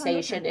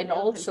automatization. And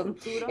also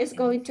it's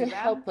going to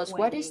help us.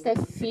 What is the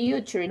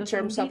future in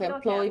terms of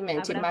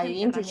employment in my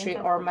industry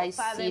or my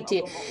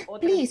city?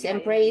 Please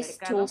embrace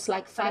tools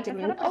like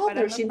Fathom and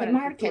others in the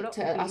market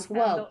as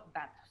well.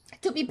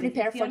 To be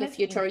prepared for the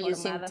future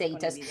using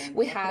data,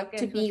 we have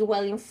to be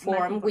well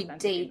informed with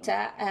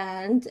data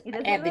and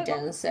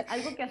evidence.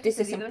 This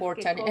is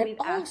important. And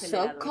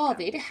also,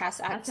 COVID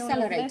has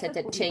accelerated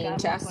the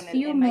change. A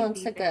few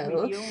months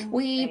ago,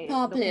 we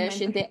published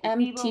in the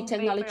MT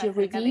Technology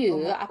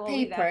Review a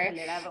paper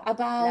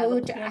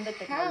about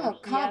how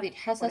COVID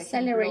has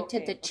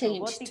accelerated the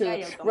change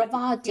to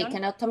robotic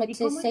and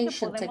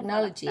automatization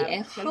technology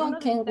and how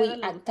can we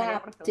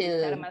adapt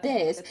to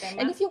this.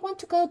 And if you want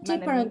to go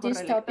deeper on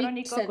this topic,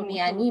 send me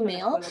an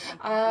email.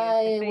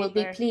 I will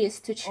be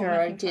pleased to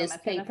share this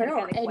paper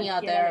or any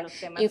other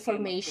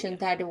information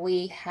that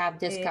we have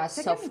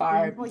discussed so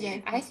far.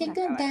 I think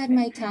that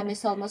my time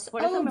is almost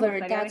over.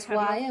 That's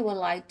why I would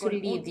like to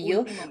leave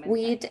you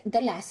with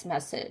the last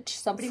message,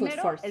 some food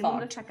for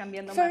thought.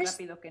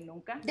 First,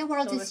 the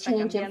world is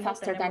changing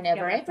faster than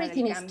ever.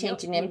 Everything is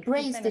changing.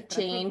 Embrace the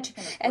change.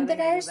 And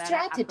there are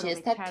strategies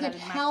that can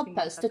help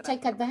us to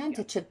take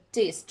advantage of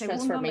this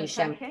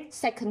transformation.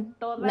 Second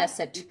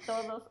message,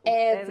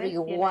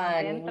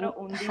 everyone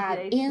have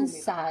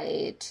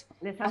insight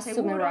as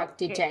Sumerok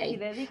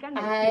DJ.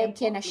 I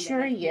can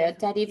assure you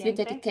that if you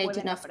dedicate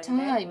enough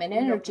time and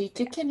energy,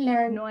 you can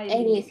learn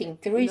anything.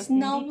 There is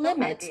no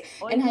limit.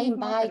 And I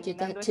invite you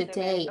that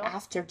today,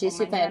 after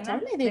this event,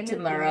 or maybe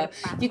tomorrow,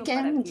 you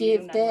can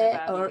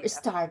or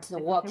start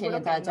walking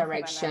in that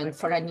direction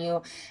for a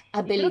new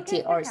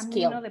ability or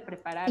skill.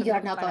 You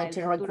are not going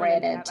to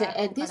regret it.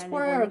 And this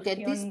work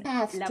and this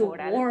path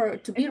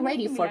to be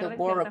ready for the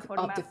work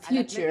of the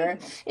future,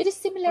 it is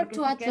similar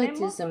to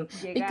athleticism,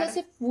 because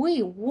if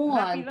we want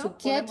to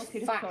get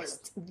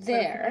fast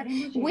there,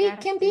 we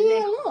can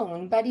be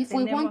alone, but if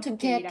we want to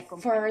get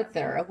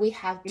further, we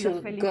have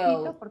to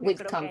go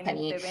with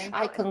company.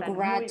 I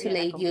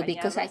congratulate you,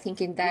 because I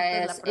think in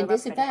this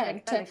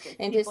event,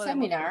 in this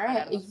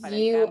seminar,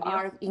 you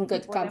are in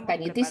good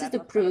company. This is the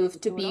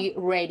proof to be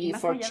ready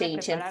for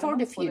change and for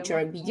the future,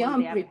 and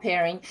beyond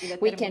preparing,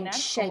 we can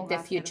shape the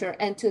future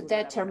and to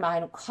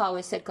determine how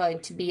is it going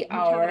to be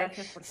our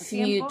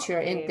future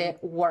in the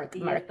work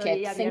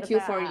market. Thank you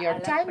for your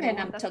time, and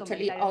I'm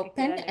totally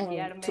open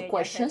to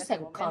questions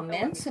and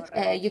comments.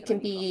 You can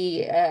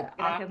be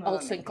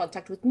also in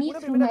contact with me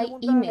through my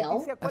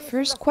email. A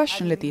first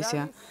question,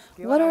 Leticia.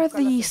 What are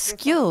the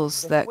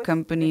skills that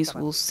companies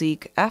will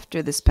seek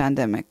after this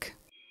pandemic?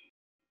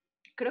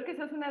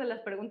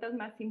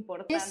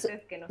 Is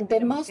the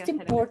most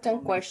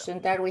important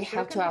question that we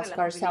have to ask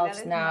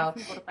ourselves now.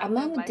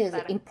 Among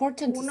the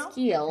important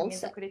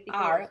skills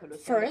are,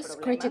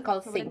 first,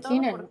 critical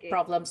thinking and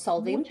problem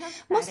solving,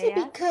 mostly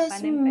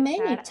because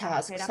many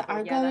tasks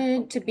are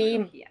going to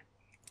be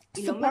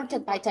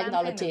supported by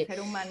technology.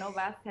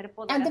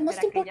 And the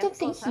most important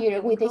thing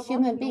here with a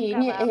human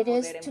being, it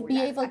is to be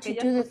able to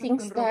do the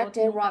things that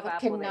the robot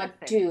cannot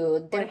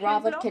do. The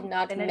robot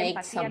cannot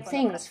make some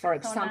things, for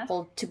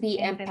example, to be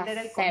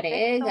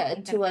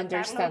empathetic, to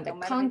understand the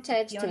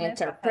context, to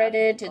interpret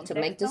it, and to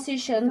make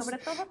decisions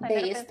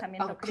based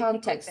on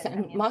context.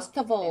 And most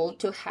of all,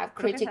 to have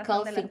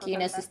critical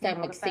thinking and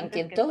systemic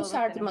thinking. Those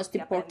are the most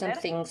important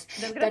things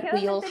that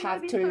we all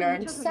have to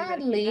learn.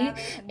 Sadly,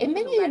 in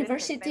many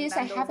universities,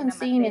 I haven't often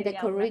seen in the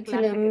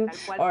curriculum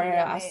or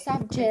a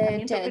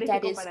subject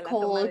that is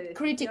called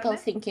critical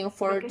thinking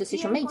for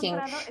decision making.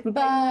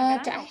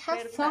 But I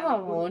have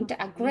found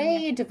a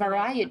great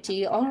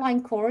variety of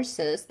online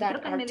courses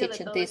that are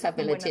teaching these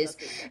abilities.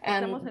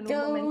 And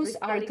those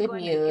are good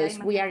news.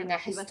 We are in a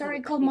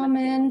historical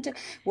moment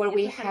where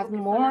we have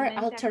more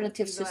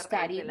alternatives to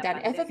study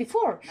than ever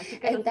before.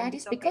 And that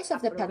is because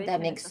of the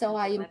pandemic. So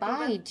I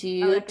invite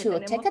you to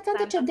take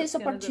advantage of these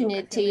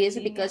opportunities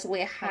because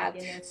we have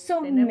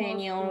so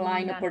many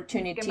online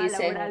opportunities,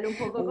 and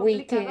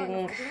we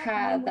can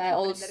have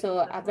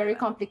also a very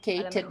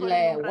complicated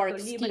work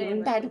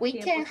scheme, but we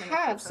can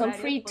have some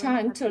free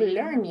time to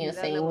learn new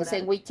things,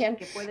 and we can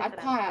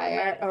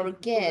acquire or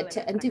get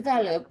and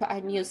develop a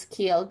new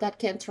skill that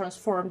can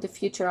transform the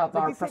future of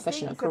our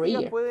professional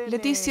career.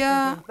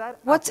 Leticia,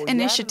 what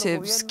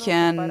initiatives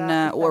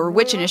can, or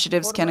which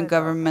initiatives can a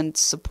government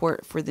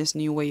support for this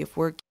new way of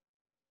working?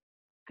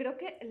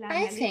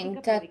 I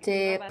think that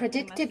the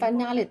predictive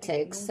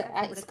analytics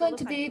is going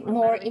to be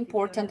more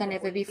important than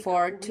ever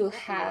before to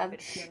have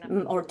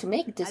or to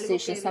make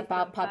decisions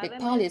about public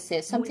policy.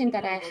 Something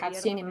that I have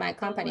seen in my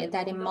company,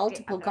 that in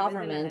multiple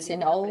governments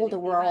in all the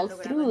world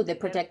through the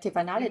predictive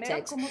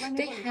analytics,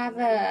 they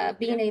have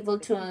been able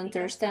to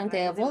understand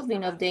the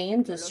evolving of the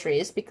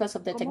industries because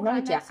of the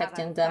technology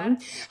affecting them,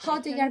 how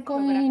they are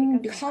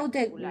going, how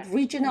the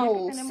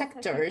regional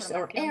sectors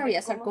or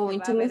areas are going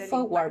to move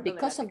forward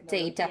because of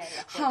data,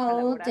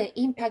 how the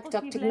impact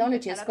of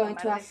technology is going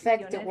to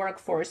affect the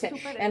workforce,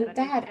 and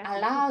that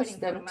allows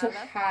them to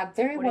have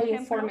very well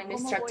informed and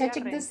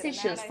strategic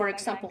decisions. For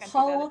example,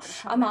 how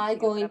am I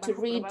going to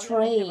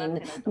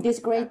retrain this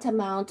great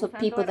amount of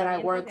people that I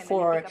work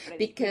for,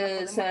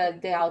 because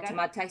the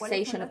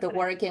automatization of the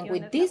work, and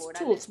with these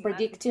tools,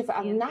 predictive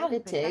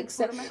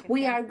analytics,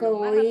 we are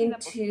going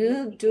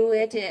to do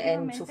it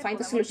and to find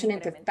the solution in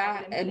the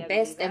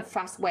best and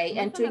fast way,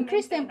 and to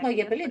increase the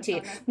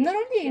employability, not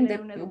only in the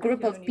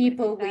group of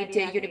people with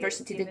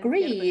university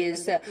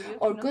degrees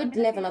or good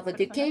level of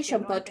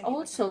education, but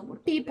also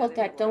people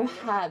that don't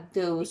have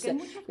those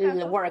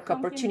work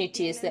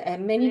opportunities.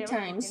 And many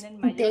times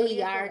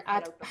they are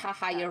at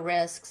higher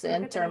risks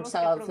in terms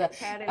of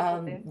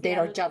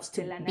their jobs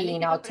to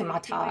being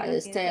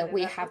automatized.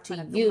 We have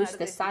to use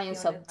the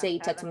science of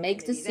data to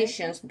make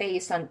decisions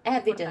based on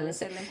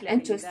evidence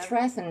and to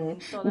strengthen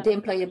the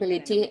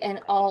employability in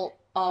all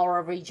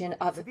our region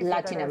of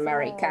Latin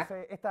America.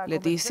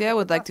 Leticia, I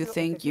would like to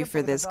thank you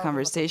for this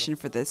conversation,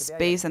 for the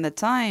space and the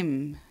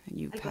time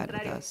you've had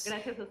with us.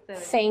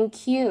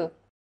 Thank you.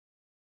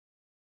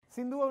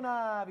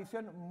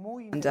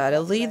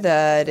 Undoubtedly,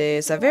 that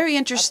is a very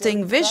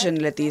interesting vision,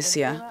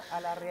 Leticia.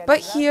 But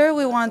here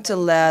we want to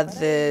land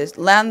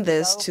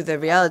this to the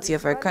reality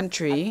of our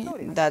country.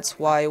 That's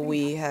why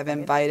we have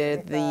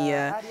invited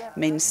the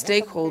main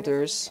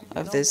stakeholders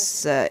of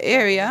this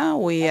area.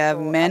 We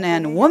have men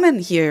and women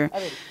here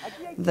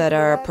that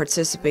are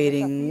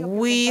participating.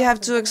 We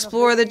have to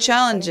explore the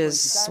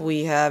challenges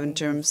we have in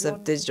terms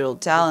of digital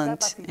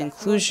talent,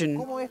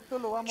 inclusion,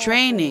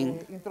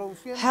 training.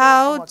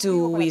 How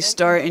do we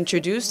start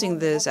introducing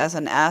this as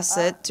an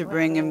asset to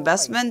bring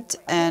investment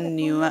and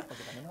new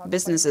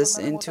businesses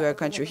into our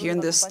country? Here in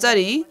this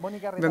study,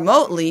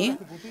 remotely,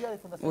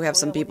 we have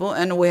some people,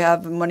 and we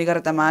have Mónica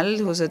Retamal,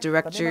 who's a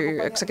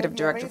executive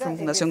director from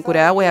Fundación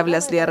Cura. We have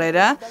Leslie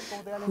Herrera,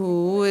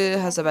 who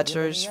has a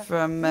bachelor's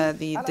from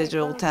the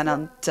Digital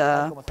Talent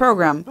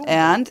program.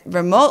 And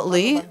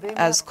remotely,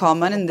 as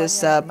common in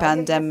this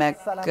pandemic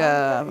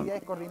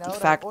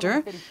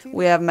factor,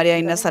 we have Maria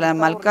Inés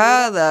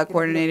Salamalca, the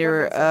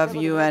coordinator of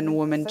UN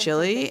Women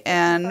Chile,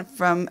 and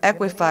from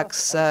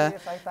Equifax.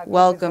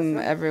 Welcome,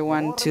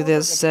 everyone, to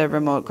this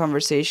remote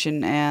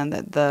conversation and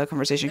the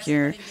conversation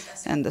here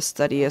and the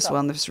study as well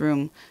in this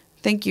room.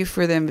 Thank you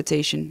for the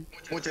invitation.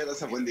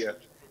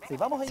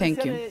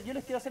 Thank you.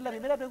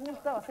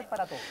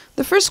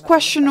 The first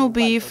question will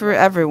be for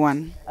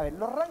everyone.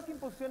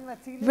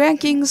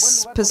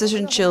 Rankings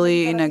position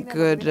Chile in a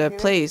good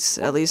place,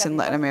 at least in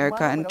Latin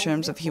America, in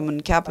terms of human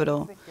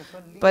capital.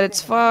 But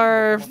it's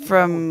far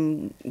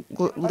from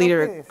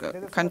leader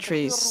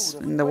countries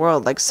in the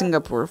world, like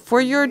Singapore.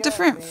 For your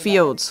different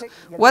fields,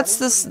 what's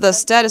the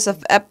status of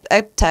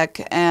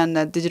EdTech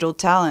and digital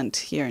talent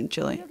here in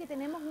Chile?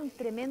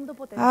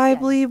 I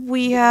believe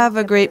we have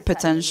a great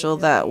potential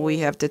that we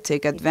have to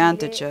take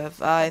advantage of.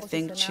 I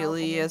think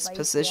Chile is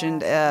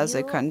positioned as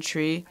a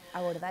country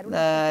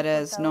that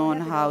has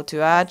known how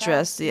to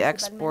address the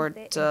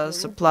export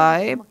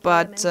supply,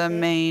 but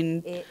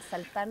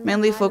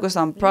mainly focused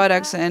on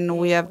products, and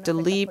we have to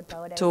leap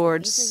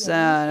towards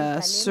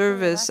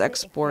service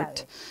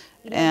export.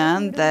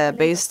 And the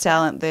base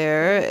talent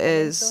there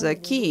is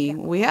key.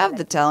 We have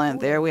the talent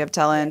there. We have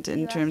talent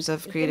in terms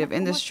of creative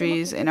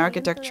industries, in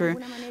architecture.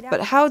 But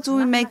how do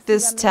we make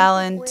this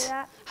talent,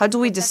 How do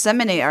we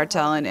disseminate our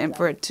talent and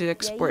for it to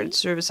export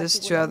services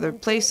to other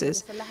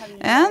places?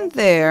 And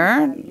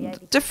there,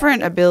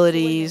 different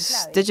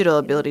abilities, digital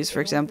abilities,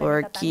 for example,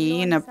 are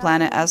key in a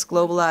planet as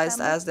globalized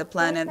as the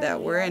planet that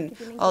we're in.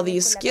 All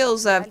these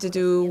skills have to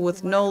do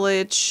with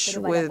knowledge,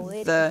 with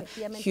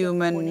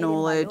human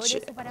knowledge,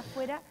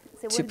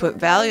 to put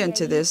value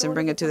into this and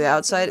bring it to the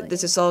outside.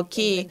 This is all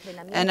key,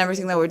 and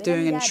everything that we're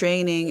doing in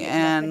training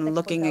and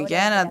looking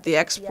again at the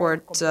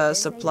export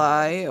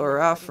supply or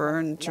offer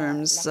in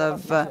terms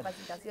of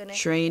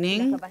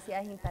training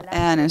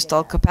and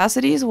installed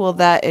capacities, well,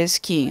 that is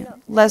key.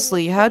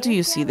 Leslie, how do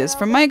you see this?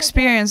 From my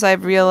experience,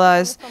 I've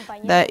realized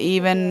that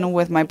even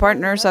with my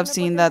partners, I've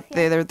seen that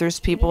there's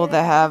people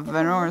that have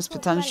enormous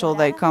potential.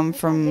 They come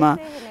from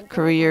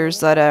careers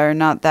that are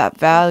not that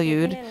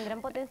valued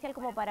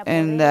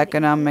in the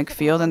economic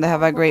field, and they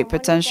have a great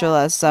potential,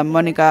 as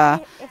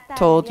Monica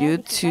told you,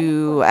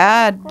 to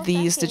add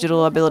these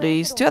digital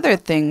abilities to other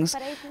things.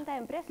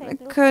 They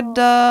could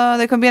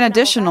be an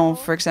additional,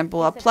 for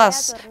example, a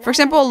plus. For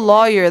example, a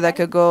lawyer that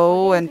could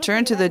go and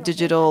turn to the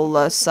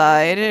digital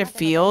side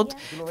field.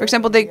 For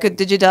example, they could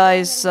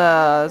digitize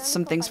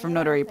some things from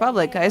Notary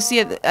Public. I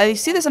see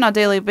this on a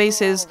daily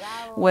basis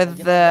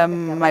with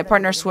my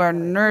partners who are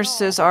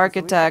nurses,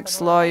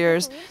 architects,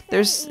 lawyers.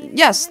 There's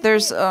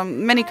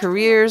many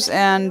careers,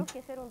 and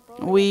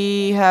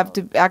we have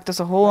to act as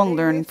a whole and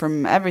learn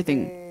from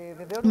everything.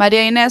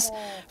 Maria Inés,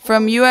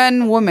 from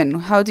UN Women,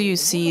 how do you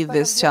see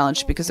this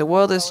challenge? Because the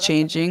world is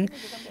changing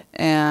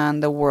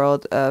and the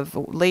world of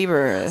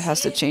labor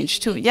has to change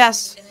too.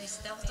 Yes,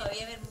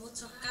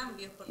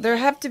 there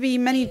have to be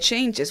many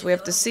changes. We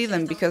have to see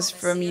them because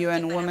from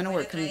UN Women,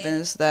 we're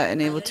convinced that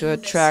in able to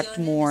attract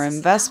more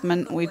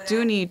investment, we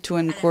do need to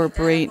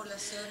incorporate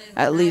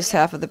at least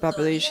half of the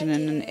population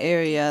in an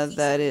area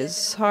that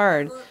is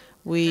hard.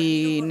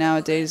 We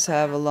nowadays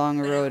have a long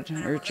road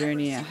or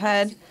journey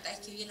ahead.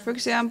 For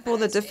example,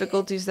 the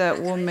difficulties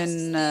that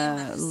women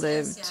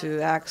live to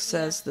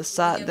access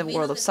the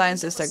world of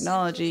sciences,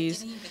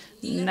 technologies.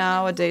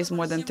 Nowadays,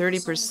 more than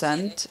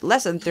 30%,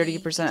 less than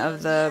 30%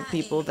 of the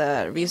people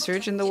that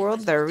research in the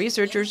world, their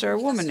researchers are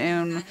women.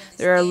 And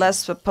there are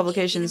less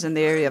publications in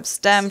the area of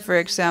STEM, for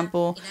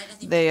example.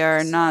 They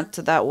are not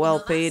that well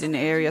paid in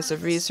areas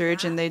of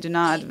research, and they do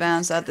not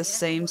advance at the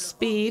same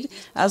speed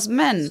as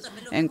men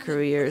in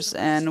careers.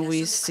 And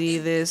we see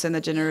this in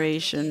the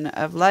generation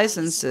of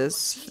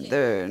licenses.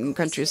 In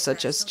countries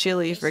such as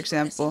Chile, for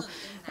example,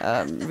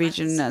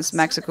 region as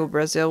Mexico,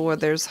 Brazil, where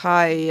there's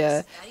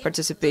high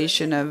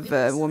participation of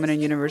women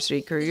in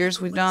university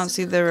careers, we don't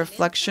see the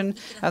reflection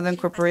of the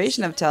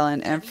incorporation of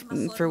talent and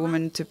for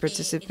women to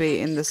participate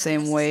in the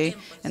same way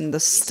in the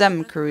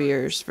STEM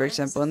careers, for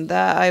example. And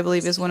that, I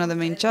believe, is one of the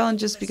main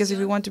challenges, because if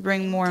we want to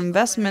bring more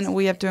investment,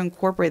 we have to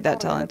incorporate that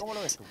talent.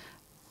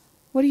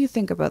 What do you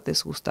think about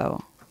this,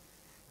 Gustavo?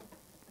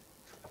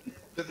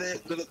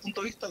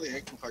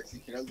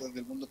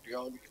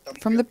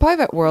 From the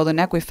private world in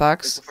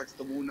Equifax,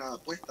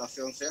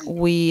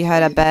 we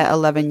had a bet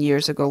 11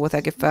 years ago with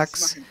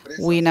Equifax.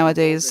 We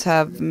nowadays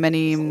have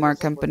many more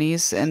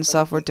companies in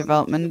software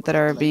development that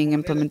are being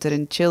implemented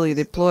in Chile,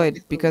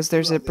 deployed, because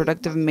there's a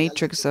productive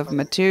matrix of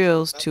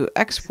materials to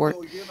export,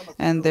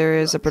 and there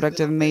is a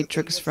productive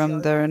matrix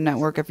from the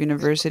network of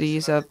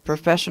universities of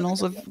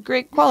professionals of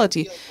great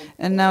quality.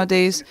 And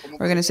nowadays,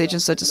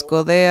 organizations such as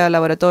Codea,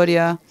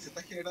 Laboratoria,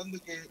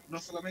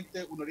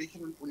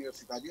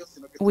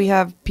 we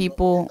have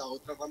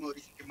people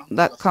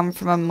that come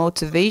from a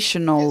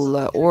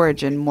motivational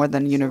origin more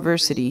than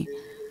university.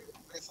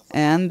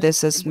 And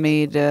this has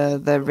made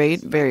the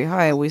rate very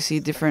high. We see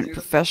different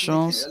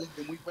professionals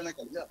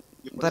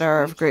that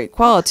are of great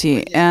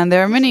quality. And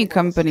there are many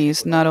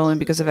companies, not only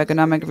because of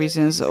economic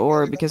reasons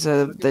or because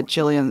of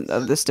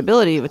the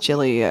stability of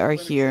Chile are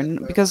here,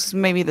 because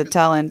maybe the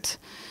talent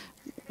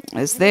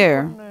is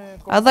there.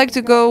 I'd like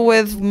to go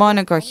with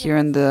Monica here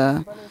in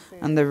the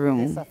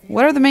room.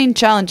 What are the main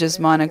challenges,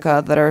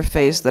 Monica, that are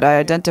faced, that I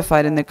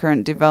identified in the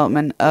current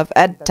development of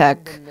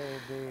EdTech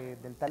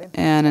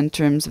and in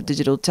terms of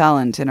digital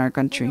talent in our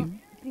country?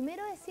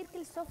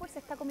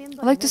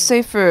 I'd like to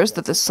say first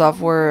that the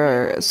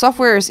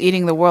software is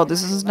eating the world.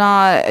 This is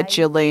not a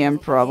Chilean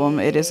problem.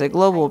 It is a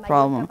global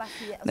problem.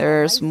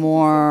 There's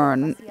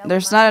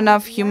not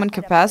enough human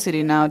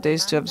capacity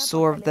nowadays to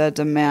absorb the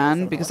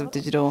demand because of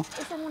digital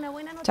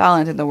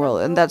talent in the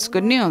world, and that's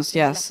good news.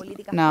 Yes.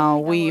 Now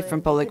we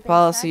from public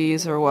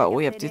policies, or what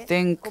we have to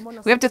think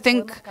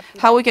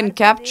how we can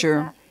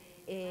capture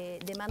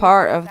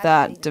part of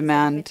that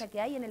demand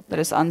that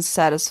is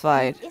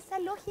unsatisfied,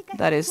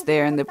 that is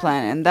there in the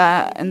plan,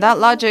 and that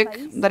logic,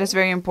 that is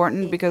very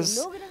important,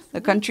 because the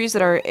countries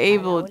that are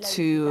able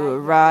to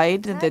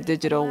ride the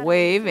digital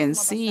wave and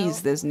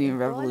seize this new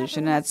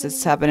revolution, as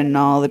it's happened in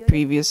all the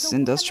previous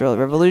industrial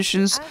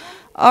revolutions,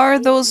 are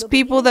those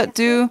people that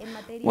do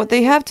what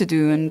they have to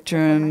do in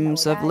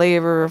terms of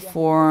labor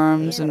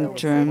reforms, in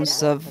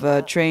terms of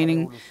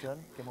training.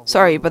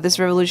 Sorry, but this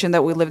revolution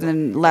that we lived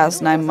in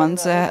last 9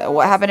 months,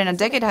 what happened in a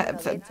decade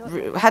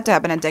had to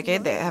happen in a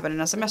decade. They happened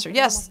in a semester.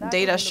 Yes,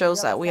 data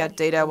shows that we had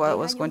data what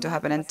was going to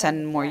happen in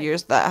 10 more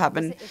years. That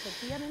happened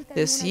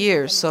this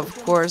year. So of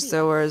course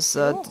there was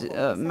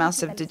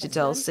massive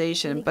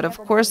digitalization, but of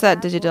course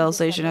that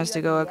digitalization has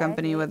to go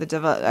accompanied with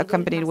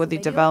the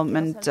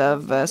development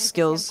of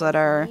skills that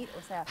are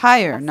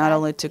higher, not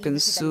only to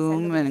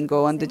consume and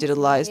go and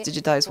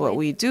digitize what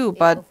we do,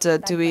 but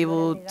to be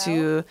able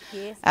to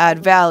add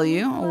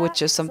value,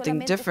 which is something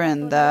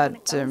different that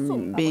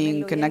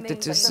being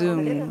connected to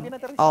Zoom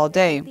all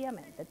day.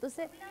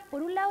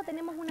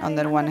 On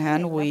the one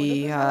hand,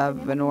 we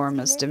have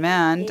enormous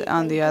demand.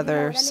 On the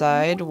other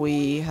side,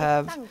 we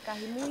have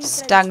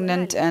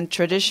stagnant and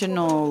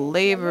traditional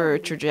labor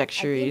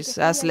trajectories.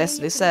 As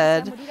Leslie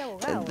said,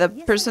 the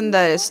person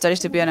that studies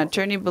to be an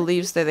attorney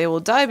believes that they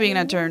will die being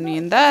an attorney,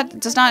 and that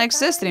does not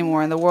exist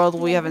anymore in the world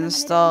we have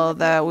installed,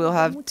 that we'll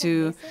have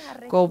to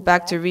go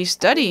back to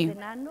restudy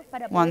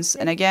once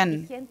and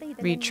again,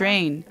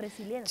 retrain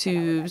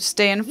to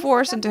stay in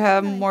force and to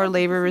have more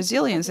labor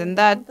resilience. And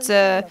that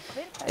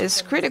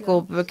is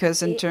critical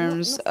because in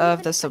terms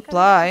of the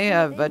supply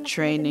of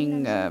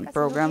training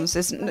programs,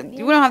 we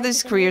don't have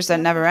these careers that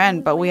never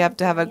end, but we have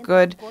to have a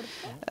good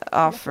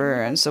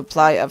offer and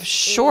supply of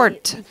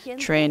short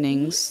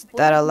trainings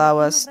that allow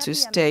us to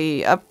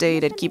stay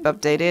updated, keep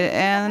updated,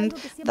 and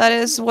that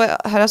is what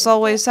has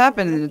always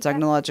happened in the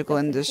technological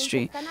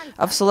industry.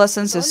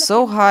 Obsolescence is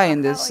so high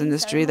in this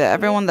industry that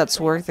everyone that's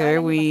worked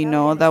there, we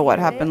know that what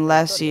happened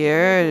last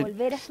year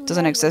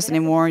doesn't exist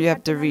anymore. You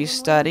have to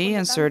restudy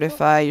and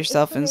certify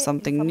yourself in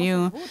something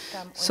new.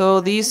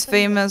 So these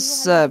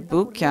famous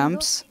boot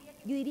camps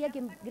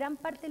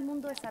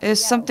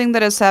is something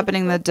that is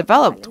happening in the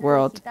developed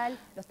world.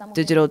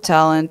 Digital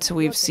talent,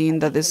 we've seen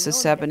that this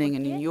is happening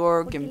in New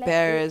York, in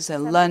Paris,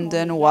 and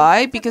London.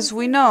 Why? Because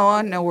we know,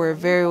 and we're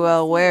very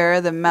well aware,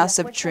 the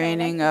massive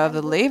training of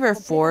the labor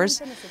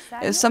force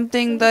is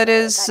something that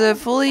is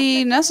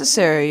fully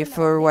necessary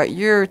for what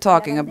you're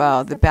talking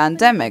about, the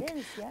pandemic.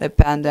 The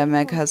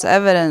pandemic has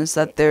evidence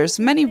that there's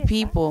many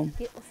people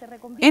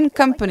in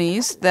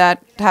companies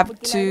that have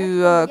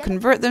to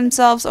convert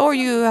themselves, or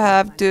you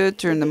have to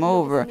turn them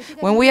over.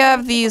 When we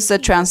have these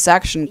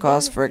transaction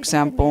costs, for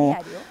example,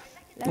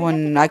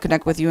 when I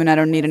connect with you and I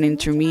don't need an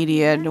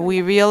intermediate,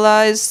 we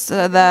realize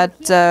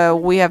that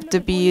we have to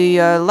be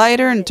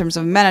lighter in terms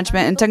of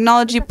management, and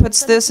technology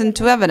puts this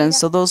into evidence.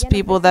 So those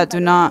people that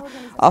do not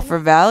offer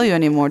value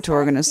anymore to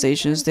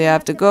organizations, they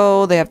have to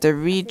go, they have to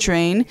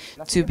retrain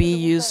to be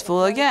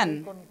useful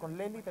again.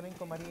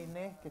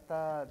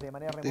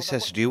 This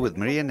has to do with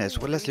Maria as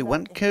well as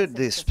when could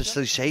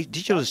the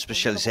digital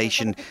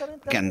specialization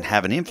can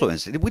have an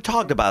influence. We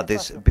talked about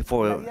this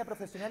before,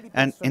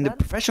 and in the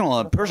professional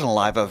and personal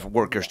life of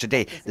workers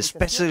today, the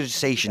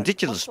specialization,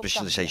 digital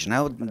specialization,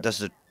 how does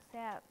the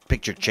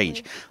picture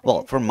change?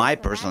 Well, from my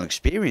personal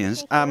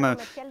experience, I'm a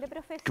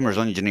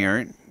commercial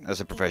engineer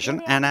as a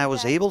profession, and I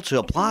was able to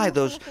apply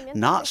those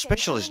not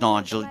specialist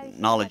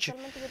knowledge.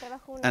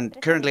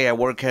 And currently I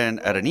work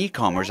at an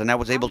e-commerce, and I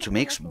was able to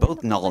mix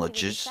both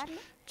knowledges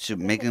to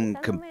make them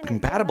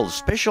compatible,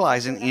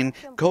 specializing in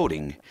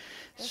coding.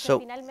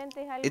 So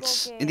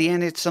it's in the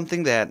end, it's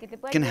something that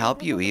can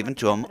help you even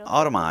to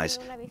automate,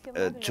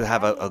 to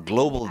have a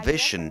global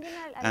vision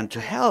and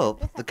to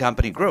help the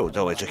company grow.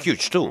 So it's a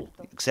huge tool.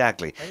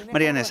 Exactly.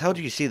 Mariana, how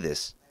do you see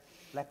this?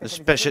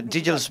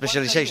 Digital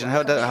specialization,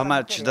 how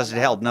much does it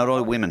help not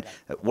only women,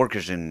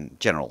 workers in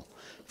general?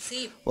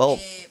 Well,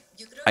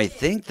 I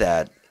think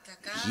that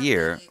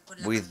here,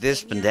 with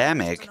this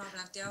pandemic,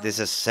 this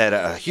has set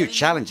a huge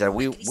challenge that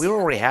we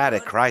already had a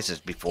crisis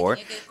before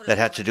that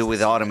had to do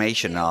with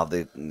automation of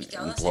the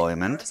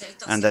employment,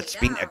 and that's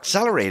been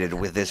accelerated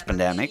with this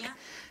pandemic.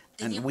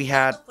 And we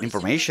had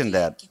information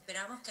that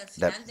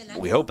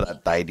we hope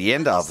that by the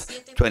end of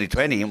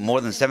 2020, more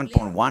than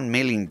 7.1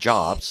 million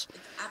jobs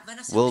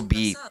will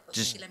be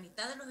just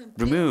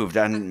removed,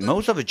 and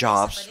most of the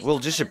jobs will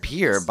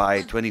disappear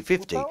by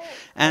 2050.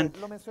 And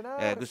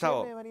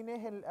Gustavo,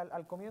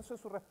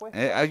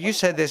 you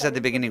said this at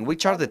the beginning.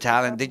 Which are the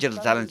digital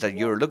talents that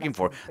you're looking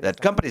for,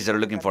 that companies are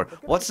looking for?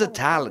 What's the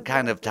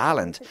kind of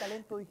talent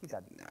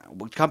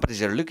what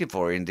companies are looking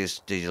for in this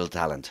digital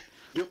talent?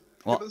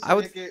 Well, I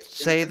would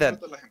say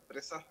that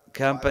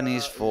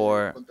companies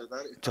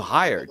to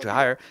hire,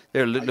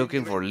 they're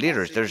looking for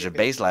leaders. There's a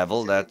base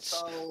level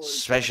that's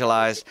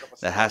specialized,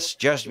 that has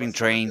just been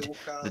trained,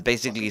 that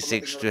basically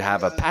seeks to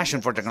have a passion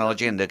for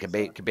technology and the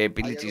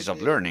capabilities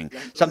of learning,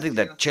 something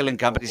that Chilean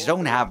companies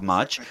don't have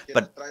much,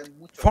 but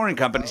foreign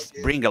companies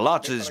bring a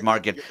lot to this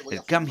market. They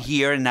come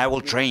here and I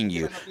will train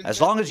you.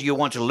 As long as you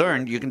want to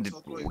learn, you can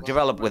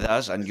develop with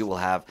us and you will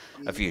have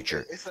a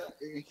future.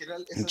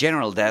 In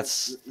general,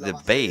 that's the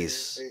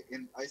base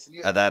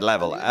at that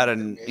level. At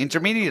an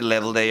intermediate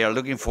level, they are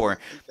looking for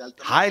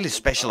highly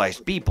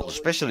specialized people,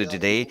 especially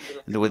today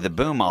with the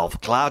boom of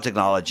cloud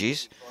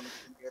technologies.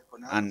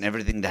 and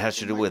everything that has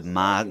to do with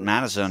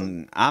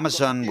Amazon,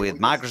 with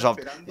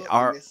Microsoft,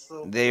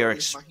 they are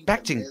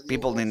expecting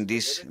people in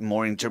these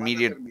more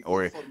intermediate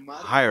or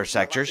higher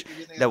sectors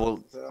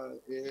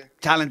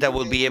talent that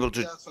will be able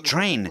to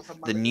train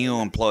the new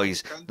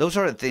employees. Those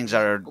are the things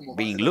that are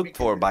being looked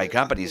for by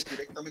companies,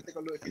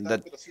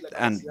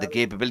 and the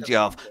capability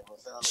of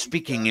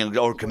speaking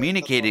or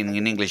communicating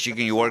in English. You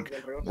can work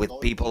with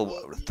people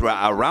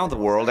around the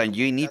world, and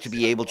you need to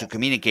be able to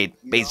communicate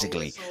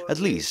basically, at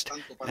least.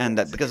 And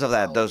that because of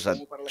that, those that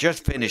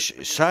just finish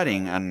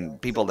studying and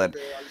people that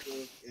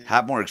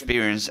have more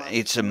experience,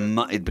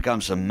 it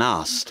becomes a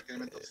must.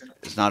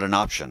 It's not an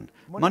option.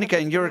 Monica,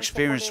 in your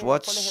experience,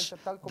 what's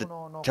the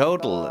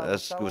total,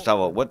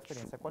 Gustavo,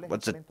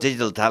 what's the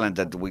digital talent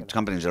that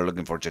companies are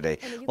looking for today?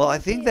 Well, I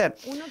think that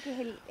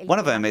one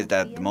of them is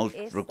that the most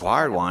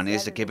required one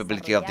is the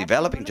capability of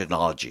developing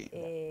technology.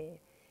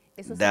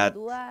 That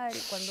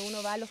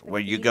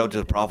when you go to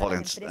the profile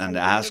and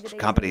ask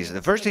companies,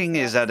 the first thing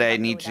is that they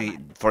need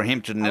for him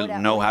to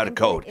know how to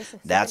code.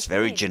 That's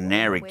very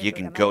generic. You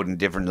can code in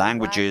different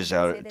languages,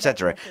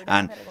 etc.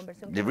 And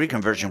the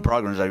reconversion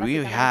programs that we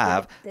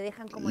have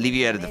leave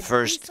you at the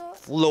first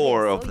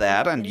floor of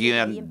that, and you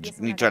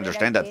need to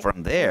understand that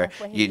from there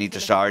you need to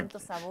start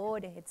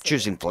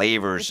choosing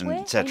flavors and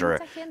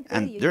etc.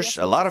 And there's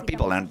a lot of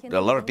people, and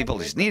a lot of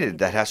people is needed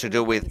that has to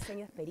do with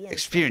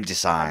experience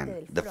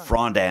design, the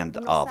front end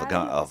of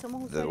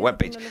the web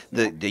page.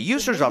 The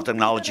users of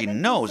technology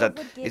knows that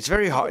it's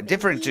very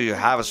different to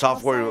have a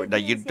software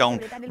that you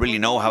don't really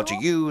know how to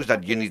use,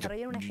 that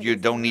you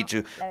don't need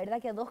to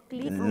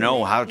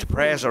know how to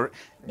press, or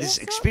these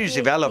experienced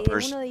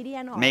developers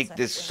make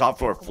this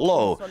software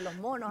flow.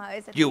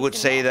 You would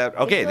say that,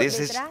 okay,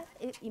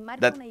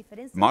 that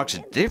marks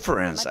a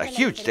difference, a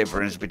huge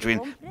difference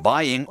between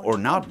buying or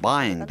not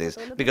buying this,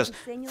 because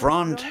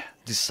front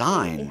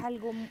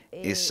design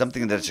is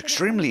something that's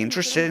extremely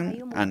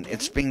interesting, and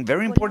it's been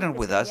very important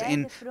with us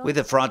with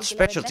the front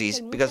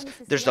specialties, because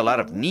there's a lot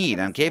of need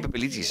and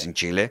capabilities in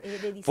Chile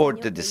for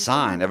the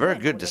design, a very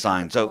good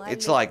design. So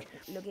it's like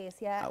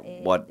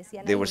what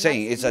they were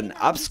saying, it's an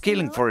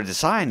upskilling for a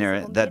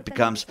designer that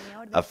becomes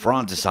a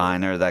front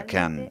designer that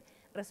can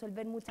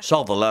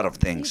solve a lot of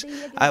things.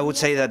 I would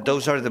say that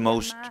those are the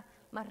most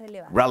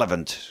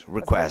relevant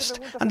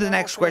request. And the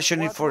next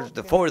question is for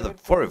the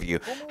four of you.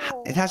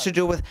 It has to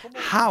do with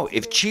how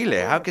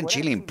can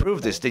Chile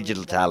improve this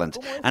digital talent,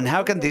 and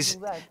how can this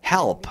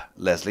help,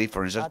 Leslie,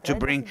 for instance, to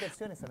bring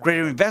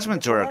greater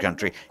investment to our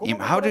country?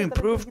 How to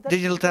improve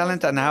digital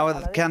talent, and how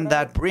can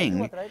that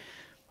bring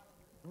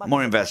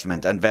more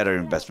investment and better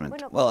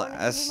investment? Well,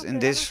 as in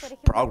these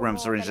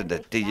programs, for instance, the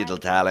digital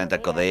talent,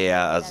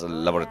 Acodea, as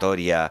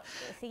Laboratoria,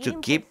 to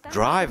keep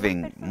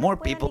driving more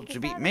people to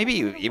be,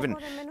 maybe even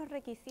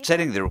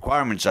setting the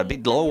requirements a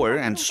bit lower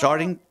and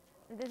starting,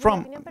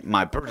 from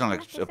my personal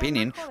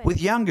opinion,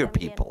 with younger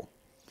people,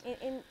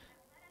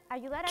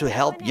 to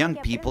help young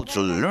people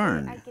to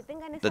learn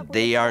that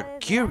they are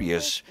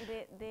curious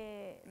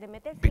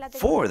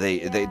before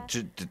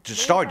to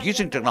start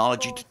using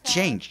technology to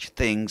change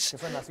things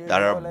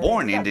that are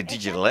born in the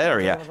digital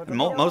area.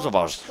 Most of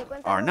us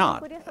are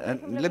not.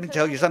 And let me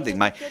tell you something.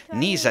 My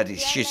niece,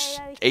 she's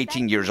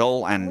 18 years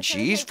old, and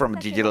she is from a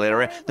digital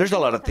area. There's a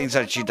lot of things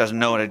that she doesn't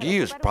know how to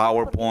use,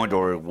 PowerPoint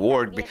or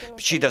Word.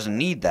 She doesn't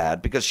need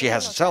that because she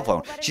has a cell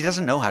phone. She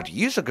doesn't know how to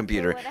use a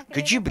computer.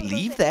 Could you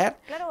believe that?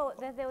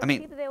 I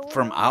mean,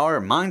 from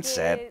our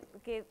mindset,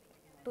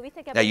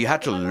 that you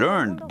had to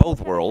learn both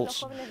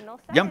worlds.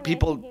 Young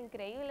people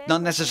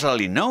don't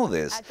necessarily know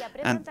this,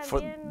 and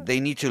they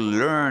need to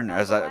learn,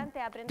 as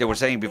they were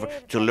saying before,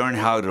 to learn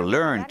how to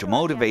learn, to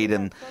motivate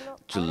them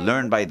to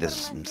learn by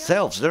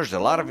themselves. There's a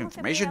lot of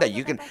information that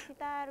you can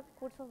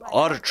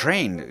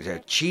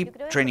auto-train, cheap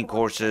training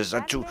courses,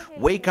 to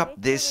wake up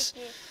this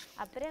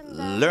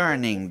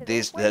learning,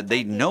 that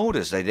they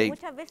notice, that they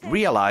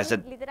realize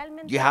that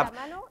you have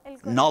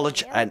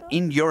knowledge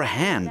in your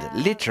hand,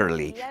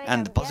 literally,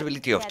 and the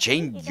possibility of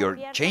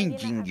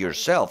changing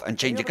yourself and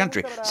change the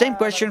country. Same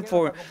question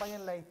for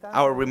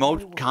our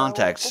remote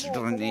contacts,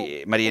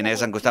 Maria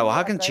Inés and Gustavo.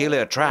 How can Chile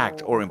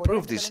attract or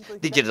improve this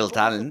digital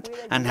talent,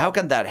 and how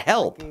can that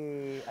help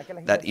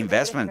that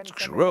investments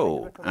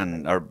grow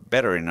and are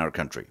better in our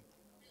country?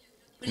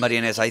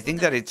 Maria Inés, I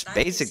think that it's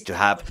basic to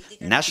have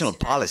national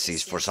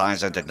policies for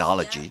science and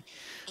technology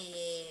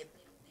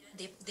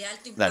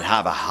that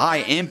have a high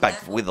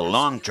impact with a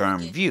long-term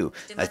view.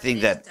 I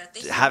think that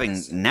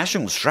having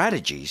national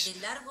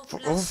strategies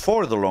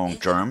for the long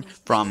term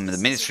from the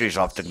Ministries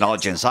of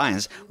Technology and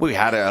Science, we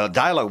had a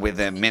dialogue with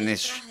the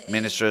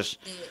ministers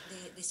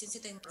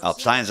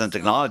of Science and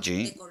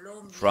Technology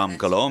from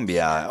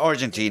Colombia,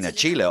 Argentina,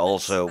 Chile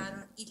also,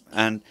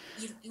 and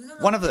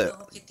one of the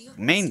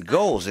main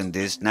goals in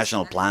these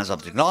national plans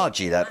of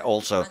technology that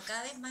also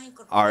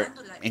are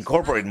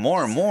incorporate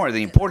more and more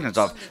the importance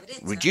of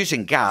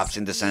reducing gaps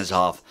in the sense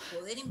of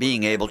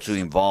being able to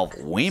involve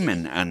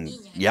women and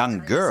young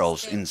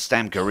girls in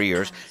STEM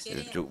careers,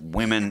 to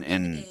women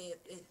in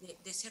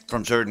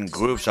from certain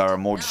groups are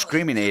more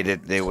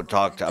discriminated. They would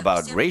talk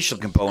about racial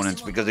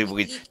components, because if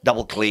we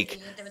double-click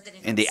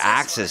in the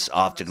access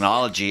of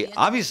technology,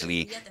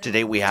 obviously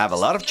today we have a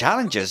lot of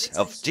challenges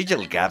of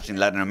digital gaps in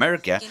Latin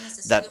America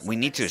that we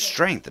need to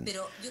strengthen.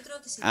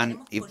 And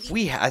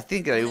I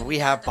think that if we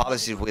have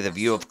policies with a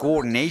view of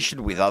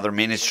coordination with other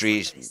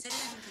ministries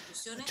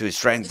to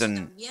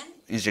strengthen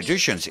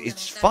institutions,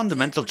 it's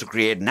fundamental to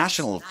create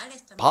national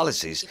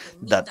policies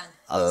that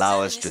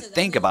allow us to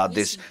think about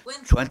this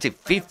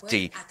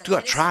 2050, to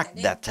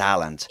attract that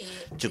talent,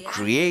 to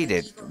create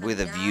it with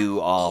a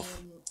view of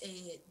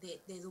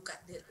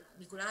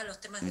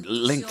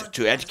linked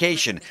to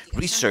education,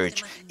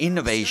 research,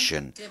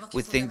 innovation.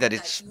 We think that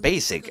it's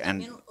basic.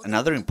 And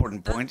another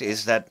important point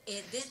is that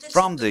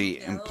from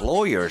the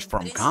employers,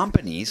 from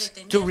companies,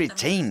 to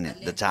retain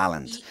the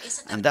talent.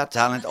 And that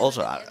talent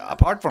also,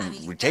 apart from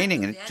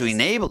retaining it, to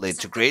enable it,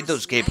 to create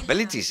those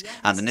capabilities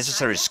and the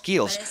necessary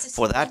skills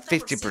for that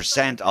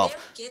 50% of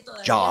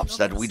jobs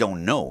that we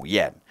don't know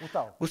yet.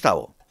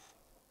 Gustavo.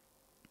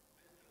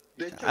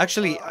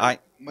 Actually,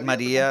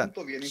 Maria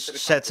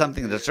said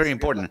something that's very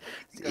important.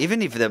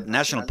 Even if the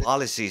national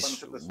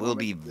policies will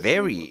be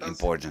very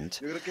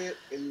important,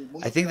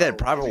 I think that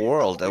private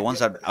world, the ones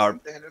that are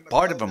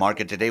part of the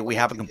market today, we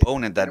have a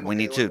component that we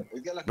need to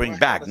bring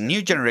back.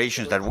 New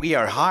generations that we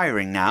are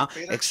hiring now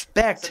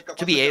expect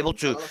to be able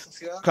to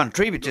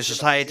contribute to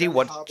society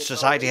what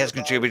society has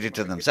contributed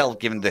to themselves,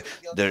 given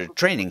their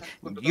training.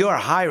 You are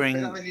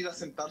hiring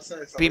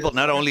people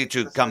not only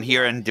to come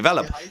here and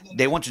develop,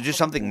 they want to do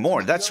something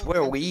more. That's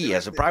where we,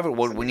 as a private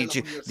world, we need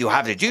to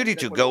have the duty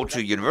to go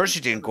to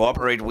university and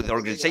cooperate with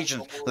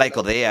organizations like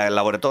ODEA,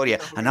 Laboratoria,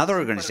 and other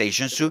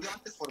organizations to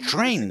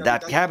train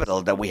that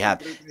capital that we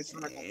have.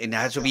 It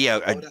has to be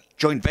a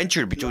joint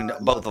venture between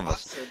both of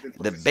us.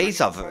 The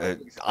base of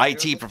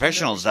IT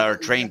professionals that are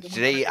trained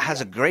today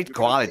has a great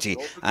quality.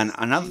 And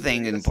another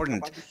thing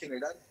important,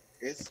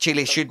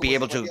 Chile should be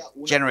able to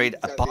generate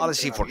a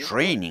policy for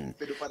training,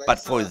 but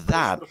for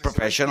that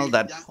professional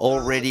that is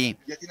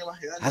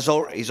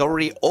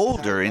already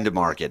older in the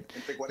market,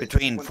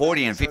 between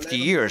 40 and 50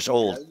 years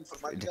old.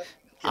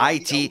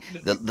 IT,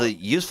 the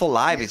useful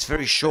life is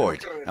very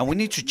short, and we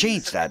need to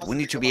change that. We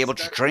need to be able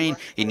to train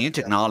in new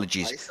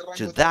technologies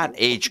to that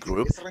age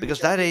group, because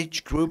that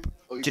age group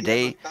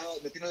today,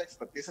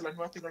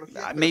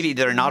 maybe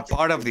they're not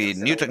part of the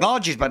new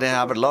technologies, but they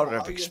have a lot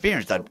of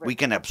experience that we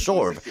can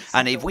absorb.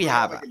 And if we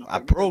have a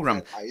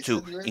program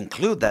to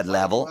include that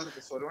level,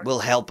 will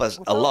help us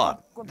a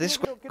lot.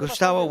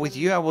 Gustavo, with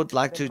you, I would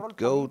like to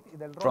go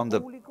from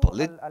the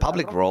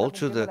public role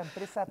to the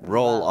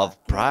role of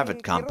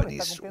private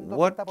companies.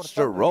 What's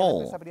the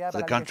role,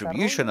 the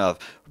contribution of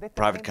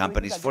private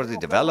companies for the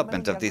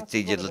development of this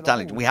digital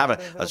talent? We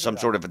have some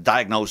sort of a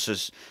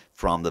diagnosis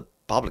from the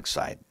public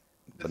side.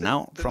 But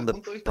now, from the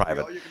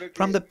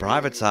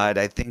private side,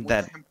 I think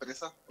that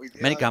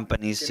many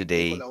companies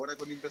today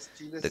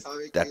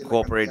that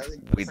cooperate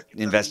with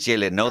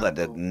InvestChile know that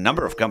the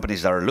number of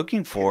companies that are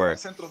looking for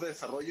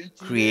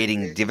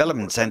creating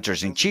development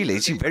centers in Chile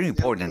is very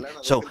important.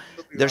 So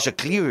there's a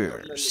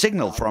clear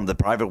signal from the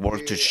private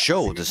world to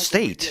show the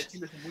state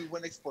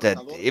that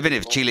even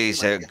if Chile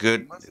is a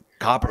good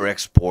copper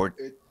export,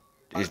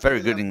 is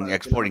very good in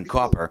exporting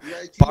copper,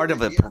 part of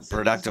the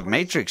productive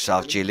matrix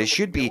of Chile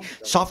should be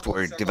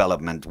software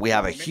development. We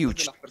have a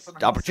huge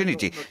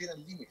opportunity.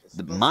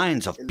 The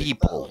minds of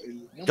people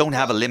don't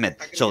have a limit.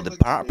 So the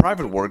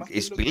private world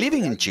is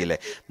believing in Chile,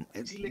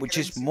 which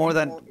is more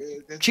than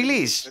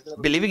Chile is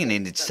believing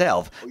in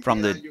itself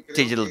from the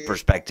digital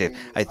perspective.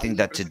 I think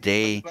that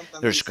today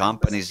there's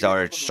companies that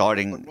are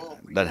starting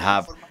that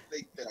have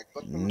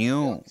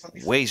new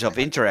ways of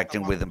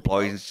interacting with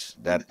employees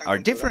that are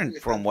different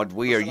from what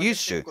we are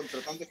used to.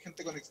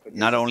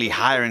 Not only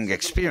hiring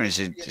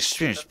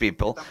experienced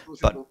people,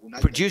 but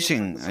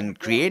producing and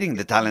creating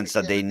the talents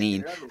that they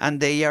need, and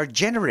they are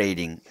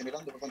generating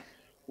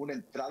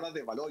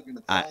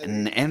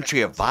an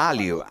entry of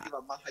value,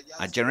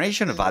 a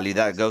generation of value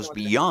that goes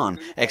beyond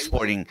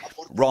exporting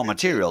raw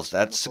materials.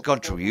 That's a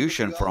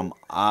contribution from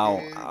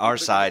our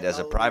side as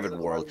a private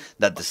world,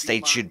 that the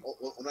state should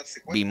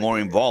be more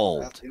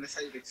involved,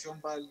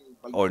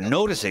 or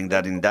noticing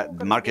that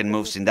the market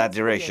moves in that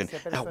direction.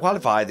 I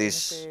qualify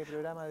this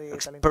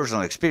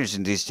personal experience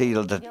in this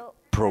digital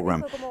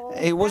program.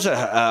 It was a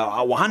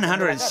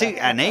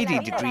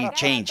 180-degree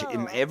change.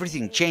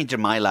 Everything changed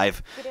in my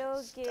life.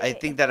 I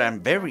think that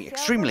I'm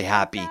extremely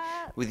happy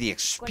with the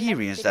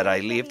experience that I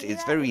lived.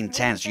 It's very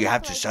intense. You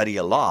have to study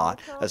a lot,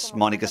 as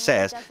Monica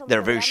says. There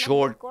are very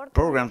short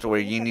programs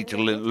where you need to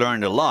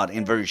learn a lot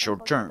in very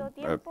short time.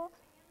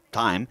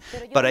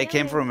 But I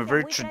came from a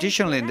very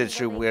traditional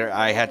industry where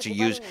I had to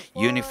use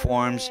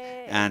uniforms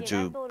and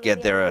to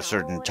get there at a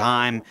certain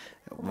time,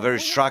 very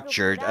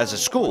structured as a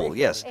school,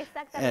 yes.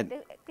 And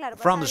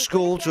from the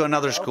school to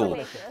another school.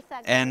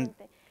 And,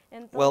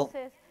 well,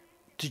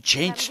 to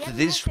change to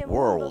this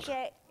world,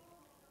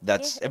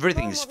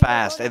 everything is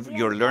fast,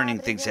 you're learning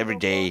things every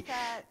day,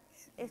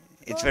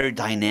 it's very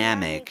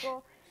dynamic.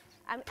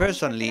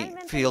 personally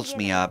fills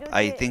me up.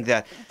 I think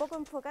that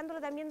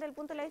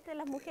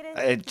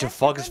to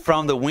focus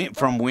from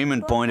from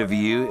women point of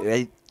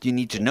view, you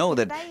need to know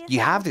that you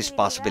have this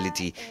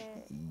possibility.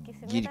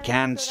 You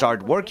can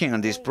start working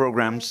on these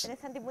programs,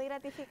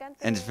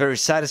 and it's very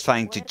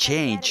satisfying to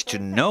change, to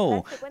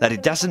know that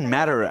it doesn't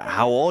matter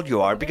how old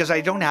you are, because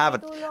I don't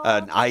have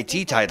an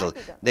IT title.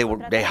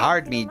 They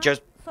hired me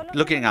just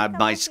looking at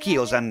my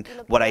skills and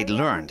what I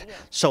learned.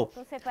 So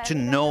to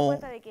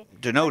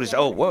notice,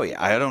 oh, whoa,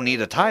 I don't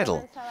need a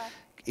title.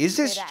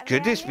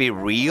 Could this be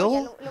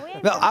real?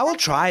 Well, I will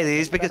try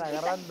this because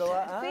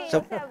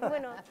so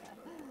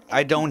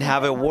I don't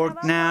have a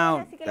work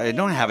now. I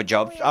don't have a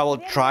job. I will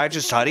try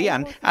to study,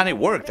 and it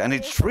worked, and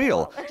it's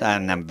real,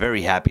 and I'm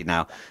very happy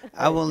now.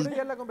 I will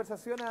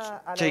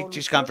take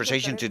this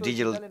conversation to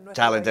digital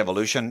talent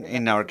evolution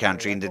in our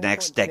country in the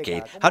next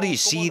decade. How do you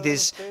see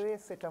this?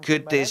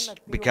 Could this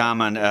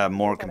become a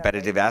more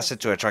competitive asset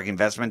to attract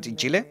investment in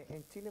Chile?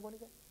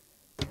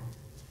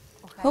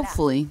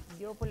 Hopefully.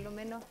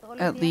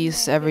 At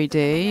least every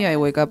day, I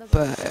wake up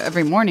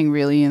every morning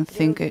really and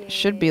think it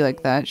should be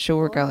like that, should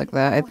work out like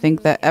that. I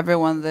think that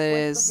everyone that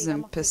is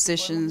in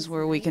positions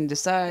where we can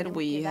decide,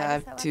 we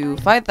have to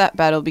fight that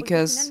battle,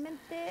 because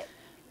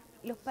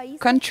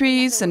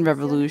countries and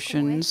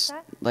revolutions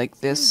like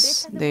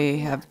this, they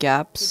have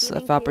gaps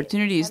of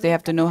opportunities. They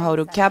have to know how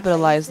to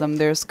capitalize them.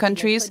 There's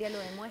countries,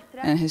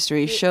 and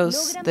history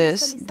shows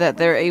this, that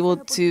they're able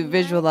to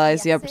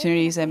visualize the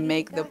opportunities and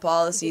make the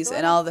policies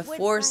and all the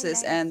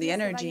forces and the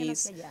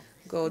energies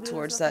go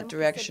towards that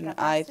direction.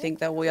 I think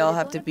that we all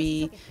have to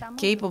be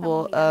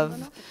capable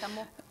of,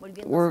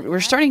 we're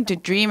starting to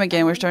dream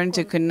again, we're starting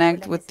to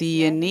connect with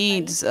the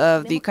needs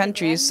of the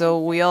countries, so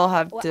we all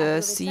have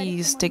to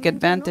take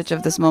advantage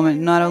of this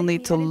moment, not only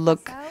to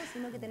look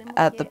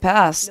at the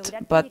past,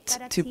 but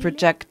to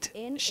project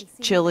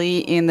Chile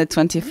in the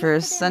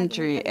 21st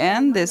century.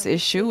 And this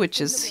issue, which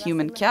is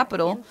human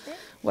capital,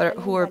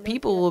 who our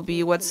people will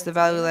be, what's the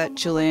value that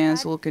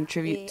Chileans will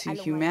contribute to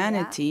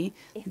humanity,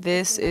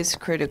 this is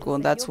critical.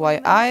 And that's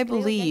why I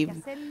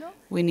believe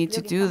we need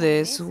to do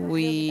this.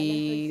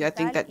 I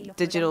think that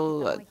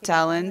digital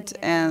talent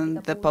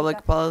and the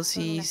public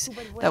policies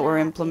that we're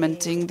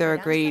implementing, they're a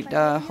great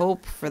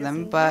hope for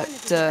them.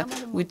 But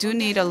we do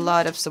need a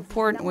lot of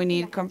support. We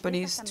need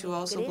companies to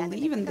also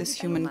believe in this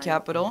human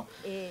capital.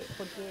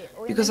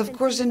 Because, of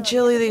course, in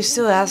Chile, they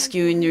still ask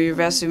you in your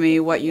resume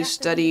what you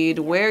studied,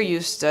 where you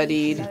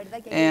studied.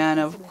 And,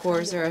 of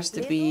course, there has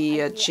to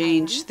be a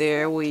change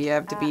there. We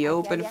have to be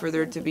open for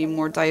there to be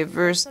more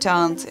diverse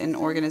talent in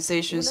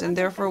organizations. And,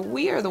 therefore,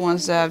 we are the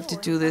ones that have to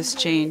do this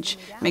change,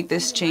 make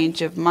this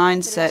change of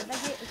mindset.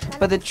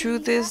 But the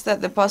truth is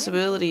that the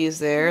possibility is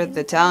there,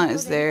 the talent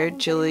is there.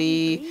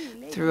 Chile,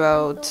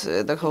 throughout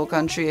the whole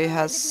country,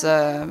 has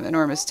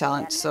enormous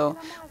talent. So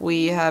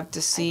we have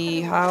to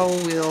see how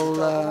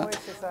we'll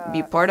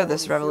be part of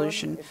this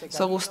revolution.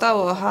 So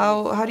Gustavo,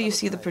 how do you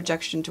see the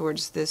projection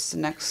towards this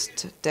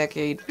next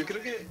decade?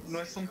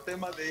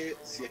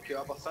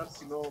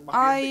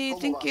 I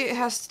think it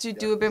has to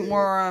do a bit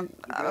more,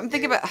 I'm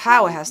thinking about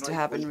how it has to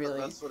happen,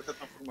 really.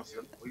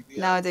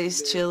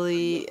 Nowadays,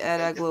 Chile,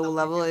 at a global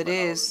level, it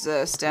is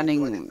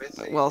standing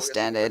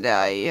well-standard.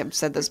 I have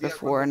said this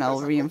before, and I'll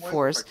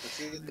reinforce.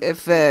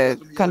 If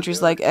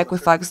countries like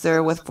Equifax,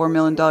 they're with $4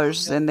 million,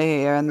 and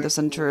they are in the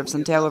center of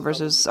Santiago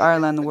versus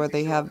Ireland, where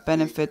they have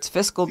benefits,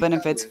 fiscal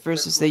benefits,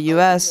 versus the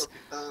U.S.,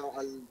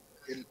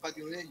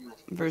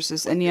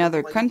 versus any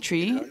other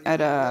country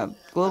at a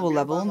global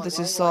level. This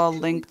is all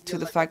linked to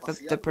the fact that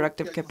the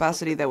productive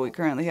capacity that we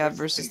currently have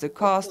versus the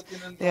cost,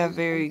 they have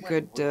very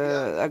good,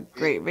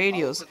 great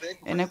radios.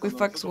 In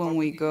Equifax, when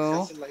we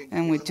go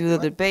and we do the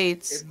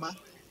debates,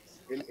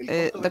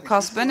 the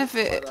cost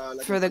benefit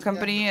for the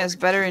company is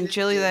better in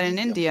Chile than in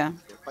India.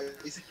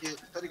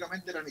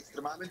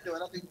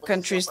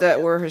 Countries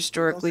that were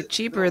historically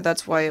cheaper,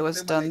 that's why it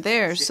was done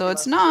there. So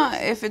it's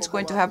not if it's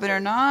going to happen or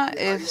not,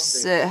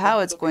 it's how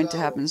it's going to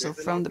happen. So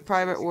from the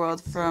private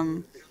world,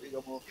 from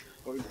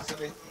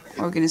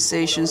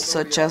organizations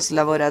such as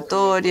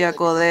Laboratoria,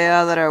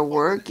 Codea, that are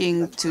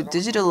working to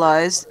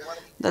digitalize,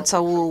 that's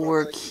how we'll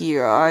work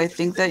here. I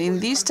think that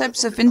in these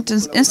types of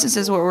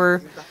instances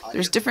where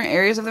there's different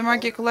areas of the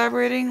market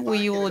collaborating,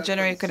 we will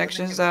generate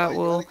connections that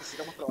will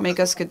make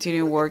us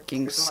continue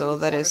working. So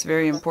that is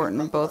very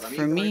important, both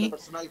for me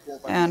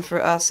and for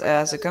us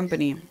as a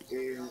company,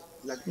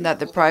 that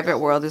the private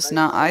world is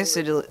not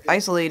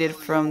isolated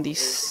from the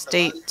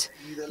state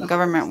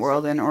government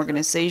world and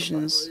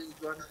organizations.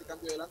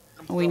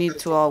 We need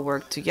to all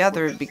work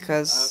together,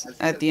 because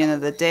at the end of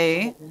the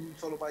day,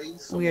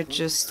 we are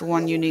just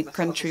one unique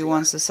country,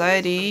 one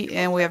society,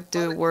 and we have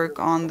to work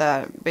on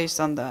that, based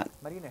on that.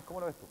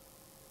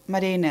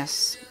 Maria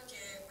Inés,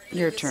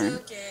 your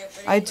turn.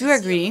 I do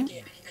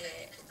agree,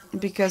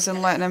 because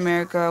in Latin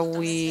America,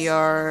 we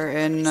are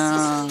in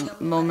a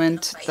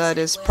moment that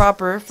is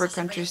proper for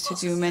countries to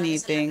do many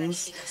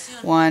things.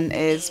 One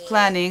is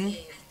planning,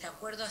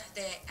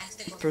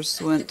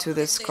 pursuant to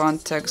this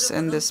context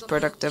and this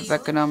productive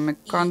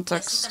economic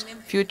context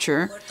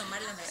future.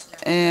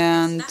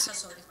 And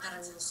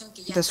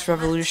this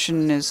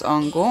revolution is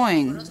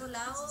ongoing.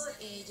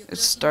 It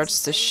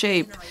starts to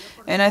shape.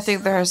 And I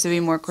think there has to be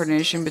more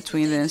coordination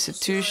between the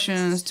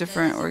institutions,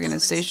 different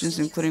organizations,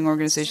 including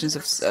organizations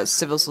of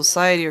civil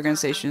society,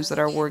 organizations that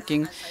are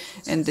working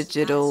in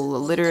digital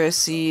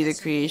literacy, the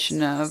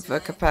creation of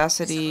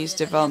capacities,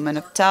 development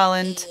of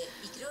talent.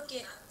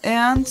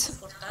 And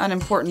an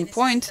important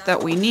point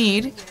that we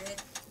need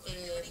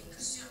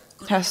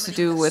has to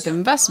do with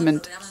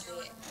investment.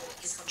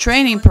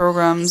 Training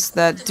programs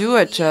that do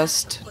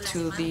adjust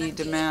to the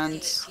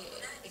demands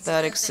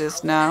that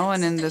exist now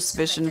and in this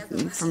vision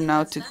from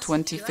now to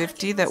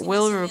 2050 that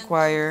will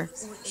require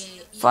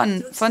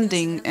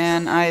funding.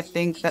 And I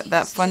think that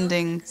that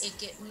funding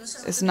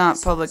is not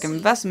public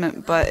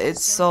investment, but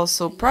it's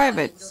also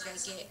private.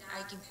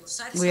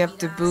 We have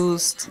to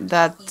boost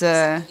that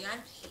the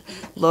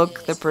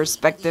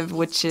perspective,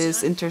 which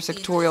is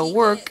intersectorial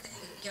work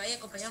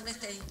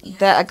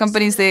that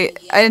accompanies the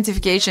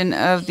identification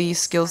of the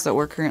skills that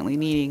we're currently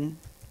needing.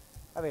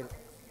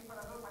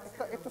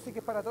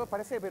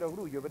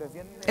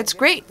 It's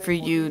great for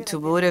you to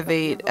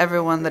motivate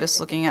everyone that is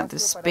looking at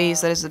this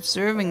space, that is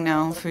observing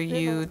now, for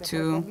you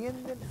to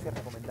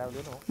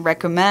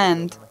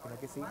recommend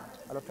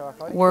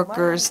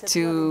workers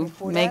to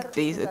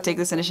take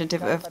this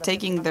initiative of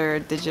taking their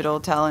digital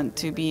talent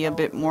to be a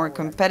bit more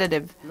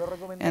competitive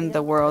in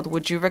the world.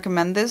 Would you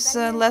recommend this,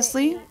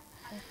 Leslie?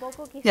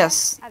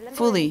 Yes,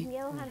 fully.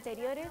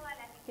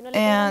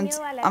 And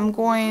I'm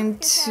going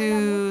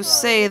to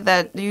say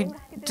that you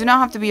do not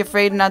have to be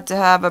afraid not to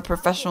have a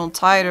professional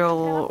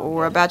title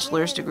or a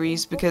bachelor's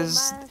degrees,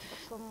 because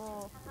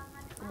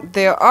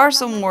there are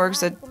some works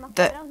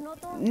that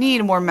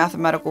need more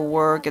mathematical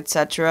work,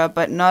 etc.,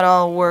 but not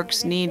all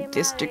works need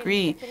this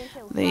degree.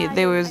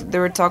 They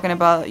were talking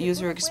about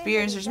user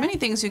experience. There's many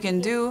things you can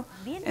do,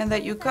 and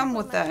that you come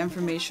with that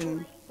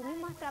information.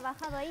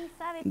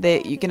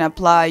 That you can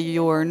apply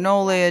your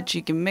knowledge,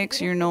 you can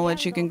mix your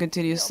knowledge, you can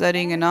continue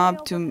studying and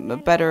up to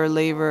better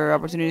labor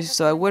opportunities.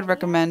 So I would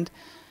recommend,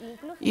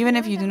 even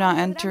if you do not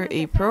enter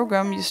a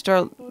program, you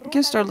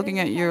can start looking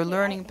at your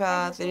learning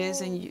path. It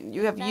is, and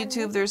you have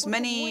YouTube. There's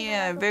many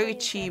very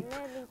cheap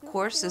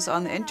courses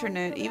on the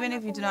internet. Even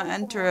if you do not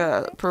enter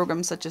a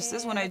program such as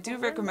this one, I do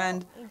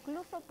recommend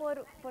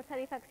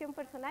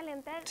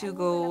to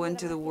go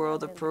into the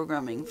world of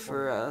programming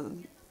for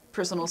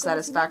personal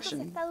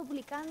satisfaction.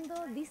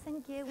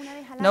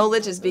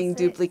 Knowledge is being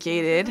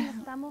duplicated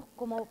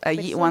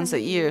once a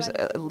year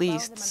at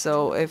least.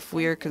 So if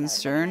we are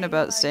concerned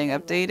about staying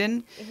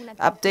updated,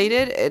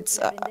 it's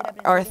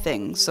our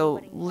thing.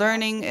 So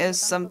learning is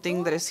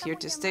something that is here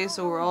to stay.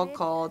 So we're all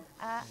called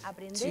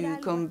to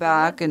come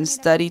back and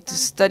study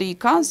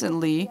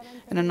constantly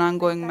in an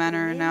ongoing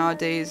manner.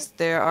 Nowadays,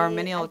 there are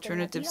many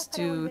alternatives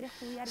to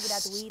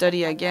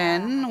study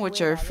again,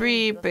 which are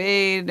free,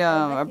 paid,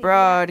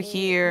 abroad,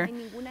 here.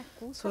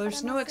 So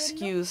there's no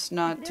excuse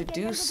not to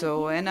do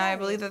so, and I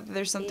believe that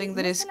there's something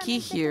that is key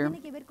here.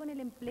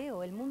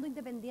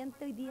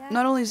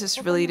 Not only is this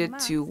related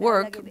to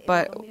work,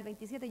 but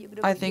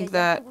I think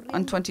that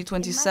in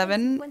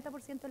 2027,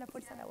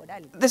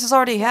 this is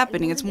already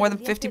happening. It's more than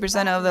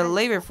 50% of the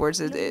labor force.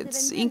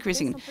 It's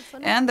increasing.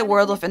 And the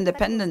world of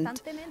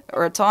independent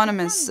or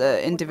autonomous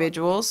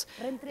individuals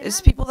is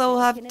people that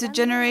will have to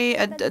generate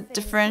a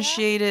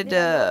differentiated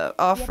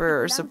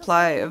offer or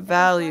supply of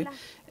value,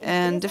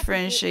 and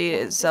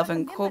differentiate itself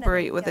and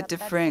cooperate with the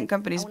different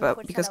companies,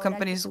 but because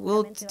companies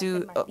will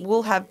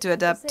have to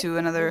adapt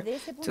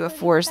to a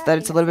force that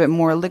it's a little bit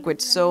more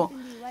liquid. So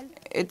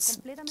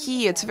it's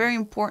key. It's very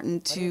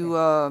important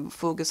to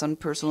focus on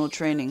personal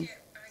training.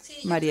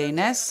 Maria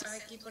Inés,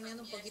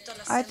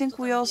 I think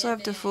we also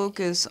have to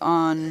focus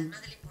on,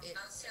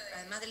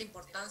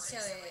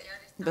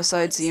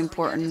 besides the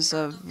importance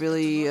of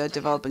really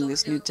developing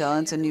these new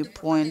talents, a new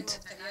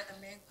point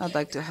I'd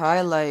like to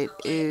highlight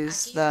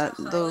is that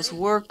those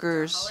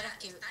workers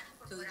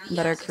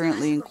that are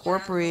currently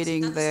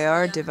incorporating, they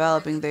are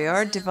developing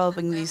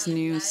these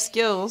new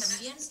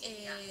skills.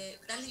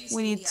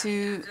 We need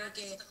to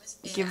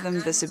give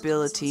them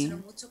visibility,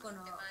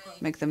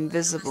 make them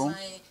visible.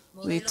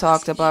 We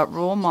talked about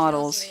role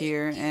models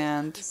here,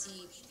 and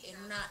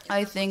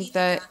I think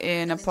that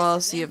in a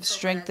policy of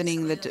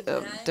strengthening the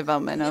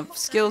development of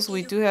skills,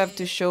 we do have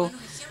to show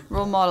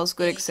role models,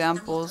 good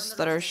examples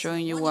that are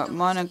showing you what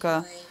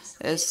Monica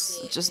has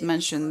just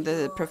mentioned,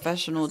 the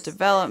professional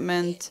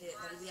development,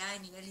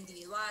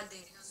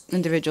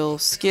 individual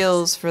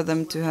skills for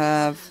them to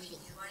have,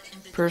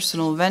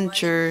 personal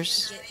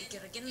ventures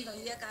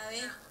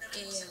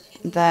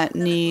that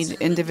need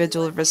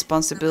individual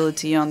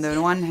responsibility on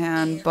the one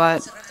hand,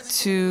 but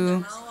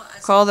to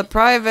call the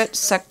private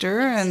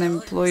sector and the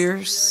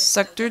employer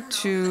sector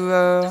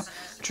to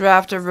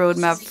draft a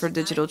roadmap for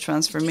digital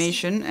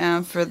transformation,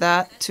 and for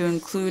that to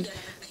include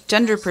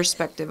gender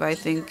perspective. I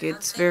think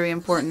it's very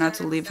important not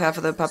to leave half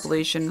of the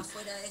population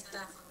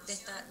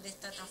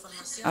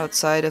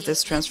outside of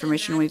this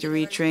transformation. We need to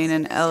retrain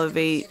and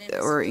elevate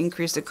or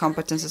increase the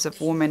competences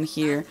of women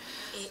here.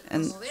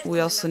 And we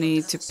also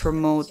need to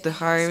promote the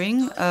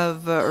hiring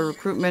of or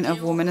recruitment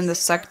of women in the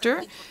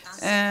sector.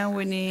 And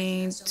we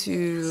need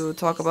to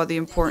talk about the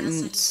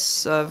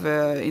importance of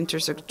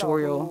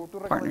intersectorial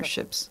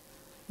partnerships.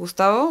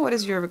 Gustavo, what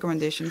is your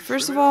recommendation?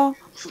 First of all,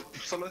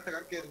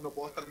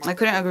 I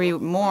couldn't agree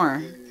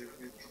more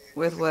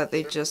with what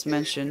they just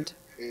mentioned.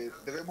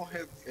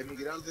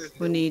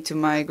 We need to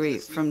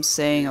migrate from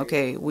saying,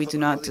 okay, we do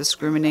not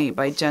discriminate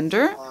by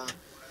gender,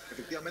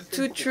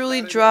 to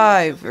truly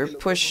drive or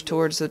push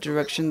towards the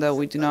direction that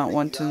we do not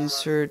want to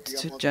insert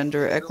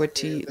gender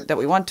equity, that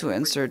we want to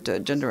insert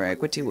gender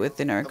equity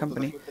within our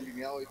company.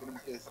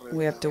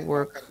 We have to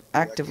work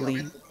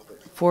actively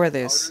for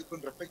this.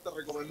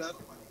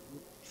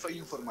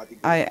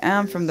 I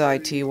am from the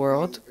IT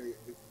world.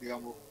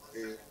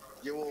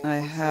 I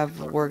have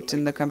worked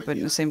in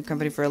the same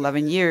company for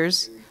 11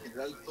 years,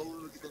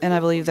 and I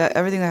believe that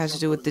everything that has to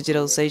do with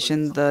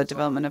digitalization, the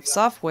development of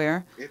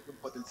software,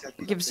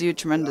 gives you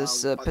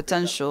tremendous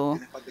potential.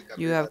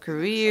 You have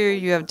career,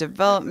 you have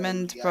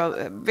development,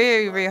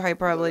 very, very high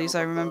probabilities.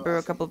 I remember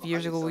a couple of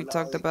years ago we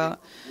talked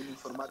about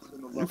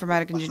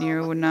informatic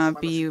engineer would not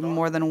be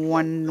more than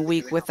 1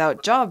 week without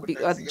a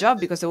job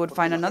because they would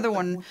find another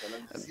one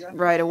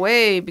right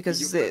away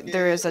because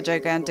there is a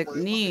gigantic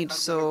need.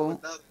 So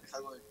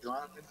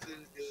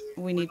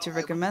we need to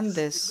recommend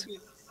this.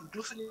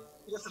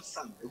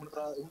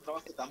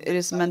 It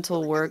is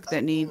mental work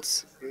that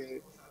needs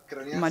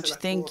much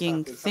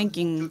thinking.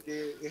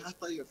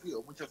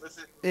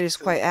 It is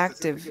quite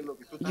active.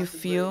 You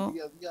feel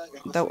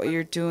that what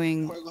you're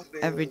doing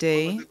every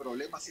day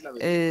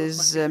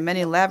is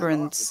many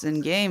labyrinths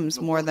and games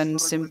more than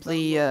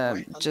simply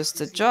just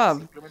a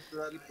job.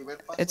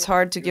 It's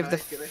hard to give the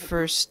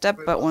first step,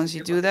 but once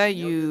you do that,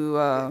 you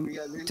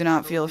do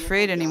not feel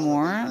afraid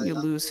anymore. You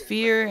lose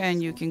fear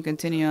and you can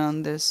continue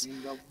on this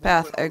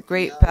path, a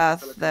great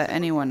path that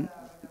anyone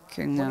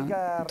can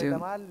do.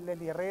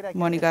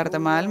 Mónica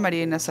Artamal,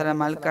 Marina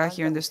Salamalca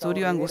here in the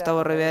studio, and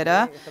Gustavo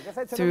Rivera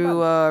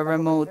through a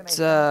remote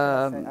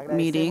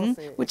meeting,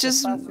 which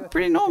is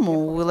pretty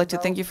normal. We'd like to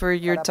thank you for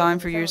your time,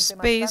 for your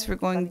space, for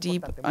going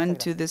deep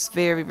into this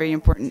very, very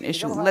important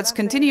issue. Let's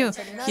continue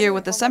here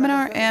with the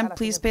seminar, and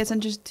please pay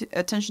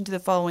attention to the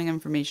following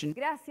information.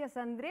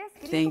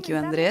 Thank you,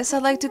 Andres.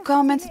 I'd like to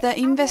comment that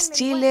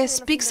InvestChile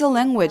speaks the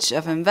language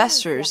of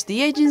investors.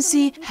 The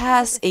agency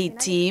has a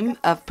team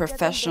of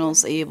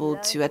professionals able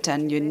to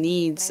attend your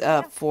needs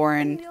of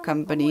foreign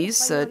companies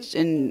such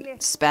in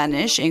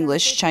Spanish,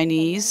 English,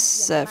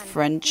 Chinese,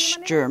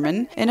 French,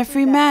 German in a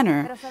free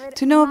manner.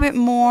 To know a bit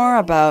more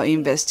about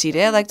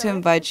InvestChile, I'd like to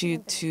invite you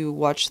to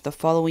watch the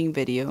following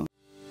video.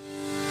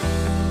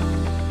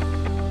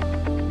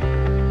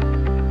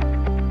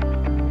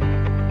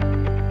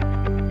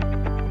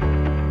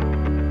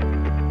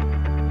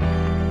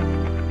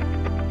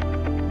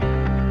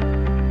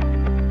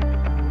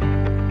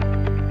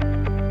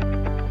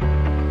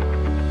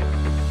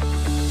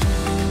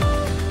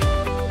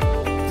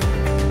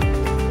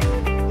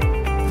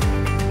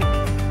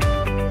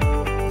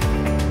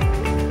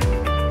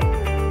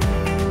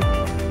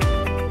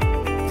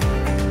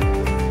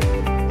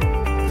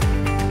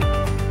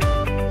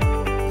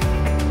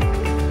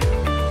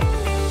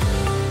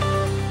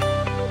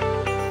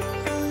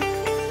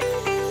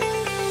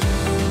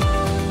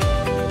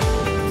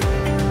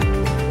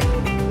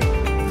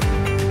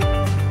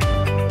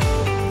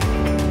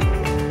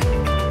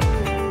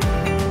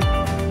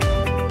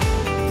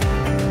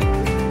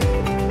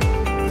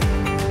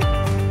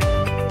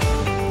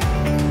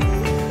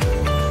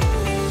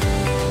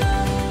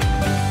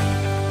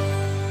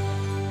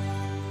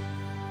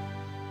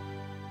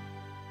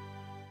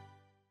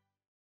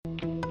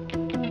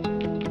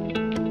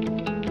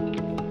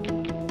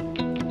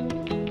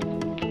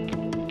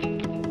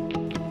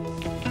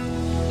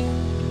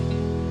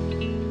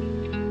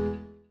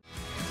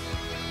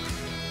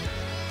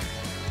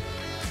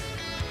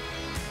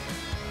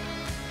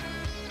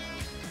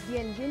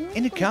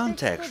 In a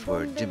context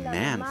where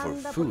demand for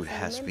food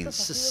has been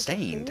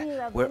sustained,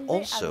 where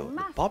also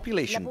the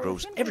population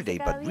grows every day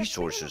but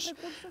resources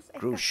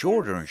grow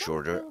shorter and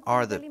shorter,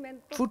 are the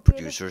food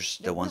producers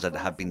the ones that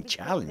have been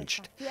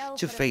challenged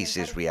to face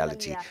this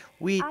reality.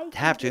 We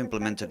have to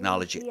implement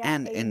technology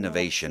and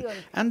innovation,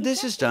 and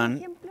this is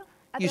done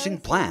using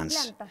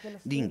plants,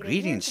 the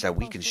ingredients that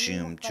we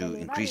consume to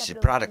increase the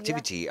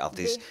productivity of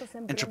these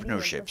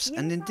entrepreneurships.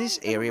 And in this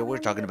area, we're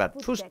talking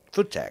about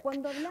food tech,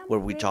 where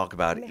we talk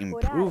about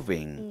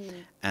improving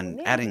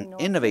and adding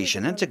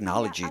innovation and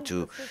technology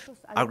to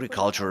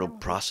agricultural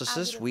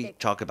processes. We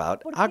talk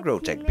about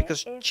agrotech,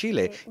 because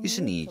Chile is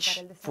a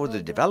niche for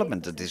the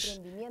development of these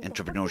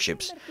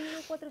entrepreneurships.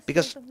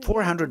 Because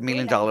 $400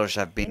 million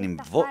have been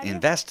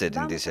invested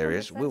in these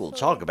areas. We will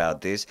talk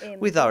about this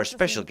with our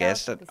special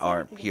guests that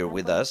are here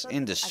with us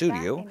in the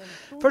studio.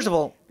 First of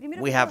all,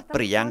 we have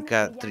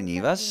Priyanka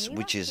Trinivas,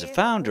 which is the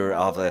founder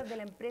of a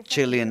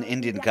Chilean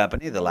Indian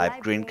company, the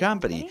Life Green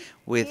Company,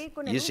 with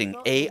using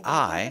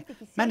AI,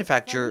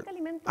 manufacture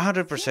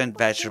 100%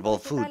 vegetable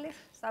food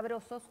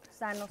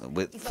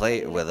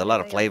with a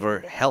lot of flavor,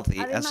 healthy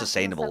and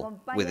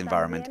sustainable with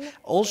environment.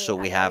 Also,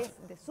 we have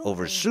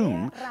over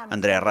Zoom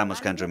Andrea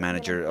Ramos, country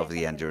manager of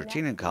the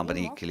Argentinian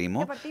company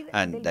Quilimo,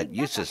 and that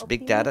uses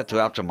big data to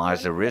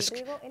optimize the risk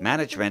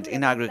management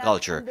in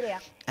agriculture.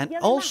 And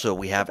also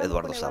we have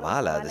Eduardo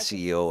Zavala, the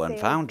CEO and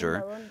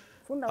founder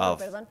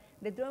of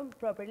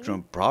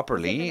Drum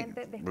Properly,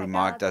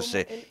 remarked as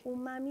a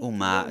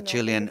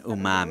Chilean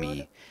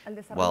umami,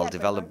 while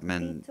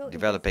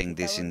developing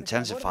this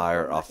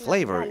intensifier of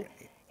flavor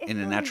in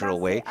a natural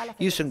way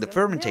using the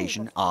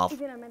fermentation of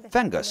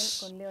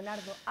fungus,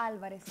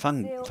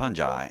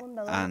 fungi.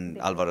 And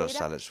Álvaro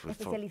Sales,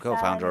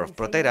 co-founder of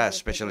Protera, a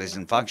specialist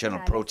in functional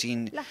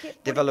protein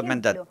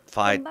development that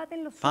fight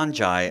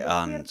fungi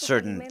on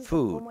certain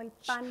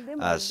foods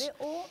as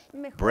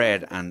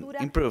bread and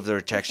improve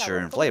their texture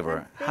and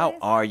flavor. How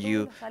are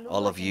you,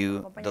 all of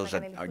you, those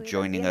that are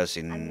joining us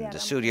in the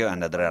studio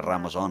and Andrea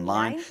Ramos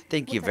online?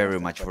 Thank you very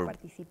much for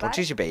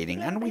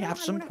participating, and we have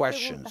some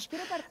questions.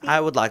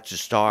 I would like to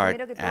start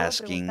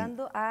asking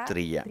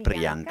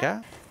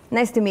Priyanka.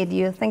 Nice to meet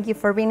you. Thank you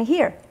for being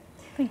here.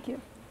 Thank you.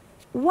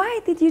 Why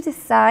did you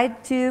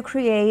decide to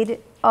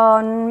create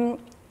a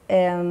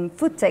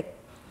food tech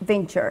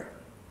venture?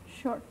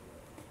 Sure.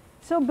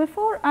 So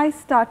before I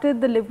started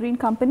the Live Green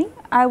company,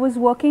 I was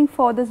working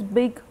for this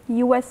big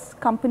US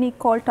company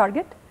called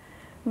Target,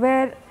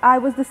 where I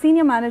was the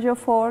senior manager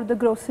for the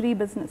grocery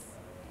business.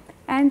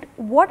 And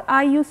what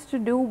I used to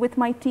do with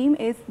my team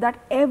is that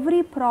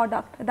every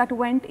product that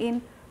went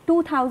in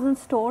 2,000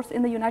 stores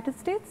in the United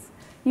States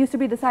used to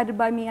be decided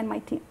by me and my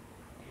team.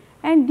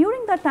 And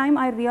during that time,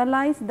 I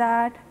realized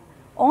that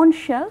on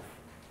shelf,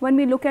 when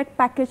we look at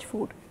packaged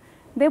food,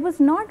 there was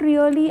not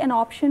really an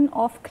option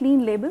of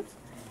clean labels.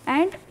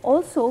 And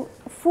also,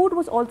 food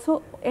was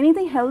also,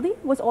 anything healthy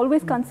was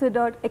always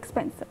considered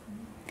expensive.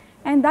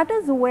 And that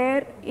is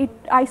where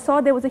I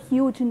saw there was a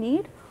huge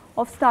need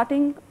of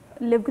starting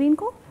Live Green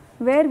Co.,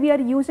 where we are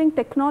using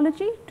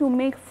technology to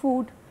make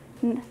food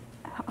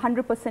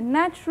 100%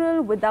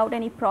 natural, without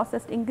any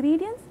processed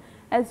ingredients,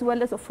 as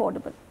well as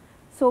affordable.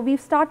 So we've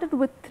started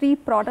with 3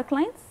 product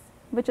lines,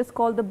 which is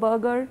called the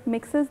burger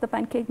mixes, the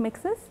pancake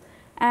mixes,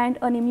 and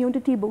an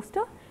immunity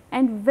booster.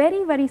 And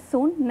very, very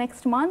soon,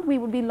 next month, we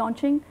will be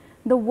launching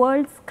the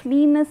world's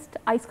cleanest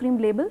ice cream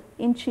label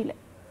in Chile.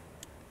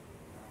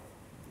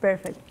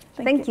 Perfect.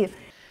 Thank you.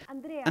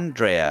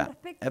 Andrea,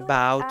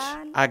 about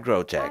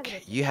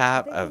agrotech, you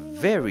have a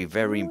very,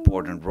 very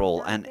important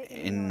role, and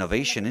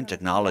innovation in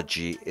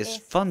technology is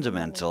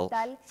fundamental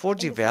for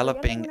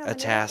developing a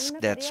task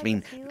that's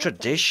been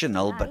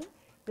traditional but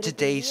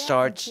today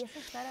starts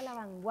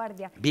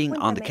being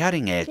on the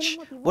cutting edge.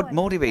 What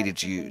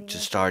motivated you to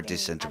start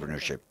this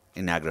entrepreneurship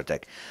in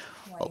agrotech?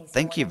 Well,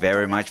 thank you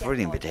very much for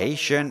the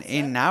invitation.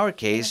 In our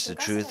case, the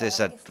truth is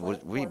that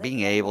we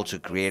being able to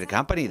create a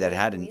company that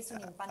had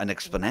an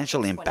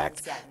exponential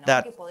impact,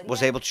 that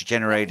was able to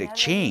generate a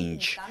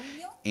change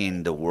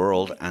in the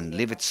world and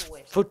leave its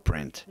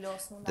footprint.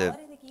 The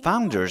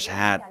founders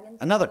had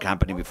another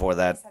company before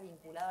that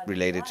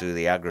related to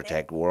the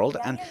agrotech world,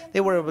 and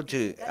they were able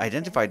to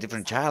identify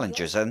different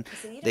challenges, and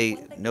they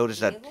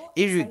noticed that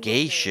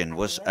irrigation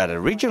was at a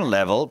regional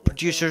level,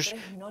 producers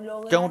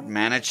don't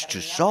manage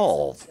to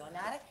solve,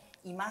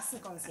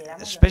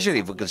 especially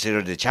if we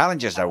consider the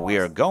challenges that we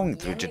are going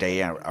through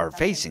today and are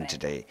facing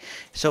today.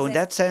 So in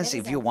that sense,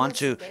 if you want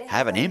to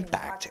have an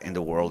impact in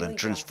the world and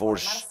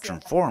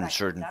transform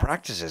certain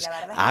practices,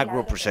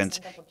 agro presents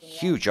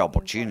huge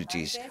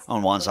opportunities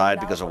on one side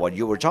because of what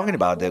you were talking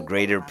about, the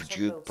greater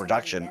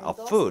production of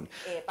food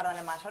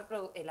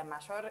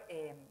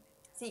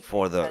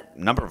for the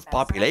number of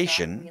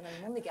population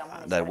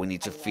that we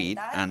need to feed,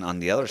 and on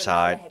the other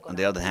side, on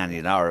the other hand,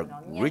 in our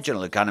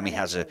regional economy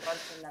has a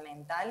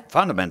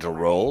fundamental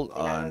role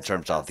in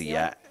terms of the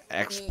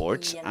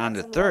exports. And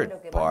the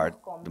third part,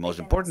 the most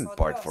important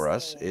part for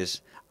us, is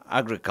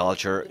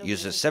agriculture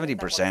uses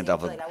 70%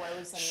 of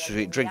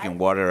the drinking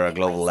water at a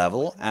global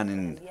level, and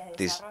in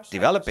these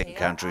developing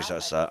countries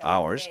as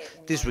ours,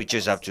 this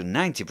reaches up to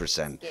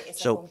 90%.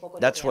 So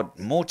that's what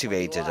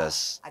motivated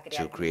us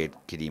to create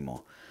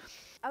Quilimo.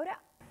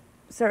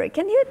 Sorry,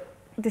 can you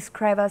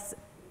describe us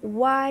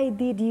why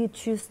did you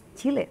choose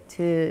Chile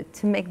to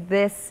make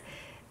this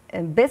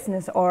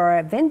business or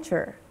a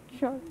venture?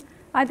 Sure.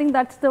 I think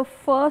that's the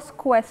first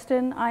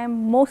question I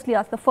am mostly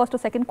asked, the first or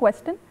second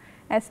question,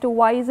 as to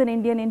why is an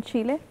Indian in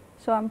Chile.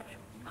 So I'm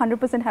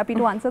 100% happy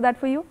to answer that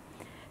for you.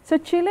 So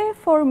Chile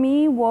for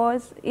me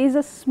is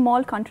a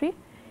small country.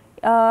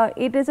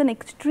 It is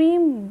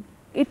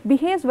it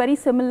behaves very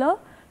similar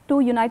to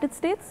United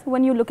States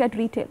when you look at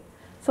retail.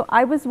 So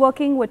I was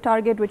working with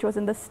Target, which was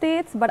in the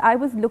States, but I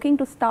was looking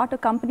to start a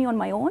company on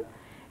my own.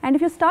 And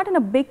if you start in a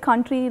big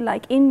country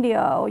like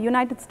India or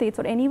United States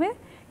or anywhere,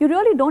 you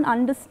really don't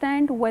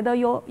understand whether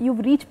you've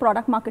reached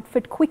product market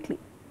fit quickly.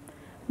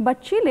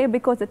 But Chile,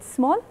 because it's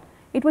small,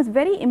 it was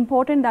very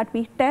important that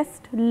we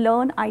test,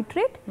 learn,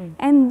 iterate,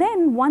 and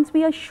then once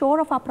we are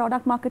sure of our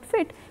product market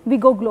fit, we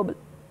go global.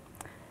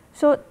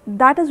 So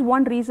that is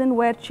one reason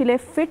where Chile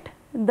fit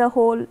the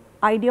whole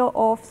idea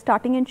of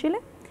starting in Chile.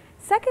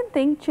 Second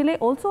thing, Chile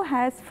also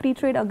has free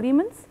trade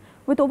agreements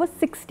with over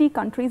 60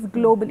 countries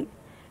globally,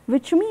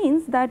 which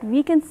means that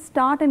we can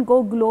start and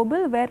go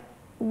global where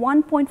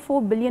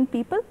 1.4 billion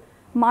people,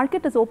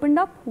 market is opened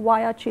up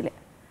via Chile.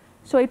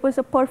 So it was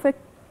a perfect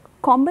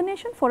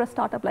combination for a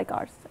startup like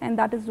ours, and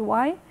that is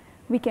why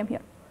we came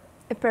here.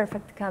 A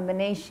perfect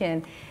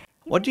combination.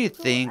 What do you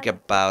think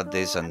about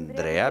this,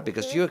 Andrea?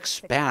 Because you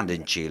expand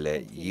in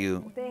Chile,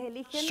 you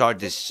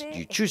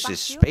choose this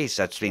space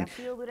that's been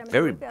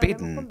very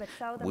bidden.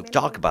 We've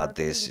talked about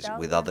this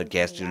with other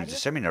guests during the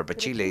seminar, but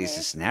Chile is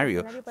a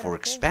scenario for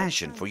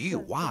expansion for you.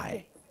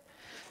 Why?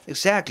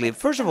 Exactly.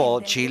 First of all,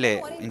 in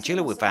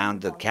Chile we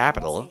found the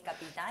capital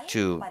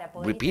to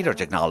repeat our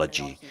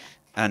technology.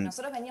 And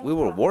we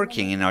were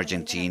working in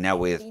Argentina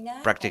with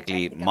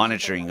practically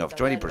monitoring of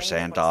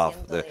 20%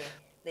 of the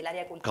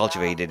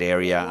cultivated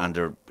area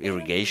under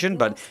irrigation,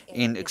 but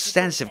in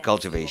extensive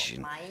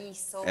cultivation,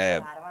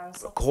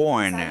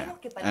 corn,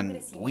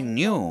 and we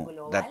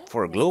knew that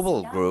for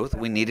global growth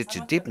we needed to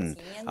deepen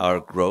our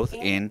growth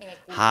in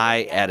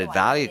high added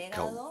value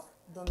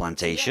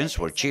plantations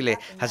where Chile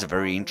has a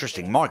very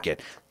interesting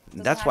market.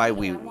 That's why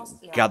we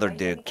gathered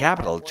the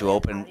capital to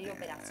open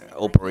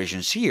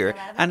operations here,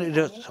 and it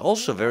is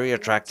also very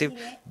attractive,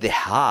 the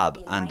hub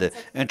and the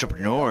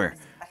entrepreneur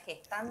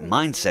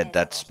mindset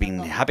that's been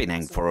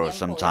happening for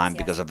some time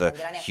because of the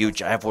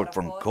huge effort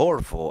from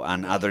Corfo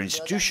and other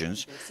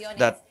institutions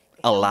that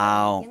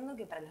allow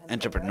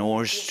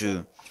entrepreneurs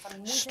to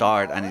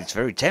start, and it's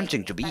very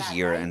tempting to be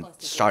here and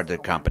start their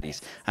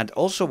companies. And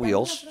also we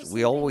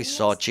always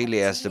saw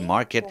Chile as the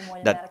market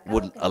that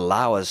would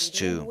allow us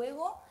to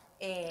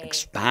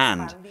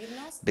expand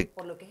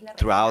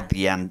throughout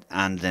the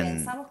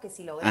Andean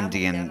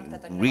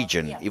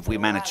region. If we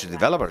manage to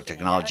develop our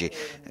technology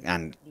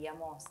and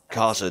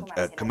cause a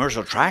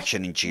commercial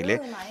traction in Chile,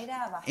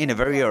 in a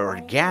very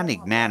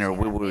organic manner,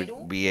 we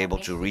would be able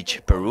to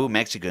reach Peru,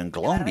 Mexico, and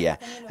Colombia.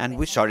 And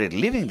we started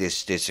living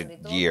this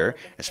year,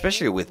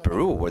 especially with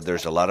Peru, where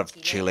there's a lot of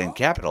Chilean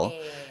capital.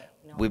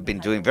 We've been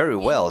doing very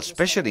well,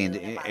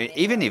 especially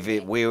even if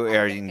we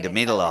are in the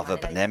middle of a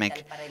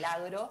pandemic.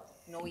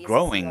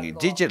 Growing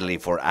digitally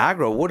for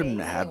agro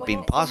wouldn't have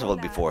been possible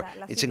before.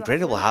 It's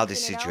incredible how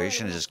this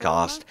situation has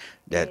caused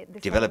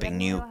that developing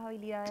new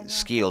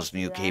skills,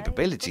 new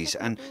capabilities,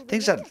 and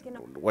things that,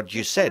 what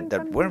you said,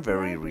 that weren't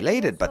very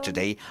related, but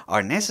today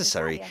are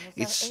necessary.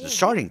 It's the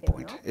starting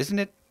point, isn't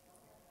it?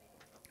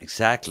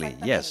 Exactly,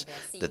 yes.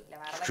 The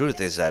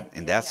truth is that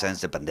in that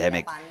sense, the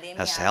pandemic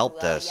has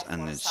helped us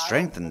and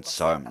strengthened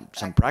some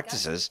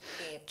practices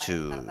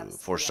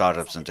for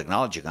startups and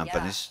technology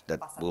companies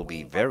that will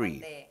be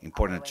very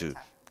important to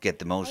get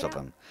the most of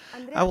them.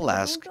 I will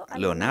ask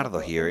Leonardo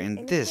here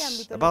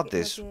about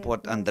this,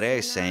 what Andrea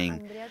is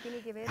saying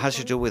has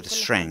to do with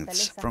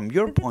strengths. From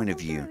your point of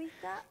view,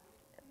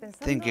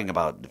 thinking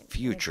about the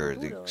future,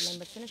 the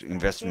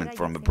investment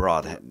from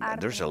abroad,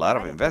 there's a lot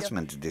of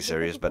investment in these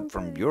areas, but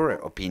from your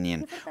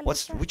opinion,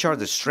 which are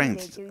the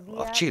strengths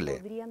of Chile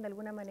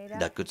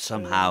that could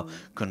somehow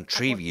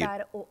contribute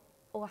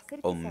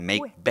or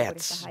make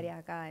bets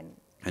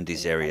in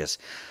these areas?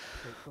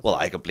 Well,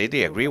 I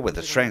completely agree with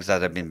the strengths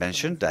that have been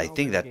mentioned. I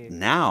think that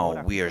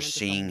now we are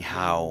seeing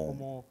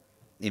how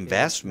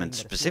investment,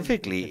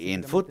 specifically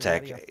in food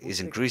tech, is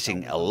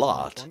increasing a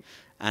lot,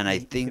 and I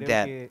think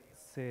that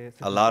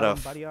a lot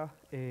of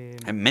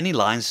many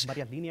lines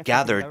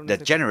gathered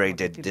that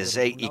generated this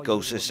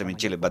ecosystem in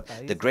Chile, but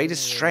the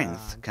greatest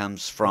strength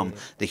comes from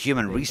the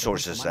human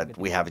resources that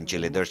we have in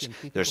Chile. There's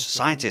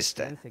scientists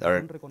that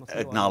are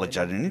acknowledged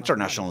at an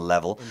international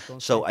level,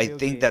 so I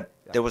think that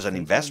there was an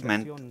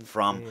investment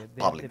from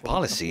public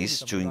policies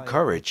to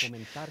encourage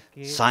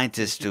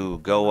scientists to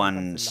go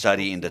and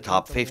study in the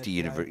top 50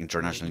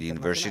 international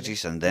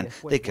universities, and then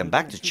they come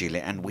back to Chile,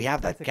 and we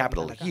have that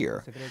capital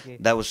here.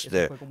 That was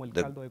the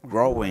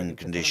growing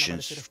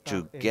conditions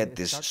to get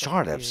these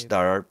startups that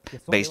are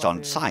based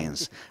on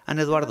science. And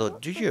Eduardo,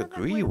 do you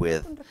agree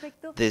with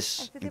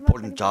this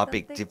important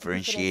topic,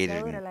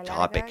 differentiated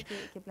topic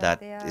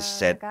that is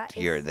set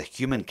here, the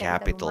human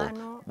capital?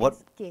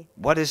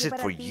 What is it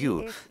for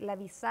you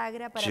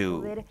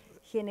to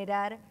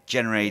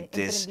generate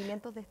this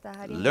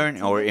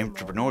learning or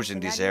entrepreneurs in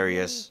these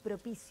areas?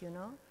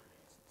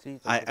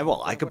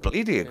 I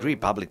completely agree.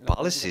 Public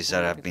policies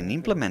that have been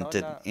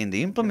implemented in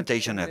the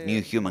implementation of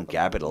new human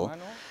capital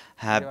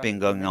have been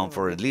going on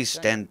for at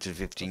least 10 to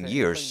 15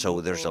 years,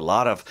 so there's a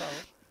lot of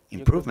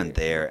improvement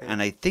there.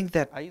 And I think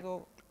that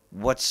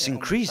what's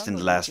increased in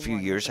the last few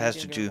years has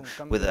to do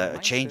with a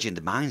change in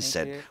the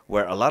mindset,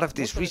 where a lot of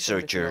these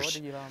researchers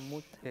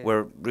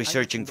were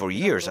researching for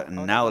years,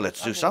 and now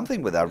let's do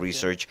something with our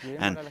research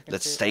and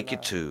let's take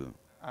it to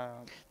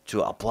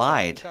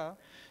applied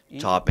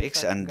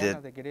topics, and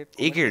the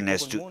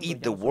eagerness to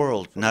eat the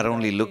world, not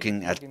only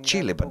looking at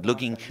Chile, but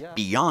looking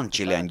beyond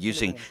Chile and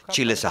using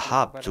Chile as a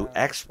hub to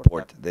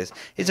export this.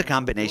 It's a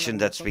combination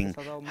that's been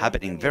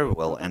happening very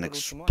well and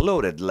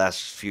exploded the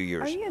last few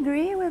years. Are you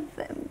agree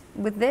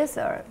with this,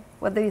 or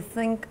what do you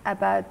think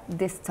about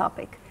this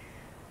topic?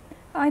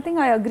 I think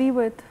I agree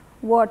with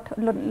what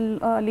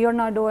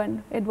Leonardo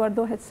and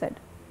Eduardo had said.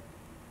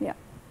 Yeah.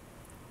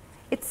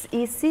 It's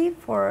easy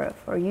for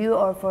you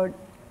or for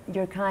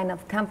your kind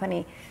of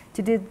company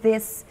to do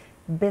this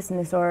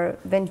business or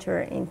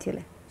venture in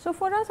Chile? So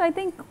for us, I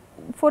think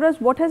for us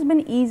what has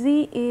been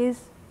easy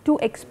is to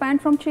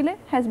expand from Chile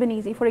has been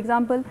easy. For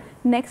example,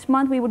 next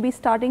month we would be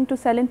starting to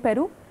sell in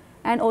Peru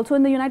and also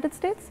in the United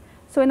States.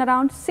 So in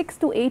around 6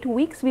 to 8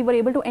 weeks, we were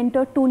able to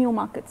enter 2 new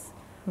markets.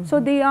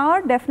 So they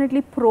are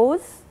definitely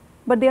pros,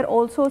 but there are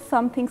also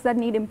some things that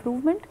need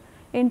improvement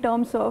in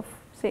terms of,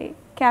 say,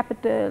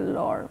 capital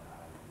or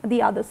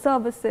the other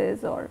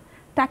services or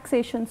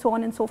taxation, so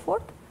on and so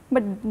forth.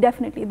 But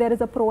definitely there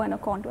is a pro and a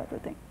con to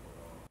everything.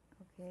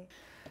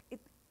 Okay.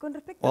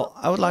 Well,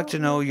 I would like to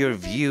know your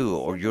view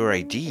or your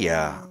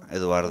idea,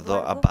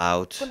 Eduardo,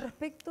 about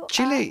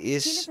Chile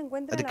is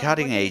at the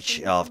cutting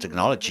edge of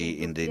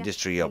technology in the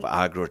industry of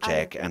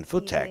agrotech and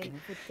food tech.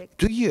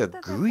 Do you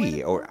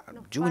agree, or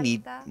do we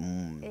need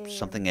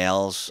something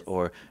else,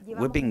 or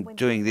we've been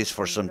doing this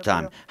for some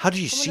time? How do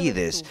you see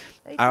this?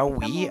 Are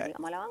we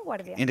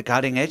in the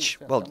cutting edge?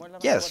 Well,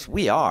 yes,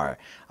 we are.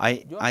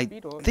 I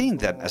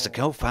think that as a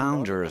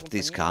co-founder of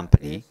this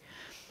company,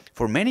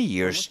 for many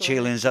years,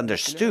 Chileans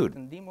understood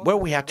where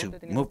we had to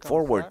move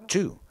forward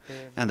to.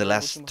 And the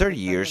last 30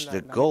 years,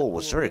 the goal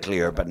was very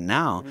clear, but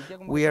now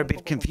we are a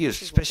bit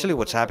confused, especially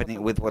what's happening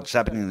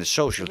in the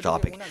social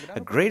topic. A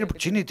great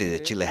opportunity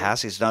that Chile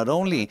has is not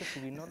only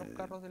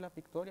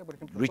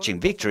reaching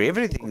victory,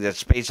 everything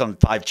that's based on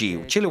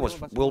 5G. Chile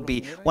will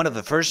be one of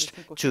the first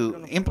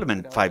to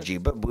implement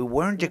 5G, but we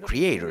weren't the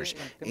creators.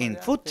 In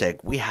food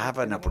tech, we have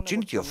an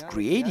opportunity of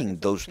creating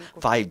those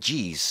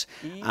 5Gs,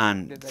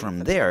 and from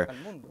there,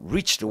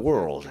 reach the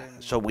world.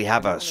 So we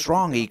have a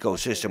strong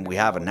ecosystem, we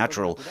have a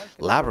natural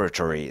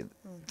laboratory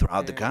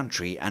throughout the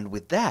country, and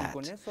with that,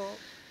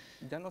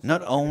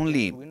 not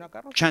only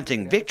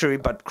chanting victory,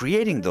 but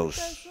creating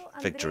those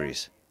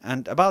victories.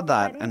 And about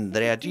that,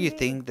 Andrea, do you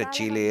think that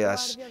Chile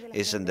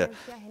is in the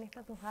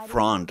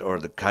front or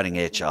the cutting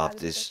edge of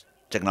this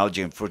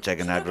technology in food tech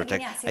and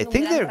agrotech? I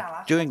think they're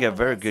doing a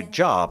very good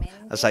job.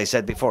 As I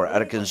said before,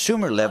 at a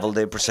consumer level,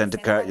 they present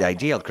the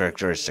ideal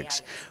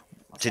characteristics.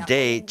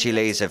 Today,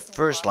 Chile is a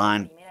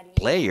first-line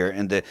player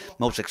in the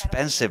most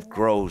expensive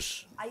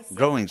growings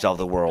of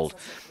the world.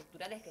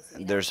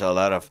 There's a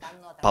lot of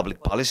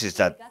public policies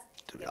that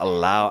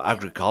allow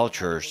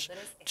agricultures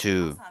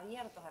to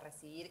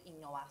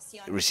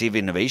receive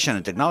innovation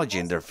and technology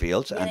in their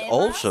fields, and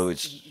also,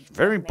 it's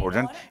very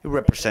important, it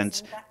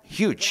represents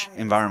huge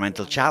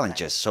environmental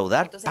challenges. So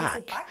that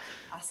pack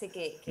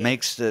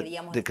makes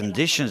the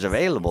conditions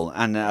available.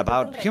 And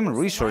about human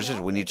resources,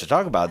 we need to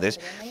talk about this.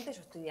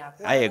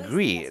 I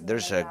agree,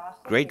 there's a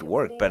great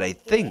work, but I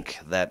think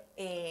that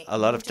a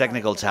lot of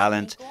technical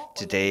talent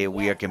today,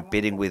 we are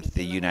competing with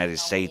the United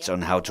States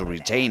on how to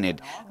retain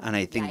it. And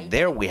I think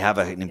there we have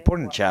an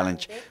important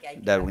challenge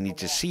that we need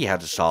to see how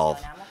to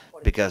solve.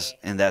 Because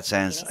in that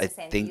sense, I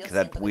think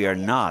that we are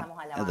not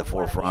at the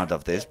forefront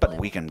of this, but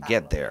we can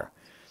get there.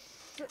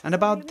 And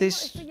about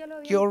this,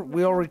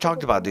 we already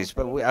talked about this,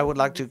 but I would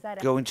like to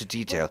go into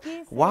detail.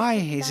 Why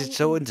is it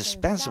so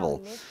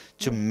indispensable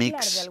to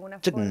mix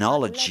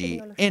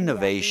technology,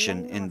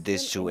 innovation in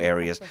these two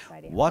areas?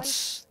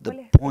 What's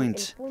the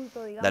point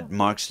that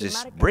marks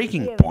this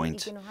breaking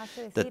point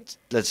that,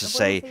 let's just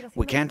say,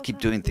 we can't keep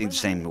doing things the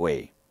same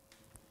way?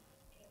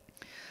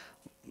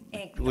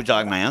 Would you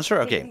like my answer?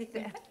 Okay.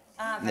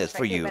 Yes,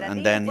 for you,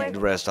 and then the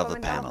rest of the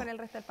panel.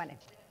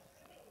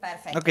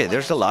 Okay,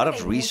 there's a lot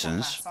of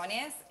reasons.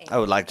 I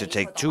would like to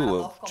take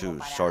two to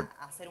start.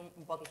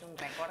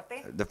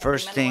 The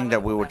first thing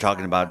that we were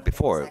talking about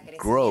before,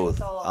 growth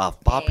of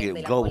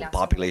global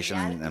population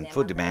and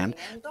food demand,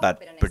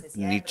 but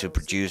need to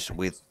produce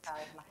with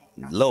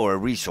lower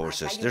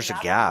resources. There's a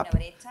gap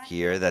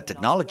here that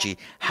technology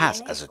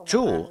has as a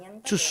tool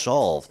to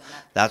solve.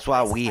 That's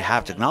why we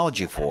have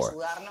technology for,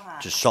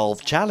 to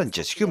solve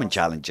challenges, human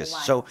challenges.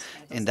 So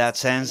in that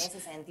sense,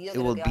 it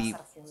will be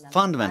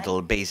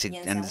fundamental, basic,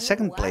 and in the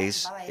second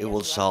place, it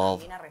will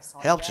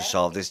help to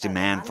solve this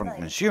demand from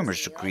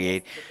consumers to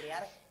create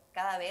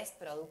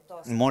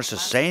more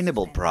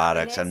sustainable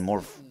products and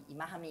more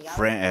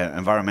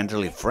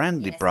environmentally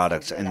friendly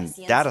products. And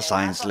data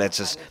science lets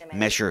us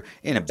measure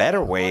in a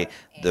better way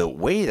the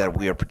way that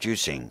we are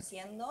producing.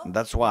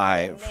 That's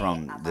why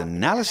from the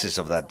analysis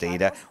of that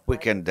data, we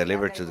can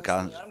deliver to the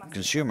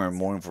consumer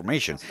more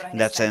information. In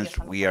that sense,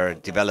 we are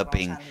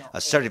developing a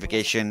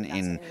certification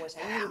in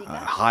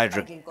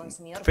hydric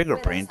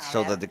fingerprint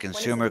so that the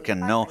consumer can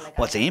know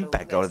what's the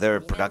impact of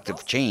their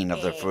productive chain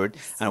of their food.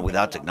 And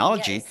without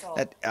technology,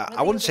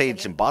 I wouldn't say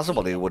it's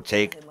impossible. It would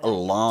take a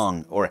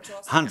long or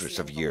hundreds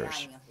of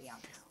years.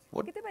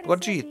 What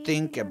do you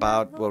think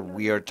about what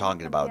we are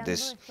talking about,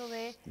 this,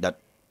 that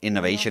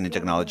innovation and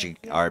technology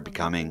are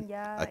becoming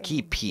a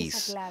key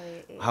piece?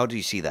 How do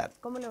you see that?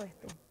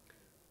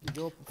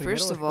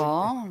 First of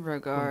all,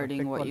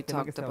 regarding what you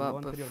talked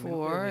about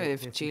before,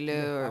 if Chile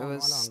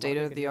was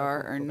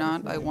state-of-the-art or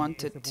not, I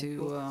wanted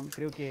to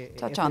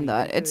touch on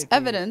that. It's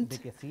evident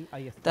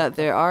that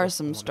there are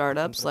some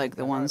startups like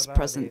the ones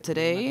present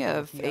today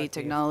of a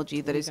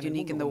technology that is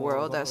unique in the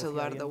world. As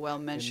Eduardo well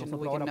mentioned,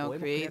 we can now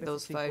create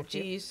those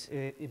 5Gs.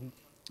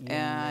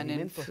 And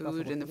in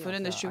the food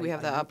industry, we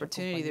have that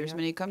opportunity. There's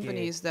many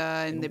companies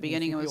that in the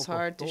beginning it was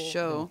hard to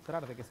show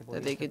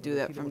that they could do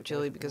that from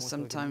Chile because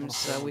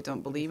sometimes we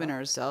don't believe in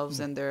ourselves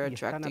and they're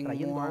attracting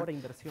more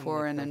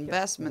foreign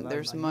investment.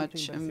 There's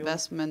much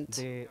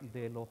investment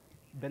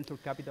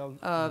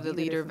of the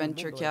leader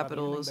venture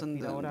capitals and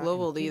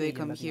globally they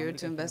come here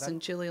to invest in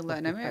Chile and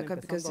Latin America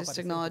because this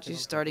technology is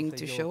starting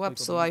to show up.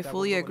 So I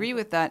fully agree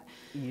with that.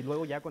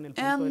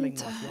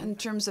 And in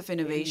terms of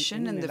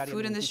innovation in the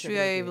food industry,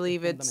 I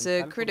believe it's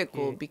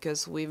critical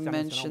because we've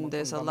mentioned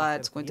this a lot.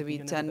 It's going to be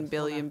 10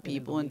 billion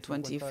people in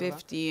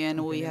 2050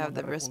 and we have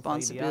the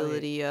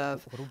responsibility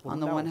of, on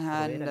the one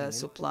hand,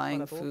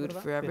 supplying food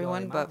for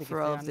everyone, but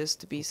for all of this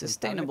to be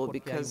sustainable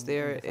because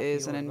there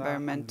is an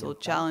environmental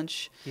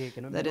challenge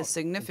that is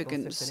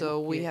significant.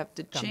 So we have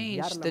to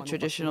change the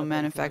traditional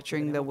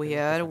manufacturing that we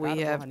had. We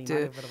have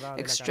to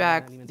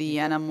extract the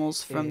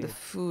animals from the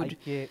food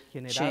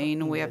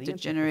chain. We have to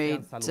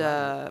generate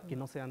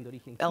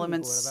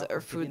elements or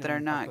food that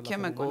are not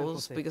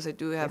chemicals because they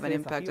do have an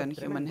impact on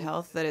human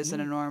health. That is an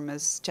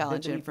enormous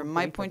challenge. And from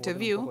my point of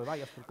view,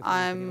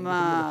 I'm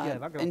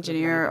an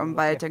engineer on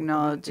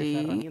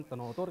biotechnology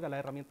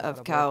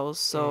of cows.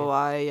 So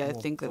I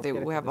think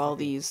that we have all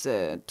these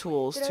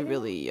tools to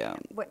really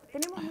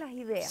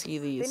see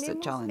these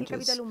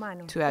challenges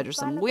to address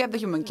them. We have the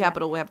human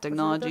capital, we have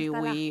technology,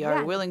 we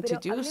are willing to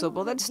do so,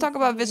 but let's talk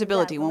about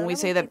visibility. When we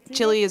say that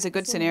Chile is a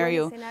good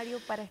scenario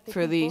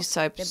for these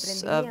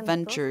types of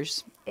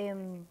ventures,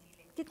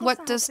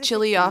 what does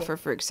Chile offer,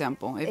 for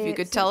example? If you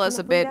could tell us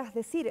a bit.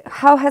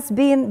 How has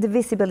been the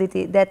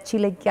visibility that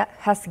Chile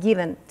has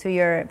given to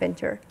your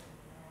venture?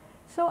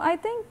 So I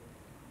think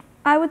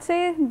I would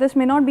say this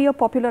may not be a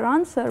popular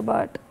answer,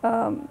 but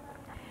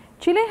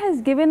Chile has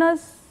given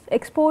us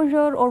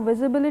exposure or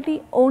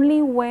visibility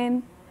only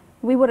when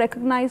we were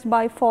recognized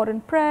by foreign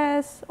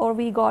press or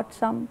we got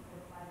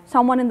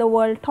someone in the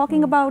world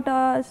talking about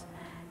us,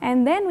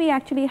 and then we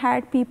actually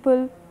had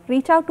people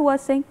reach out to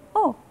us saying,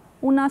 oh,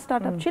 una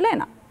startup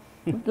chilena,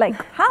 like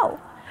how?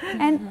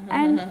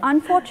 And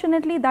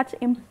unfortunately that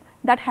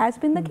has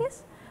been the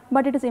case,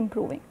 but it is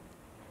improving.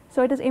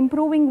 So it is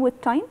improving with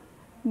time,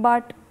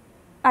 but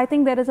I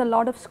think there is a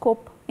lot of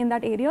scope in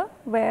that area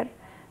where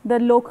the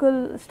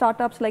local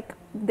startups, like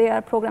there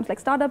are programs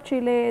like Startup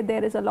Chile,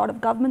 there is a lot of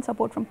government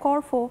support from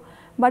Corfo,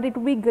 but it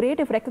would be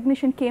great if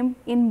recognition came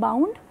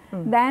inbound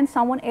than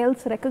someone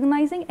else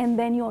recognizing and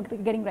then you are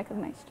getting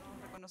recognized.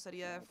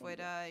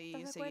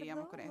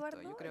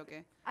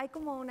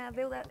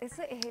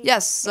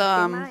 Yes,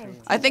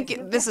 I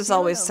think this has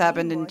always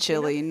happened in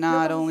Chile.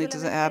 Not only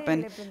does it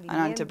happen in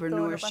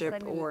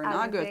entrepreneurship or in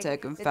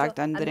agrotech. In fact,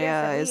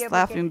 Andrea is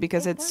laughing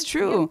because it's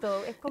true.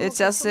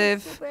 It's as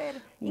if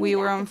we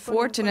were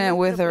unfortunate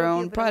with our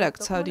own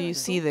products. How do you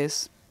see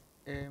this?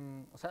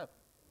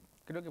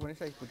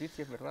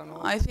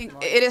 I think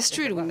it is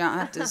true. We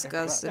not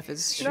discuss if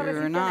it's true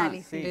or not.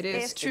 It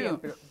is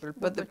true.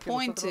 But the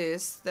point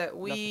is that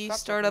we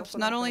startups,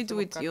 not only do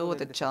we deal with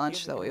the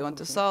challenge that we want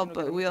to solve,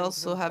 but we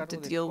also have to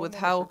deal with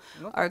how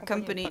our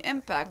company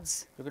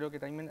impacts.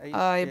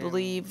 I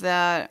believe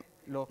that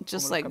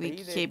just like the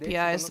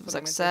KPIs of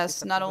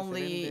success, not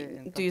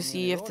only do you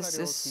see if this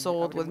is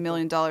sold with $1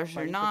 million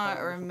or not,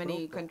 or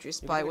many countries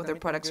buy with their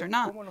products or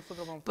not,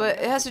 but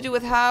it has to do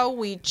with how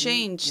we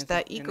change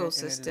that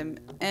ecosystem.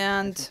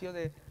 And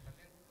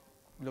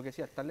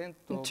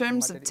in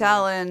terms of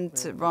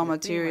talent, raw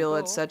material,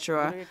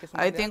 etc.,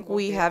 I think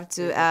we have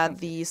to add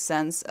the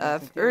sense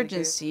of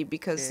urgency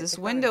because this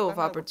window of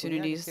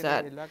opportunities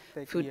that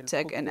food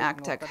tech and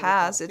ag tech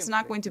has, it's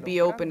not going to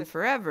be open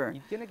forever.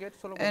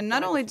 And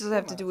not only does it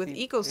have to do with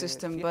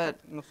ecosystem, but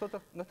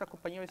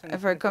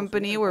if our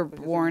company were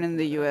born in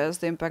the US,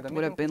 the impact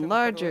would have been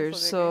larger.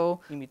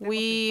 So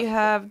we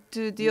have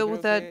to deal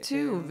with that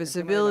too.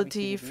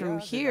 Visibility from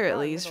here, at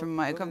least from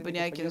my company,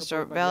 I can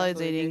start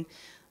validating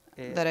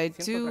that I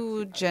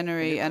do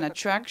generate an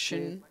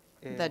attraction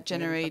that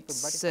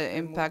generates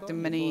impact in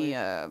many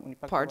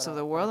parts of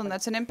the world, and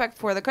that's an impact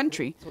for the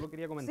country.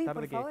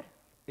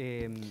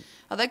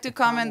 I'd like to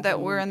comment that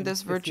we're in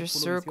this virtuous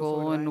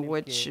circle in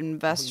which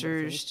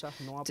investors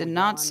did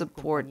not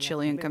support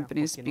Chilean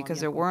companies because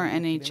there weren't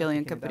any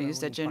Chilean companies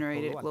that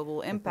generated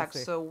global impact.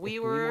 So we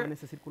were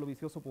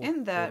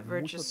in that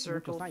virtuous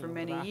circle for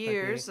many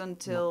years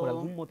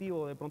until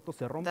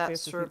that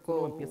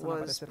circle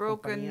was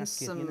broken.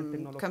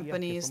 Some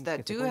companies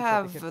that do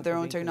have their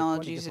own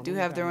technologies, that do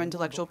have their own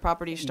intellectual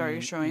property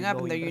started showing up,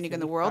 and they're unique in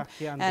the world,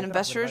 and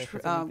investors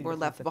were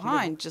left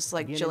behind, just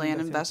like Chilean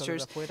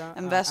investors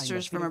invested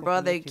investors from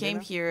abroad, they came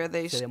here,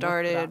 they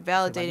started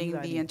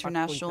validating the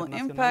international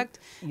impact,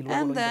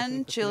 and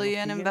then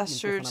Chilean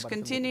investors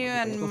continue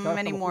and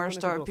many more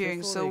start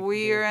appearing. So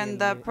we're in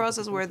that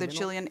process where the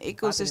Chilean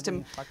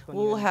ecosystem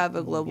will have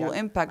a global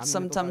impact.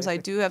 Sometimes I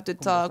do have to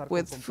talk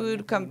with food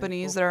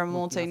companies that are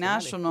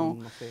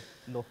multinational,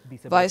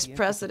 vice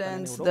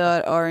presidents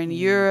that are in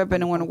Europe,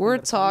 and when we're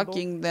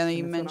talking, then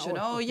they mention,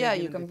 oh yeah,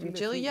 you come from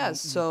Chile?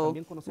 Yes. So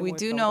we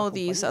do know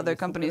these other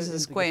companies.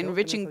 It's quite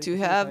enriching to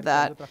have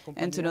that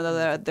and to know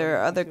that there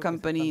are other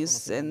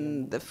companies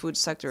in the food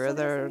sector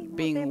that are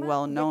being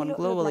well known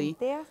globally.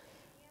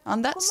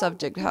 On that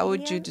subject, how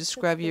would you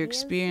describe your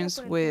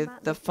experience with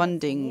the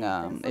funding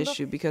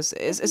issue? Because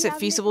is it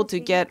feasible to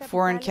get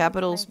foreign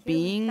capitals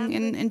being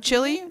in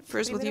Chile?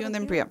 First with you and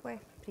then Priya.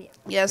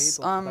 Yes,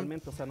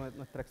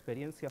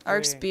 our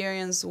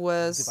experience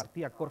was,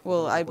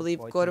 well, I believe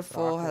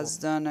Corfo has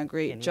done a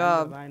great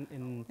job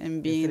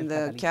in being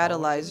the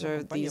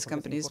catalyzer of these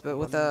companies, but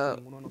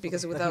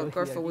because without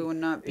Corfo we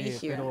would not be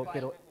here.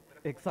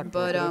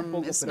 But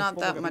it's not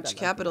that much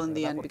capital in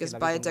the end, because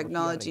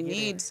biotechnology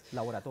needs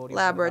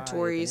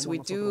laboratories. We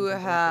do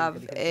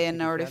have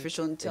an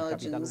artificial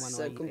intelligence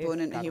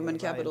component. Human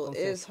capital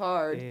is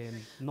hard.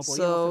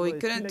 So we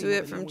couldn't do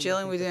it from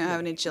Chile. We didn't have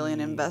any Chilean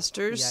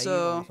investors.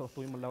 So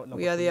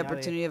we had the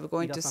opportunity of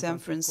going to San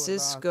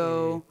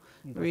Francisco.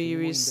 We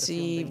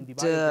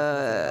received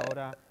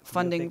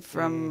funding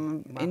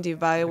from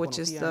InvestChile, which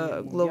is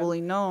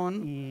globally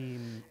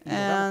known,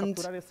 and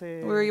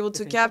we were able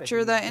to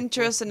capture that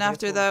interest, and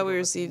after that we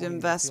received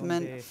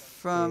investment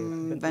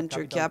from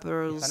venture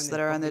capitals that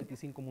are in the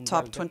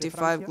top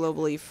 25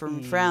 globally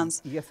from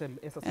France,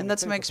 and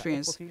that's my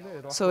experience.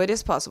 So it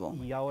is possible,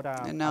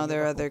 and now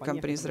there are other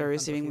companies that are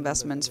receiving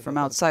investments from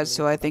outside,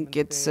 so I think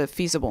it's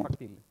feasible.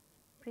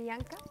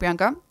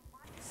 Priyanka?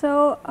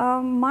 So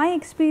my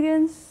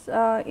experience,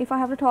 if I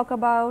have to talk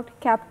about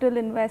capital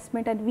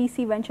investment and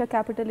VC venture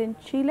capital in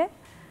Chile,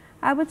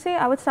 I would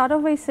start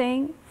off by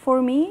saying,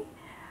 for me,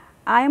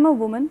 I am a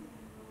woman,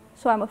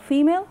 so I'm a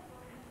female,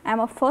 I'm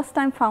a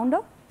first-time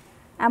founder,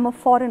 I'm a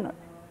foreigner.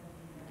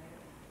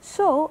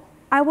 So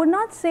I would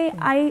not say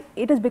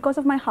it is because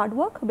of my hard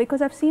work,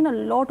 because I've seen a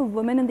lot of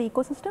women in the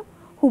ecosystem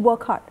who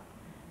work hard.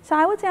 So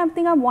I would say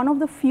I'm one of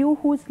the few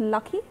who's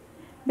lucky,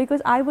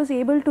 because I was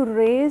able to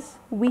raise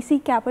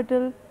VC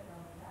capital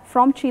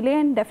from Chile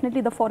and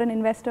definitely the foreign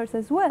investors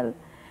as well.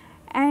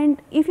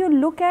 And if you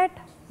look at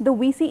the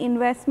VC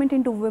investment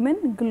into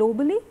women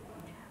globally,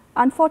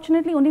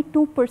 unfortunately only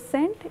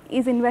 2%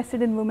 is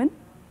invested in women.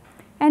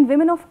 And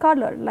women of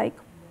color like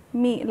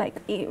me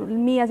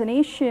as an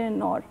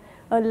Asian or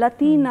a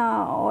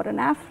Latina or an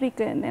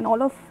African, and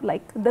all of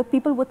the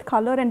people with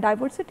color and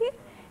diversity,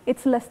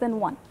 it's less than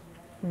 1.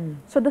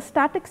 So the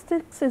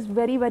statistics is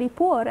very, very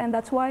poor, and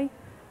that's why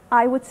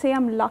I would say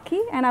I'm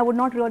lucky, and I would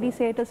not really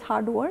say it is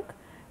hard work,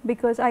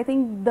 because I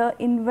think the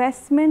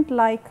investment,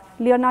 like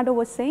Leonardo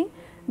was saying,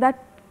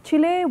 that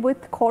Chile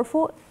with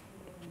Corfo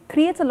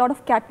creates a lot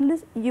of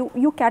catalyst.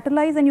 You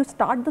catalyze and you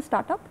start the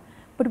startup,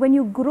 but when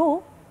you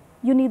grow,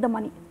 you need the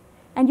money.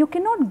 And you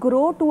cannot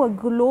grow to a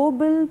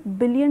global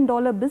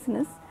billion-dollar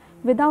business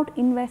without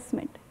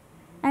investment.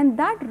 And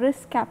that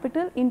risk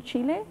capital in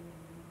Chile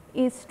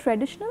is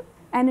traditional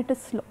and it is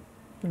slow.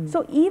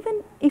 So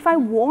even if I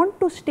want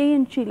to stay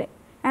in Chile,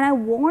 and I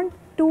want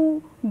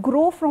to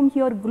grow from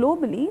here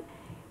globally,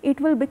 it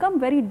will become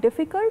very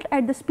difficult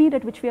at the speed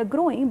at which we are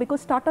growing,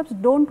 because startups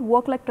don't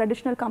work like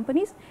traditional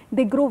companies,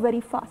 they grow very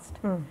fast.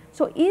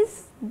 So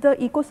is the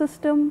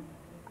ecosystem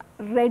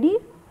ready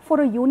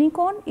for a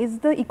unicorn? Is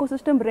the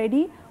ecosystem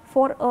ready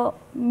for a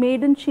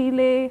made in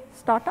Chile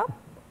startup?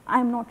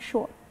 I'm not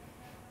sure.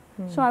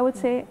 So I would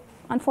say,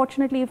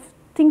 unfortunately, if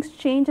things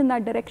change in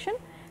that direction,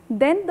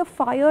 then the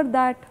fire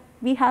that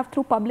we have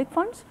through public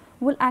funds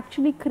will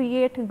actually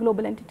create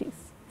global entities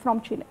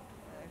from Chile.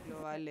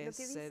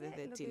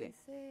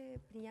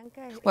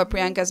 What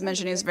Priyanka is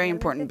mentioning is very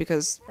important,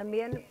 because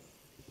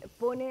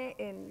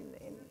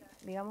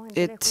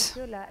it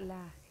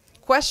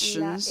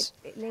questions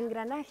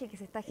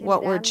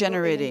what we're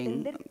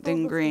generating, the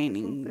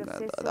ingraining,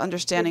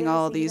 understanding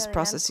all these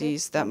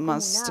processes that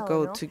must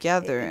go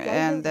together,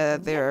 and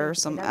that there are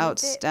some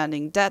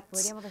outstanding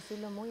debts.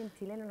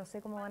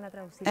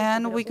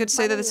 And we could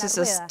say that this is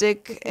a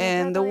stick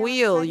in the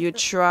wheel. You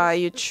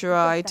try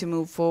to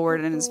move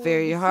forward, and it's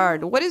very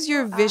hard. What is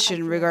your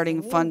vision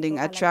regarding funding,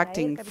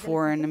 attracting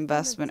foreign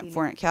investment,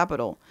 foreign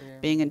capital,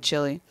 being in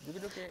Chile?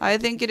 I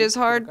think it is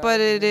hard,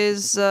 but it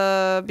is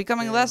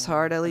becoming less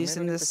hard, at least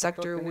in this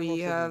sector. We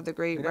have the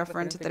great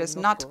referent that is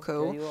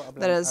NotCo,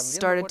 that has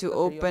started to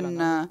open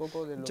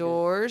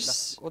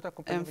doors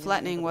and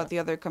flattening what the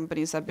other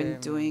companies have been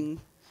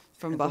doing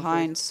from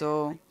behind.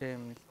 So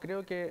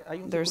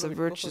there's a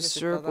virtuous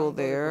circle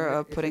there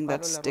of putting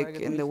that stick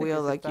in the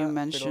wheel, like you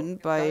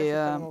mentioned,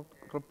 by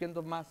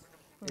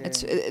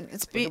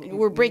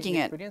We're breaking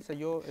it.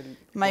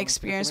 My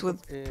experience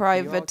with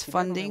private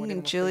funding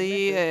in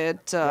Chile,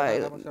 it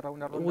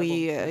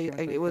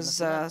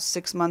was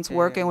 6 months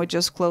work, and we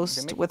just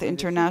closed with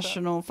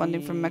international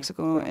funding from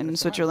Mexico and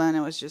Switzerland.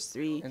 It was just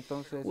 3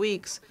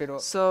 weeks.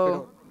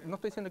 So I'm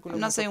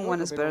not saying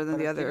one is better than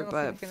the other,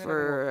 but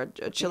for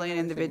a Chilean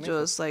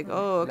individual, it's like,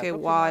 oh, okay,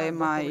 why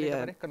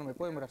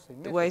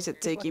is it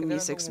taking me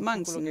 6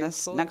 months? And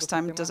next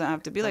time it doesn't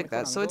have to be like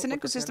that. So it's an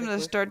ecosystem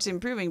that starts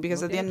improving,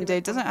 because at the end of the day,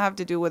 it doesn't have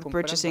to do with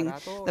purchasing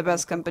the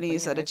best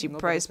companies at a cheap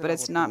price, but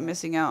it's not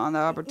missing out on the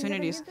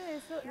opportunities.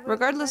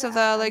 Regardless of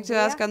that, I'd like to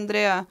ask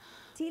Andrea,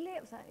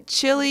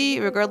 Chile,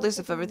 regardless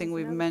of everything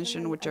we've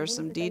mentioned, which are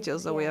some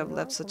details that we have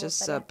left, such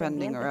as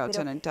pending or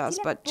outstanding tasks,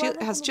 but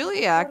has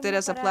Chile acted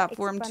as a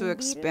platform to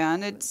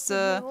expand its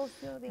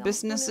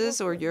businesses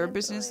or your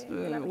business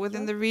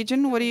within the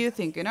region? What do you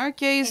think? In our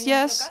case,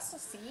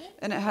 yes.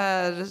 And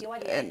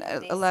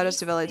it allowed us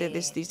to validate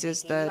this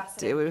thesis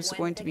that it was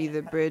going to be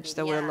the bridge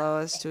that would allow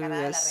us to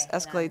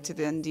escalate to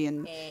the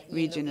Andean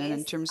region. And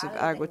in terms of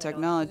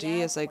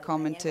agrotechnology, as I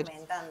commented,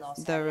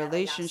 the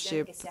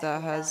relationship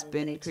that has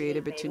been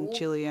created between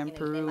Chile and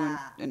Peru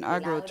in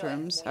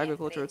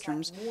agricultural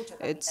terms,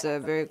 it's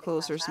very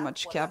close. There's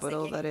much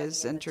capital that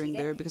is entering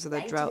there because of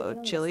the drought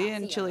of Chile,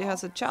 and Chile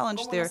has a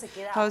challenge there.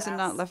 How is it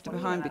not left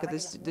behind?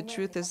 Because the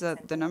truth is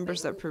that the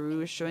numbers that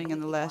Peru is showing in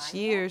the last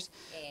years,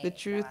 the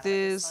truth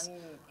is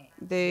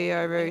they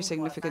are very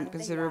significant,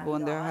 considerable,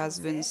 and there has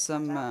been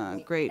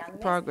some great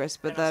progress,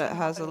 but that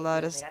has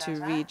allowed us to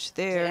reach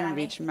there and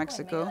reach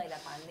Mexico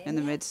in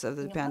the midst of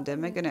the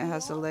pandemic, and it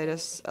has allowed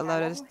us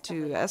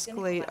to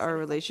escalate our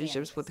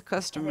relationships with the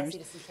customers.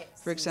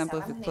 For example,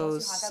 if we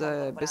close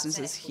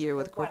businesses here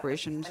with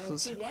corporations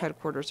whose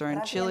headquarters are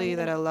in Chile,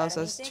 that allows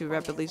us to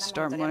rapidly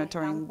start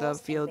monitoring the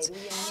fields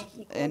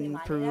in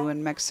Peru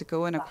and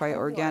Mexico in a quite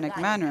organic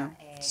manner.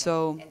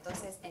 So,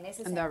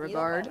 in that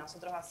regard,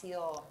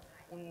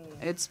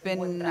 it's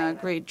been a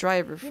great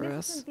driver for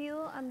us.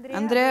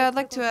 Andrea, I'd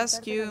like to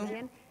ask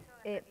you,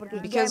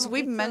 because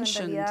we've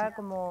mentioned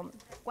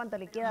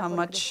how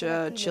much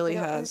Chile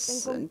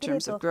has in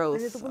terms of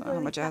growth, how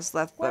much it has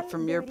left, but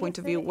from your point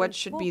of view, what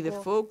should be the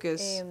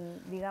focus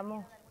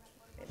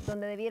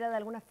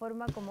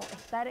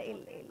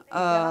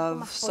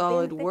of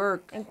solid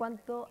work in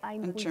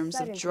terms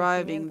of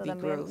driving the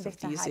growth of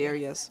these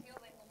areas?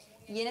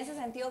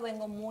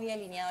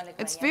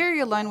 It's very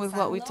aligned with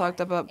what we talked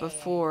about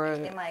before.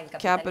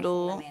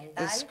 Capital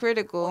is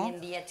critical.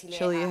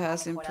 Chile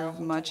has improved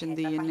much in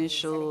the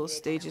initial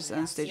stages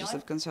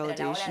of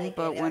consolidation,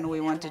 but when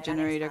we want to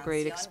generate a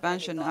great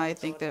expansion, I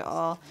think that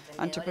all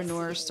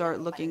entrepreneurs start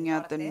looking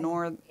at the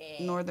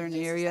northern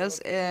areas,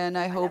 and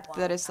I hope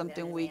that is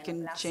something we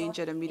can change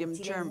at a medium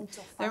term.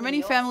 There are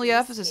many family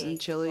offices in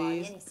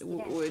Chile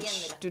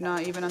which do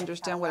not even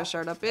understand what a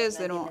startup is.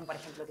 They don't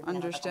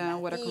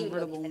understand what a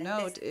convertible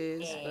note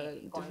is,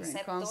 but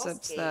different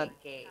concepts that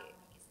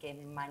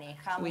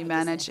we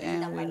manage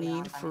and we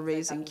need for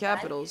raising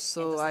capital.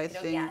 So I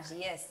think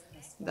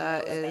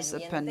that is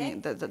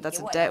that's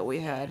a debt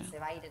we had.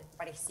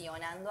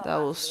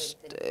 We'll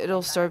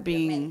start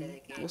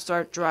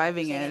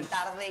driving it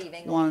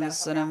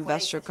once an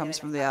investor comes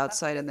from the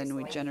outside, and then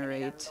we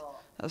generate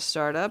a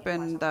startup,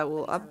 and that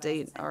will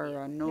update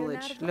our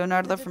knowledge.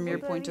 Leonardo, from your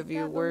point of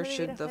view, where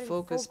should the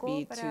focus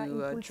be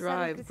to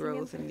drive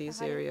growth in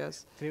these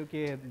areas?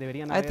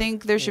 I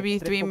think there should be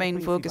 3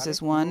 main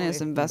focuses. One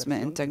is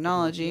investment in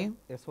technology.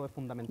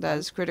 That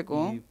is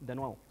critical.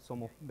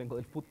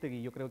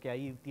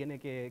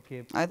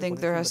 I think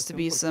there has to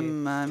be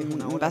some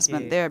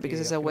investment there, because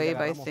it's a wave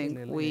I think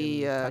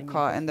we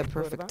caught in the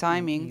perfect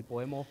timing.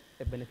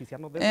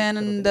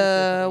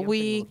 And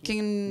we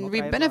can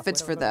reap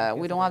benefits for that.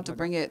 We don't have to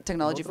bring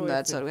technology from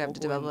that side. We have to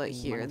develop it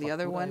here. The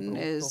other one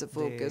is the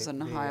focus on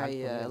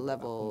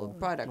high-level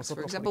products.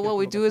 For example, what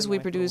we do is we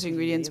produce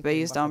ingredients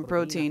based on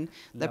protein.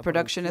 The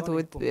production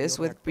is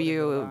with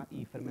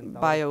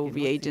bio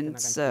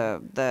reagents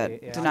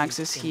that do not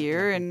exist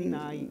here.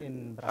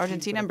 And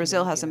Argentina and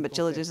Brazil has them, but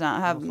Chile does not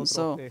have them.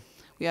 So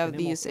we have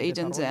these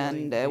agents,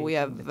 and we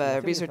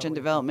have research and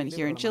development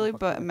here in Chile,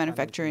 but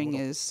manufacturing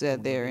is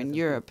there in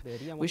Europe.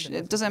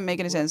 It doesn't make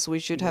any sense. We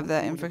should have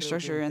that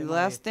infrastructure. And the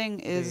last thing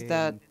is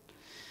that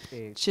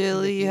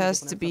Chile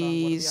has to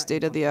be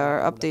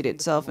state-of-the-art, update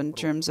itself in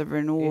terms of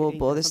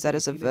renewable, the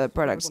status of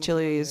products.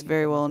 Chile is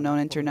very well known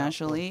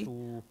internationally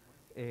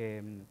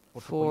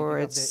for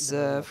its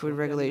food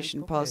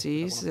regulation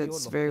policies.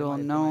 It's very well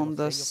known.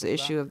 This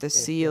issue of the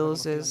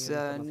seals is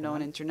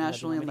known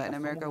internationally. In Latin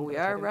America, we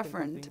are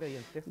referent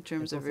in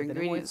terms of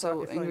ingredients.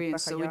 So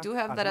we do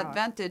have that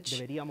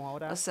advantage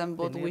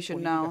assembled. We should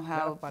now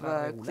have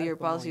clear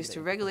policies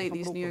to regulate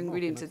these new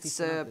ingredients.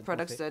 It's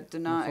products that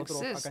did not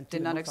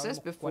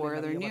exist before.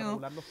 They're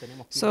new.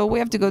 So we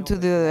have to go to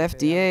the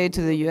FDA,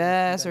 to the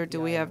US, or do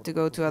we have to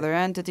go to other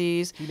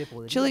entities?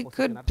 Chile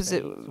could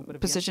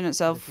position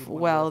itself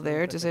well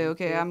there to say, say,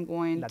 okay, I'm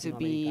going to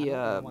be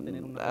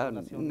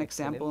an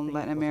example in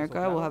Latin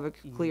America. We'll have a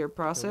clear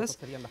process.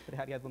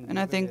 And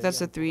I think that's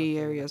the three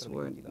areas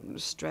where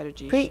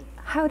strategy.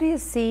 How do you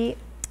see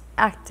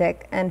AgTech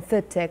and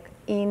FoodTech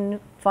in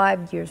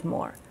 5 years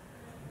more?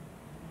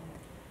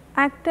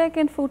 AgTech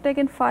and FoodTech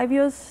in 5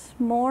 years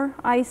more,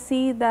 I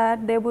see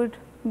that there would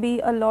be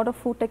a lot of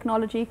food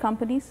technology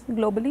companies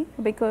globally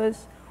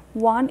because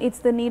one, it's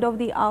the need of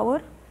the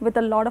hour with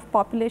a lot of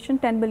population,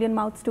 10 billion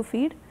mouths to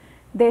feed.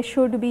 There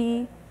should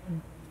be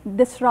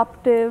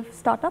disruptive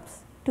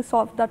startups to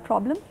solve that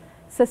problem.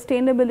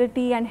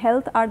 Sustainability and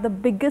health are the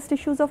biggest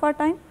issues of our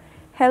time.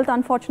 Health,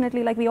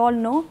 unfortunately, like we all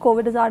know,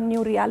 COVID is our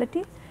new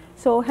reality.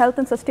 So health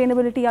and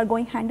sustainability are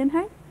going hand in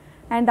hand.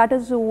 And that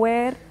is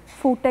where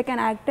food tech and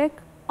ag tech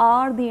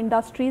are the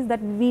industries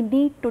that we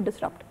need to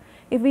disrupt.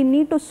 If we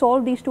need to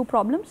solve these two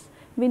problems,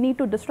 we need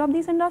to disrupt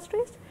these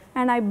industries.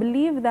 And I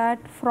believe that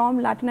from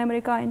Latin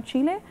America and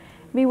Chile,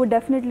 we would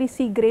definitely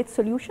see great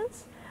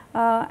solutions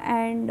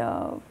and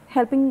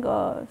helping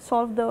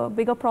solve the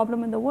bigger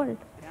problem in the world.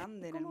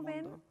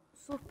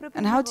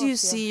 And how do you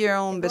see your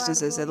own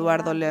businesses,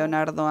 Eduardo,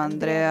 Leonardo,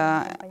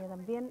 Andrea?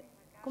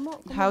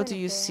 How do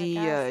you see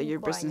your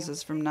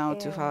businesses from now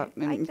to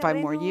in 5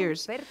 more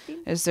years?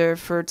 Is there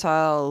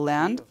fertile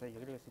land?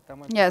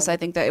 Yes, I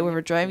think that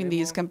we're driving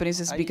these companies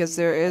is because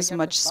there is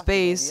much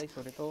space,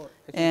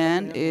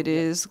 and it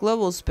is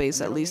global space.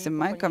 At least in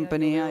my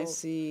company, I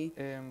see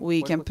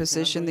we can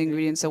position the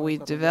ingredients that we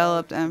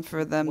developed and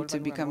for them to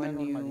become a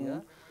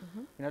new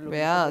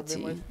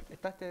reality.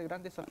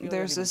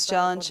 There's this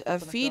challenge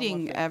of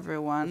feeding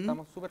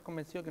everyone,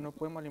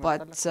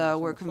 but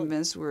we're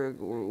convinced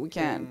we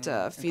can't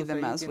feed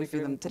them as we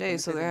feed them today.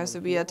 So there has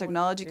to be a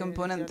technology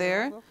component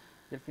there.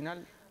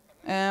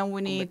 And we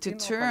need to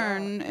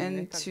turn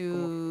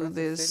into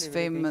this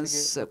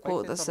famous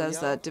quote that says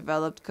that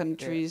developed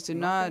countries do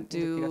not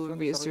do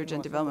research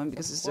and development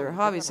because it's their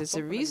hobbies. It's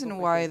the reason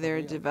why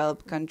they're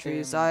developed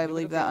countries. I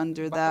believe that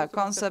under that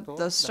concept,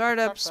 the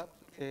startups,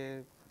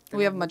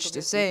 we have much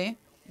to say.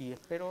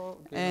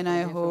 And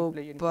I hope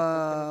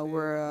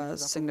we're a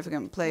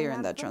significant player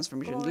in that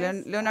transformation.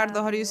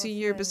 Leonardo, how do you see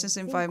your business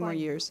in 5 more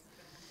years?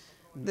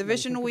 The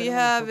vision we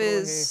have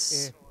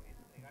is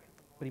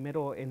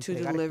to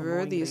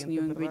deliver these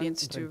new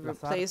ingredients to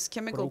replace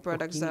chemical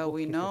products that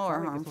we know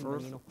are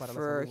harmful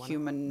for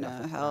human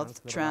health,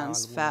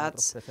 trans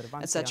fats,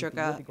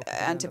 etc.,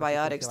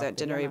 antibiotics that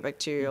generate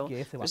bacterial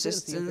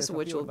resistance,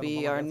 which will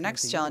be our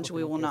next challenge.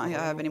 We will not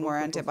have any more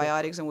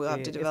antibiotics, and we'll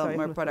have to develop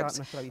more products.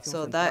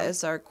 So that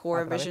is our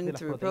core vision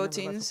through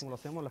proteins.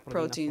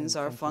 Proteins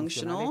are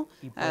functional,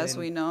 as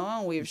we know,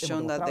 and we've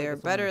shown that they are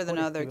better than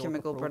other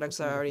chemical products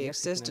that already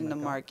exist in the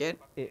market.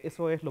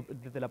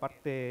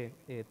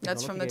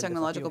 That's from the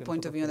technological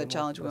point of view and the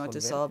challenge we want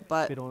to solve,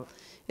 but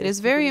it is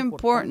very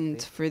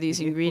important for these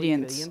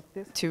ingredients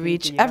to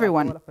reach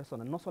everyone,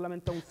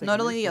 not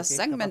only a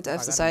segment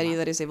of society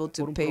that is able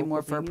to pay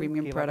more for a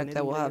premium product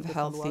that will have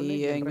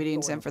healthy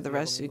ingredients and for the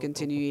rest to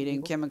continue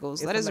eating chemicals.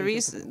 That is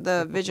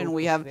the vision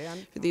we have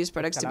for these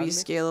products to be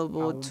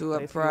scalable to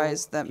a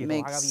price that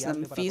makes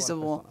them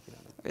feasible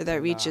or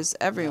that reaches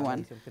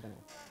everyone.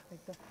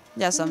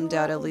 Yes,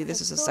 undoubtedly,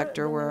 this is a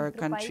sector where our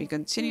country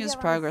continues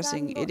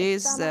progressing. It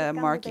is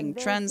marking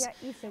trends,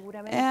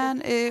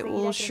 and it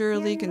will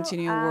surely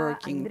continue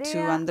working. To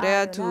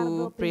Andrea,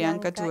 to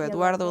Priyanka, to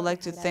Eduardo, I'd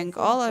like to thank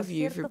all of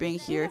you for being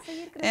here.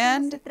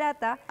 And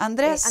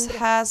Andres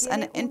has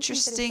an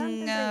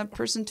interesting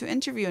person to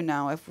interview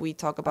now if we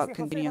talk about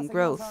continuing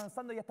growth.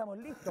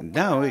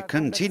 Now we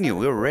continue.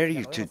 We're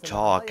ready to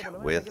talk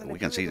with, we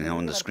can see it now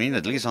on the screen,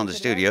 at least on the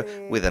studio,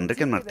 with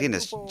Enrique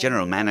Martinez,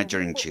 General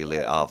Manager in Chile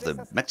of the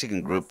Mexican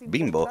group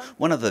Bimbo,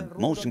 one of the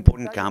most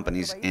important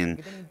companies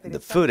in the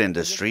food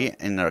industry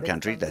in our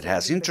country that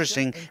has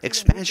interesting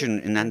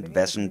expansion and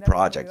investment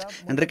projects.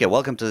 Enrique,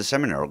 welcome to the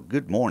seminar.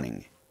 Good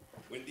morning.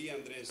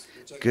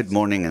 Good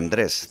morning,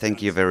 Andres.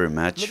 Thank you very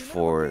much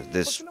for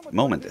this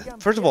moment.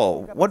 First of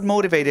all, what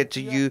motivated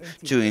you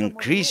to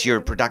increase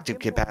your productive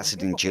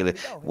capacity in Chile?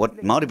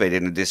 What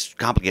motivated in this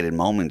complicated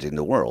moment in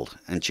the world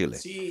in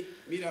Chile?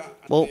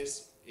 Well,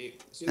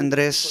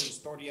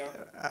 Andres,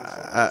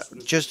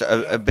 just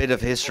a bit of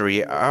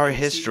history. Our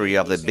history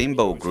of the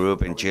Bimbo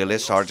Group in Chile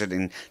started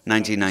in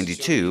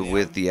 1992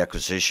 with the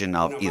acquisition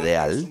of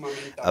Ideal,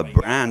 a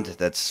brand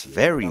that's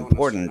very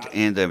important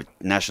in the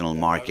national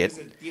market,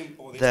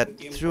 that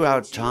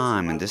throughout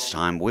time, and this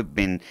time, we've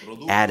been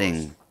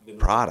adding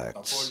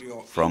products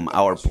from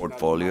our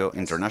portfolio,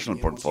 international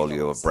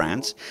portfolio of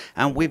brands,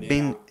 and we've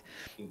been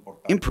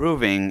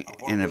improving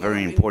in a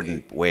very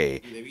important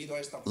way.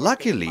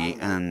 Luckily,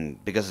 and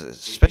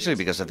especially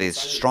because of this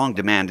strong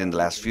demand in the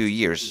last few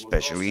years,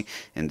 especially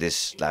in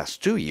this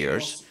last 2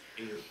 years,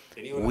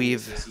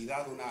 we've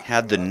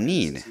had the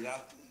need,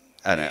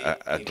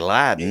 a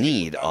glad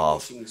need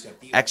of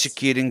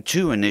executing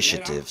 2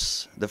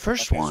 initiatives. The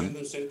first one,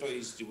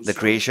 the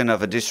creation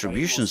of a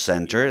distribution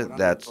center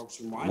that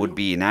would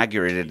be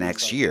inaugurated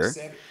next year,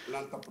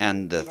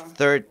 and the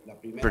third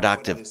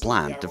productive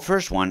plant. The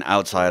first one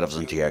outside of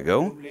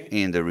Santiago,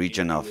 in the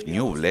region of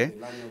Ñuble,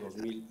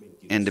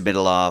 in the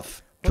middle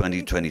of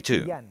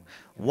 2022.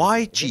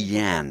 Why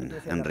Chilean,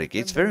 Enrique?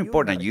 It's very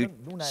important. You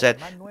said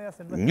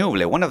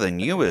Ñuble, one of the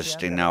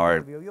newest in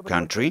our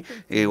country.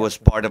 It was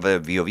part of a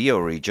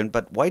Biobío region,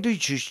 but why do you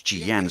choose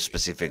Chilean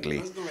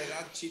specifically?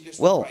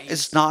 Well,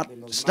 it's not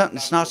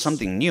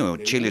something new.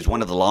 Chile is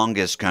one of the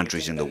longest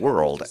countries in the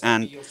world,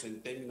 and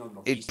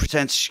it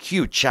presents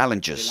huge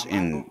challenges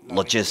in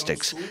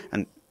logistics.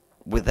 And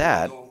with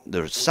that,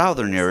 the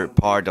southern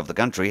part of the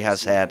country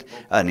has had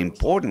an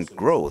important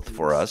growth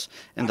for us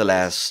in the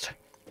last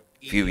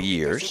few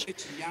years,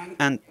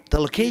 and the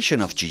location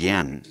of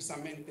Chilean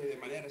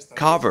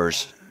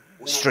covers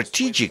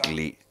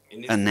strategically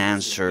an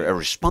answer, a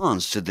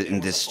response to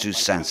in these two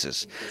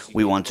senses.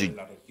 We want to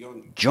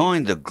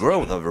join the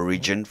growth of a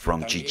region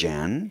from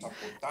Chilean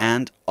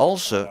and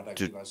also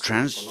to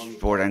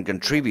transport and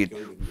contribute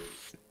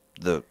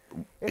the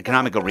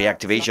economical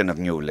reactivation of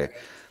Ñuble.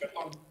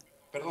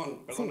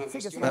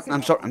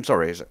 I'm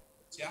sorry.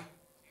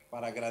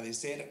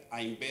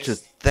 To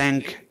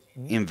thank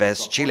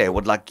InvestChile, I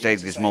would like to take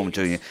this moment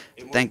to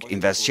thank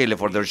InvestChile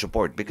for their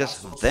support.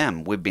 Because of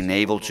them, we've been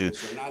able to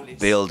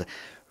build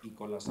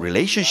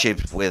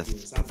relationships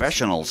with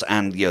professionals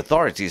and the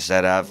authorities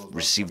that have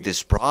received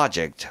this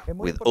project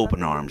with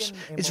open arms.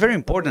 It's very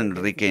important,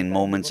 Enrique, in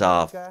moments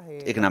of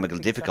economical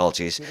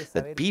difficulties,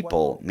 that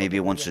people maybe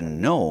want to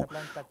know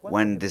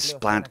when this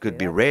plant could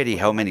be ready,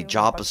 how many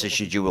job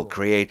positions you will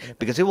create,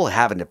 because it will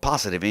have a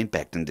positive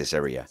impact in this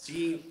area.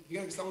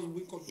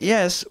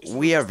 Yes,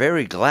 we are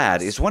very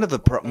glad. It's one of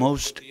the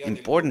most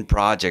important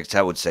projects,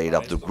 I would say,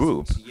 of the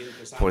group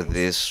for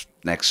this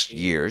next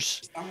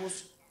years.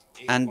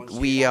 And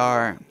we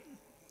are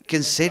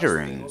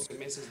considering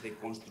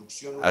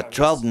a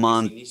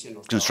 12-month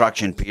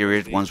construction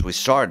period once we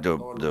start the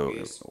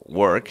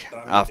work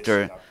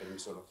after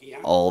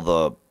all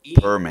the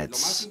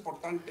permits.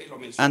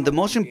 And the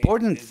most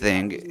important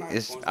thing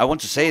is, I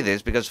want to say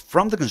this, because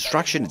from the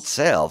construction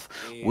itself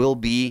will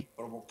be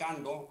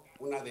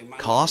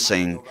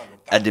causing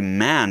a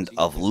demand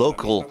of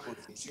local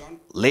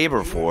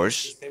labor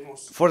force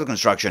for the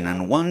construction,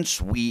 and once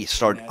we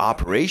start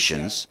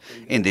operations,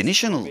 in the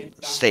initial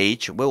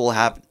stage, we will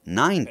have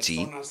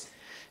 90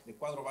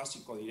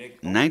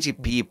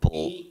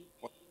 people,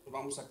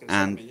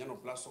 and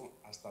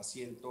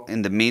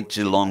in the mid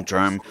to long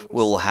term,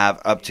 we will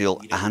have up to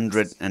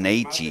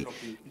 180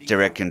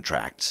 direct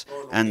contracts,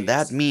 and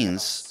that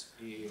means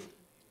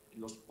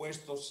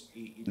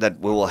that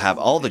we will have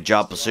all the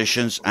job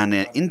positions and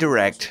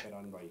indirect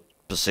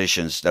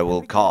positions that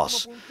will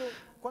cause.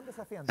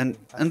 And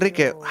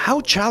Enrique,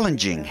 how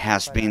challenging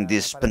has been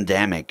this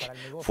pandemic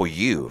for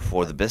you,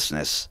 for the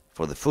business,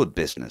 for the food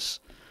business?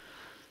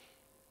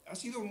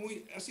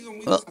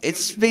 Well,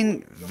 it's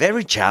been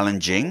very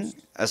challenging,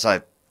 as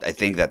I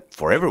think that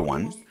for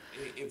everyone,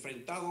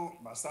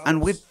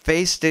 and we've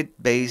faced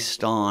it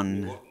based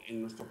on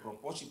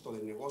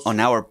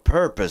our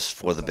purpose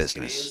for the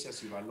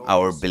business,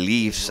 our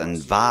beliefs and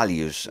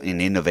values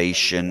in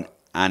innovation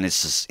and in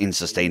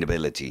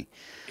sustainability.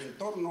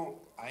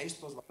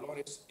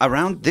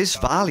 Around these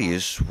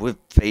values, we've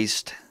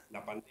faced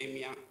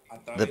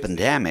the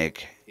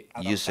pandemic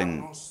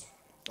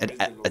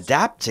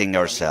adapting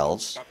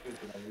ourselves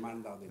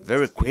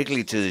very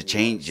quickly to the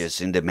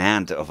changes in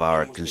demand of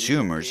our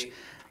consumers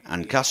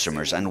and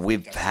customers, and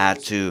we've had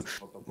to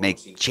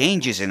make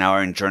changes in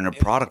our internal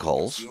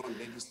protocols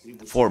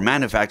for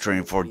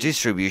manufacturing, for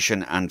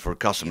distribution, and for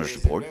customer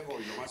support.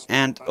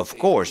 And of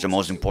course, the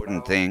most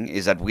important thing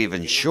is that we've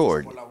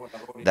ensured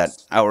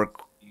that our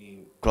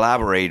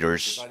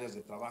collaborators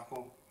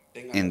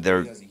in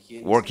their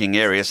working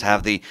areas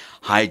have the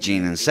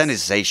hygiene and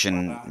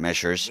sanitization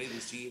measures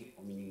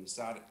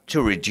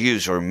to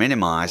reduce or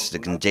minimize the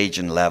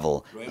contagion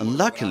level. And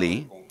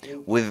luckily,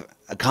 we've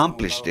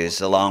accomplished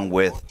this along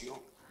with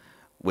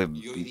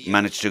we've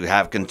managed to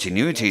have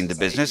continuity in the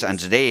business, and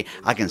today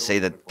I can say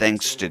that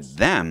thanks to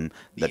them,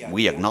 that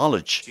we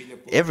acknowledge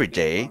every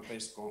day,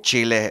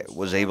 Chile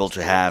was able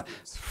to have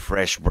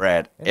fresh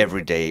bread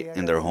every day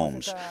in their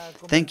homes.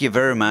 Thank you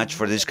very much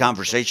for this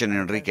conversation,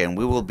 Enrique, and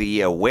we will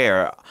be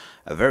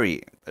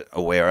very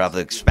aware of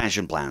the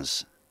expansion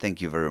plans.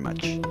 Thank you very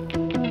much.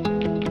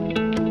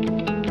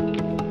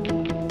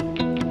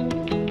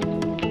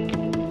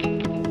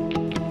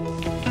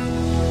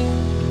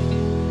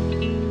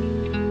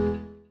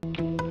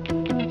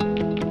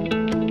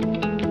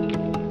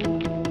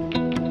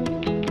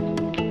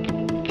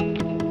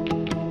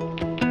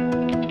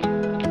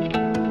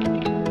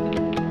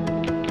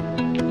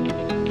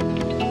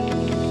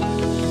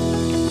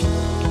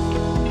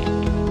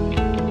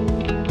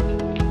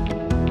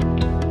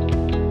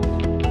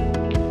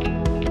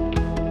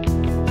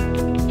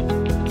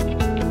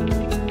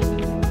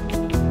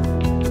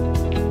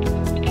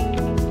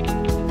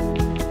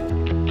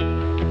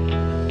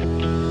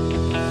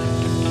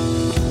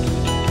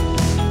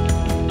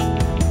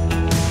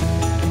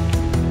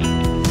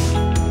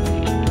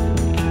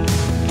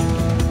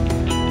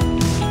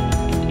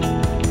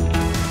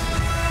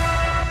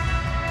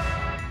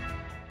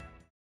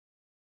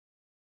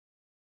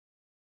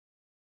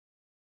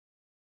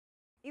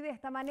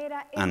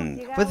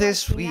 And with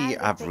this, we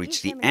have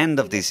reached the end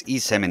of this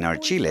e-seminar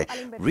Chile,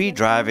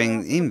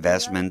 Redriving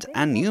Investment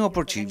and New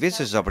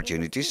Business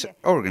Opportunities,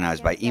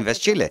 organized by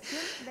InvestChile,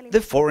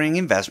 the foreign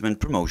investment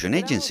promotion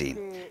agency.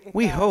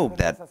 We hope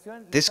that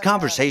this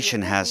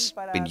conversation has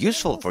been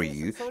useful for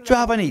you to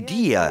have an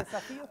idea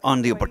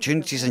on the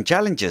opportunities and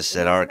challenges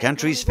that our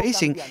country is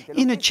facing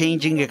in a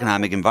changing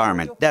economic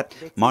environment that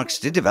marks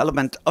the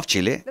development of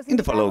Chile in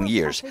the following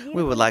years.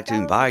 We would like to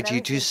invite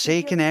you to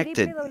stay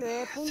connected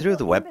through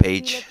the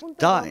webpage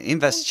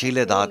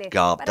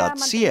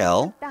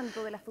investchile.gov.cl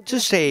to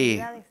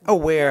stay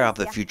aware of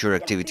the future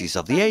activities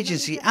of the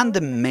agency and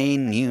the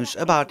main news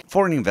about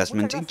foreign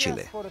investment in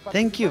Chile.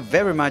 Thank you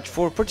very much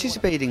for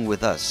participating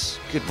with us.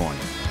 Good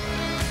morning.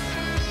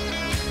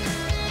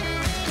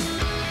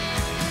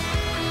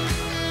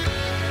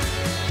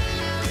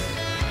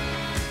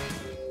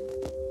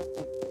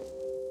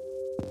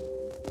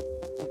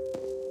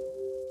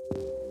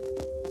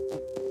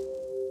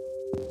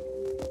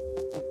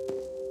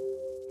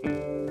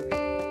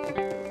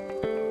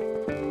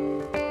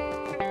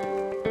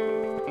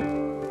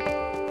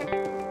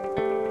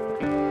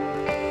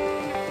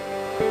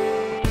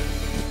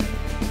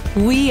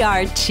 We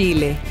are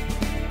Chile.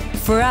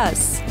 For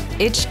us,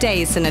 each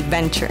day is an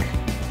adventure.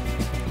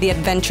 The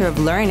adventure of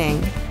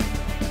learning,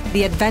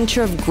 the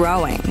adventure of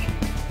growing,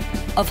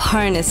 of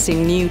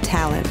harnessing new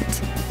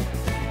talent.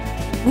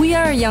 We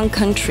are a young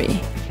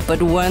country,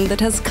 but one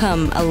that has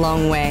come a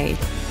long way.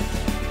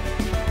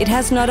 It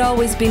has not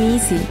always been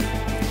easy.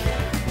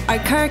 Our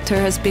character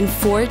has been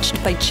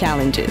forged by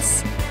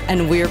challenges,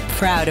 and we're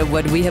proud of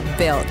what we have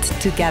built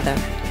together.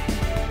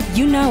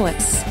 You know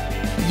us.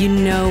 You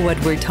know what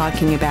we're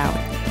talking about.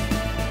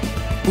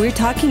 We're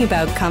talking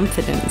about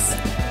confidence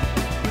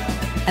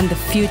and the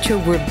future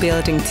we're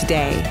building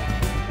today.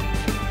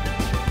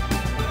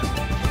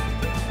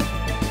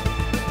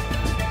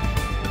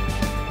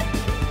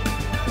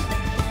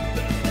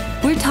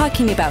 We're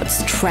talking about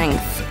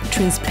strength,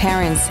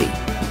 transparency,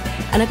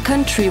 and a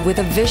country with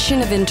a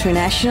vision of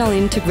international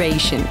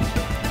integration,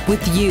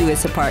 with you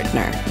as a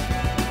partner.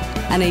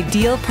 An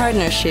ideal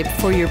partnership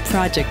for your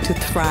project to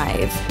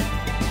thrive.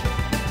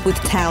 With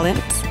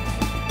talent,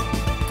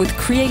 with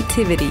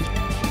creativity,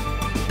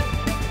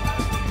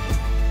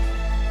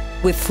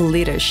 with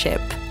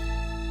leadership.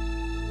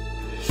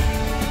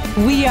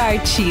 We are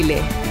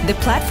Chile, the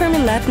platform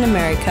in Latin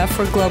America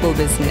for global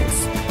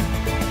business.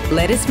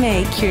 Let us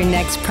make your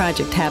next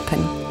project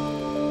happen.